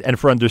embracing it and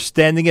for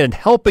understanding it and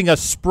helping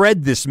us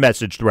spread this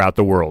message throughout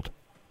the world.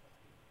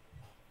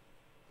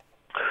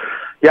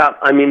 Yeah,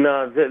 I mean,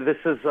 this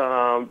is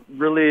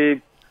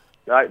really...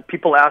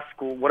 people ask,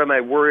 what am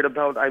I worried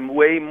about? I'm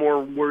way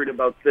more worried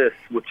about this,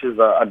 which is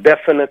a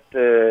definite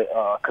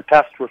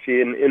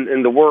catastrophe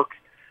in the works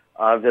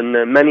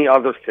than many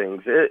other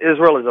things.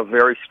 Israel is a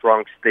very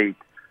strong state,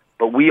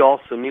 but we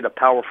also need a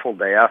powerful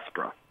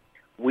diaspora.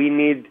 We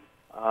need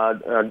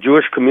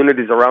Jewish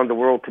communities around the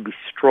world to be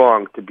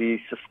strong, to be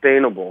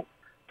sustainable,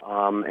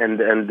 and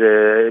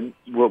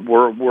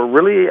we're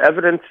really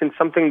evidencing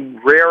something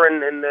rare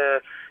in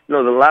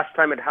the last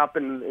time it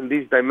happened in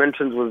these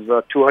dimensions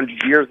was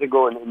 200 years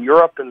ago in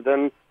Europe, and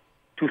then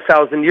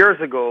 2,000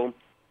 years ago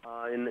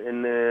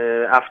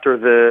after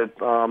the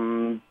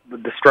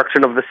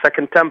destruction of the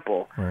Second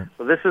Temple. Right.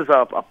 So this is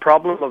a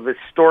problem of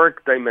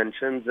historic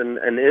dimensions,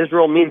 and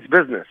Israel means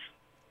business.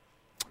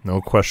 No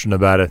question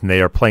about it, and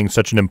they are playing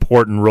such an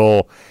important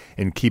role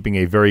in keeping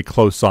a very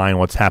close eye on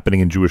what's happening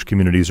in Jewish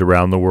communities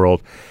around the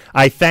world.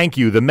 I thank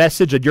you. The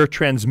message that you're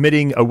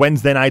transmitting a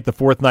Wednesday night, the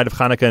fourth night of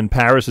Hanukkah in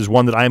Paris, is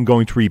one that I am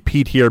going to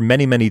repeat here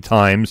many, many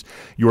times.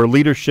 Your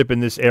leadership in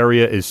this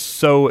area is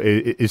so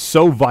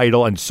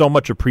vital and so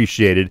much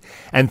appreciated.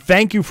 And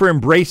thank you for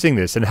embracing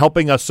this and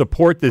helping us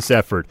support this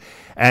effort.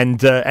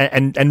 And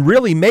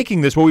really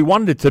making this what we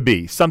wanted it to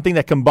be, something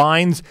that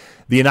combines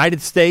the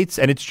United States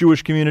and its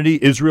Jewish community,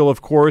 Israel,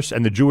 of course,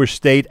 and the Jewish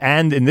state,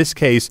 and in this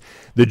case,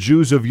 the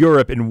Jews of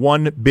Europe in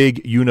one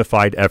big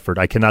unified effort.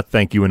 I cannot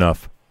thank you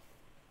enough.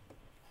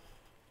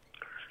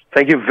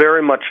 Thank you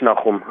very much,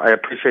 Nachum. I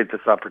appreciate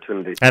this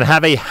opportunity. And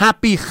have a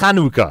happy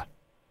Hanukkah.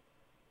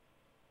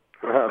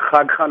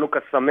 Chag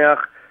Hanukkah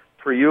Sameach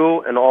for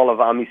you and all of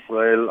Am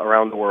Yisrael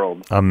around the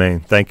world.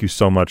 Amen. Thank you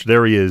so much.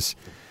 There he is,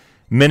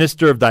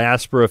 Minister of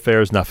Diaspora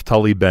Affairs,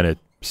 Naftali Bennett,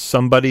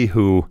 somebody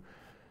who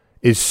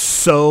is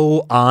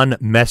so on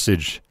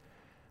message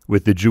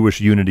with the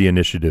Jewish Unity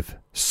Initiative,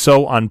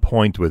 so on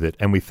point with it,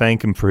 and we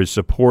thank him for his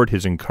support,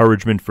 his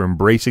encouragement, for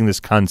embracing this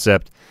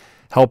concept,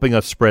 helping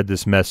us spread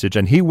this message,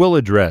 and he will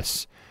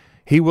address,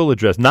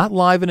 not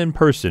live and in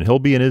person, he'll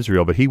be in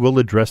Israel, but he will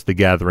address the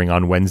gathering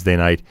on Wednesday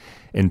night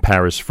in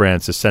Paris,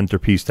 France, a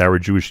centerpiece to our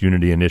Jewish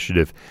Unity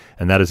Initiative,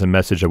 and that is a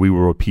message that we will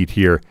repeat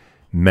here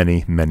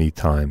many, many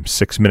times.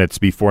 6 minutes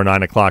before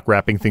 9 o'clock,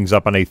 wrapping things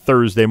up on a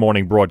Thursday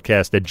morning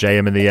broadcast at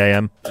JM in the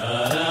AM.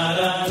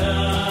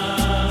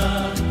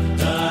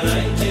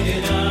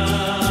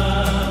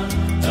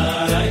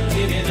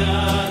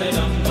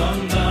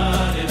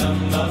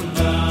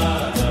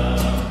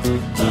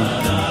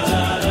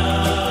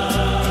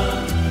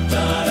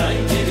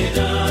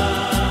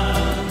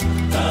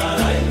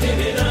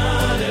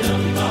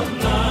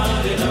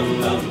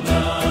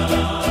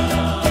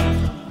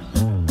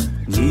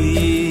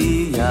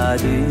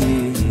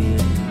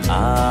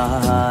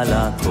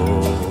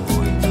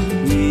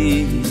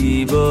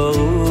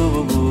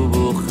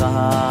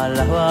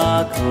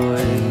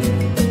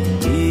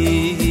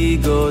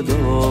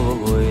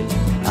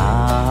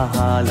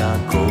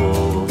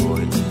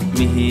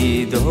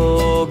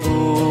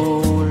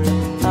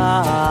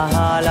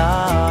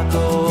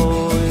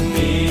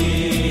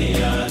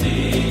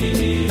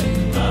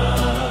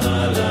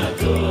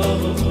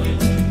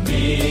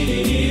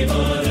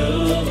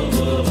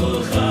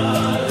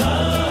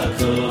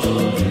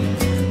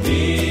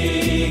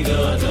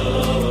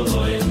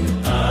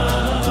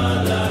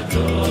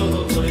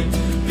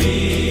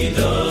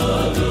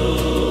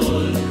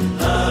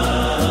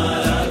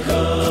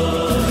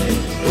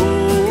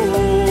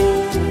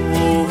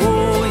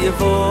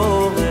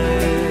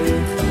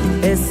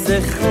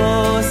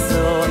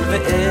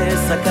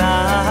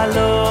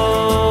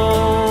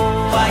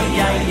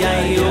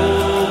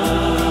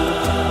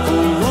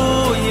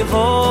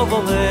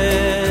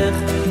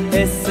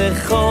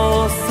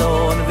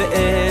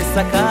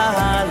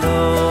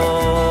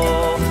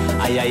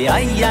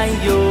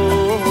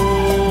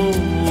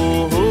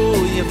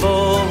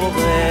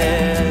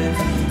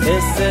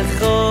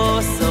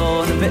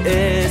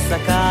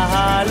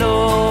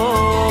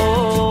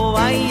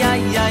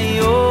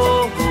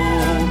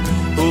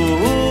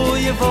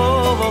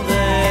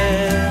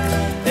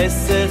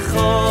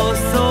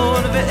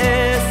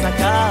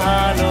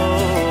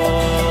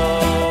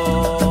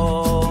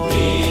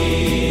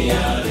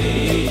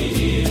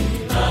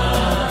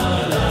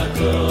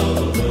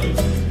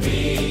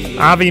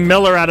 Avi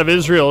Miller out of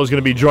Israel is going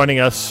to be joining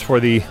us for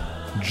the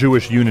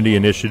Jewish Unity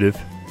Initiative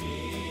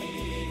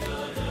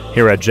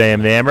here at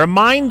JM the AM.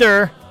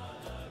 Reminder,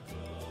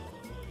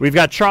 we've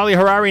got Charlie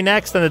Harari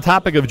next on the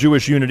topic of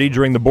Jewish unity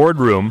during the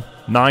boardroom,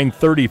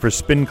 9:30 for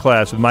Spin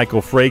Class with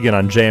Michael Fragan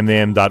on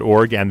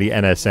jmtheam.org and the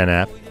NSN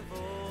app.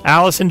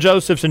 Allison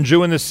Josephson,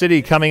 Jew in the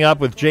City, coming up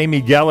with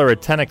Jamie Geller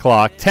at 10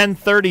 o'clock.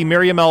 10:30,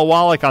 Miriam L.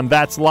 Wallach on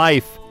That's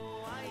Life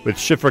with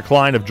Schiffer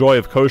Klein of Joy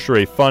of Kosher,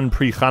 a fun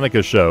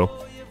pre-Hanukkah show.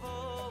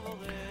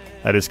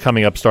 That is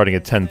coming up starting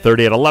at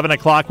 10:30. At 11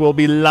 o'clock, we'll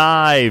be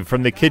live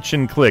from the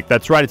Kitchen Click.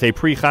 That's right, it's a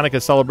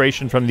pre-Hanukkah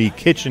celebration from the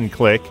Kitchen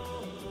Click.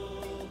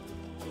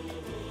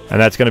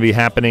 And that's going to be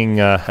happening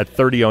at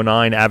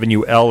 3009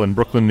 Avenue L in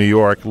Brooklyn, New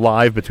York,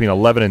 live between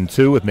 11 and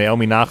 2 with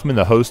Naomi Nachman,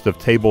 the host of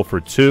Table for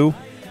Two.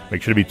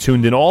 Make sure to be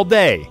tuned in all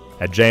day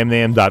at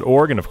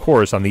jmnam.org and, of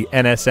course, on the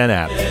NSN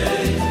app.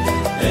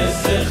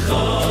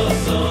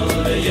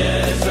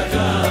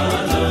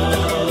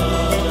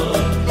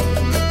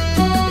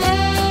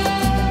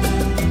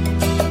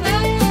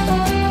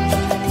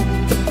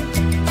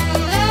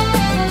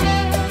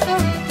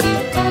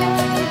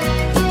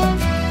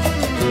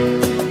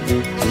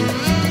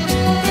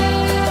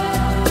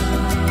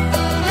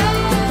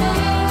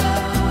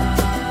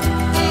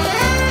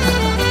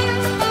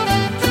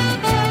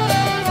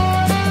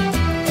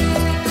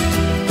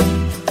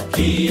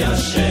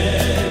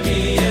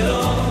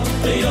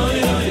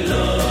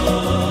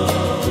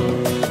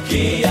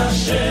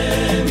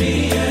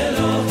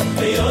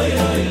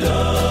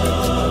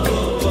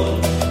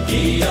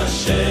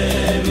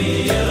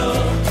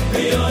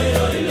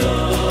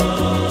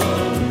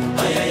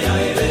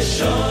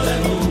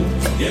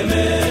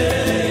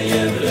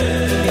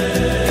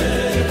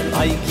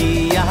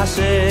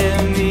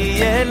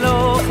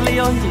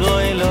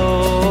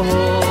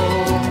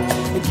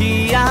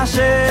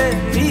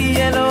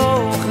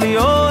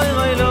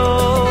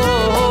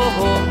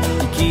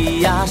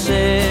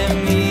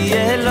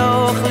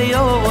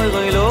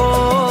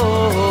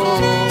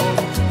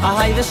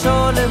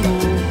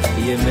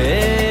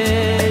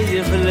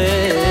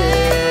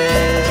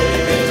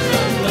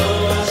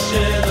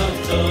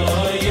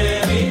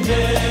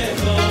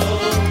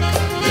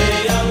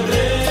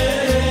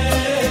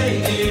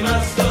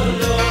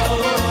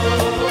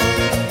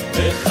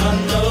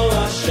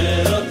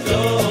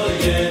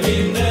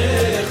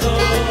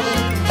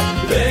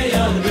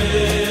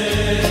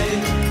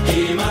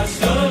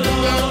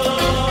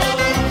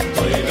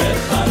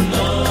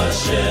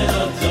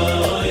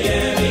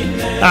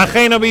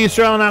 Acheinu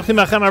b'Yisrael,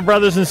 Nachim Achem, our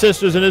brothers and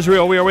sisters in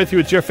Israel. We are with you.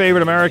 It's your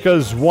favorite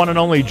America's one and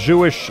only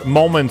Jewish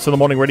Moments in the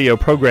Morning radio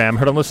program.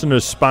 Heard on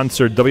listeners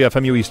sponsored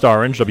WFMU East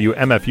Orange,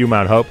 WMFU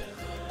Mount Hope,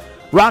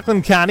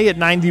 Rockland County at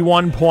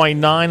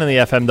 91.9 on the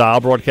FM dial,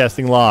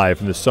 broadcasting live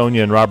from the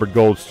Sonia and Robert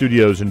Gold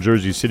studios in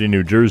Jersey City,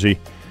 New Jersey.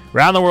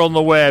 Around the world on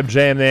the web,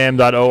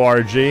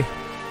 jmam.org.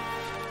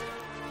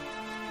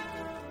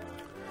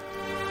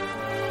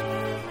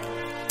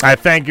 I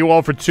thank you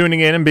all for tuning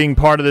in and being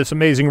part of this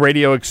amazing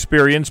radio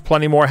experience.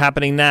 Plenty more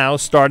happening now,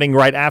 starting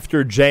right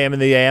after JM in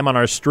the AM on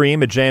our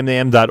stream at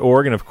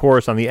jmam.org and, of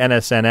course, on the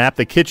NSN app.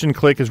 The Kitchen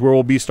Click is where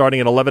we'll be starting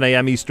at 11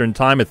 a.m. Eastern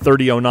Time at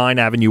 3009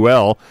 Avenue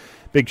L.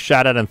 Big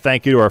shout-out and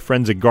thank you to our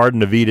friends at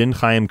Garden of Eden,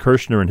 Chaim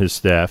Kirshner and his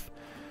staff,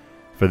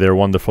 for their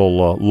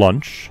wonderful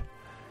lunch.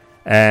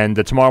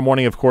 And tomorrow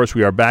morning, of course,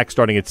 we are back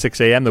starting at 6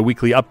 a.m. The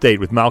weekly update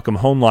with Malcolm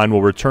Homeline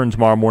will return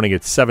tomorrow morning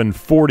at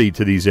 7:40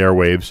 to these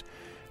airwaves,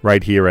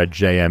 right here at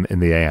JM in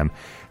the AM.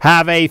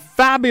 Have a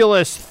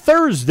fabulous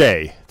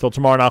Thursday. Till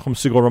tomorrow, Nachum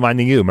Segal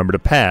reminding you, remember the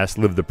past,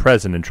 live the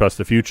present, and trust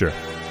the future.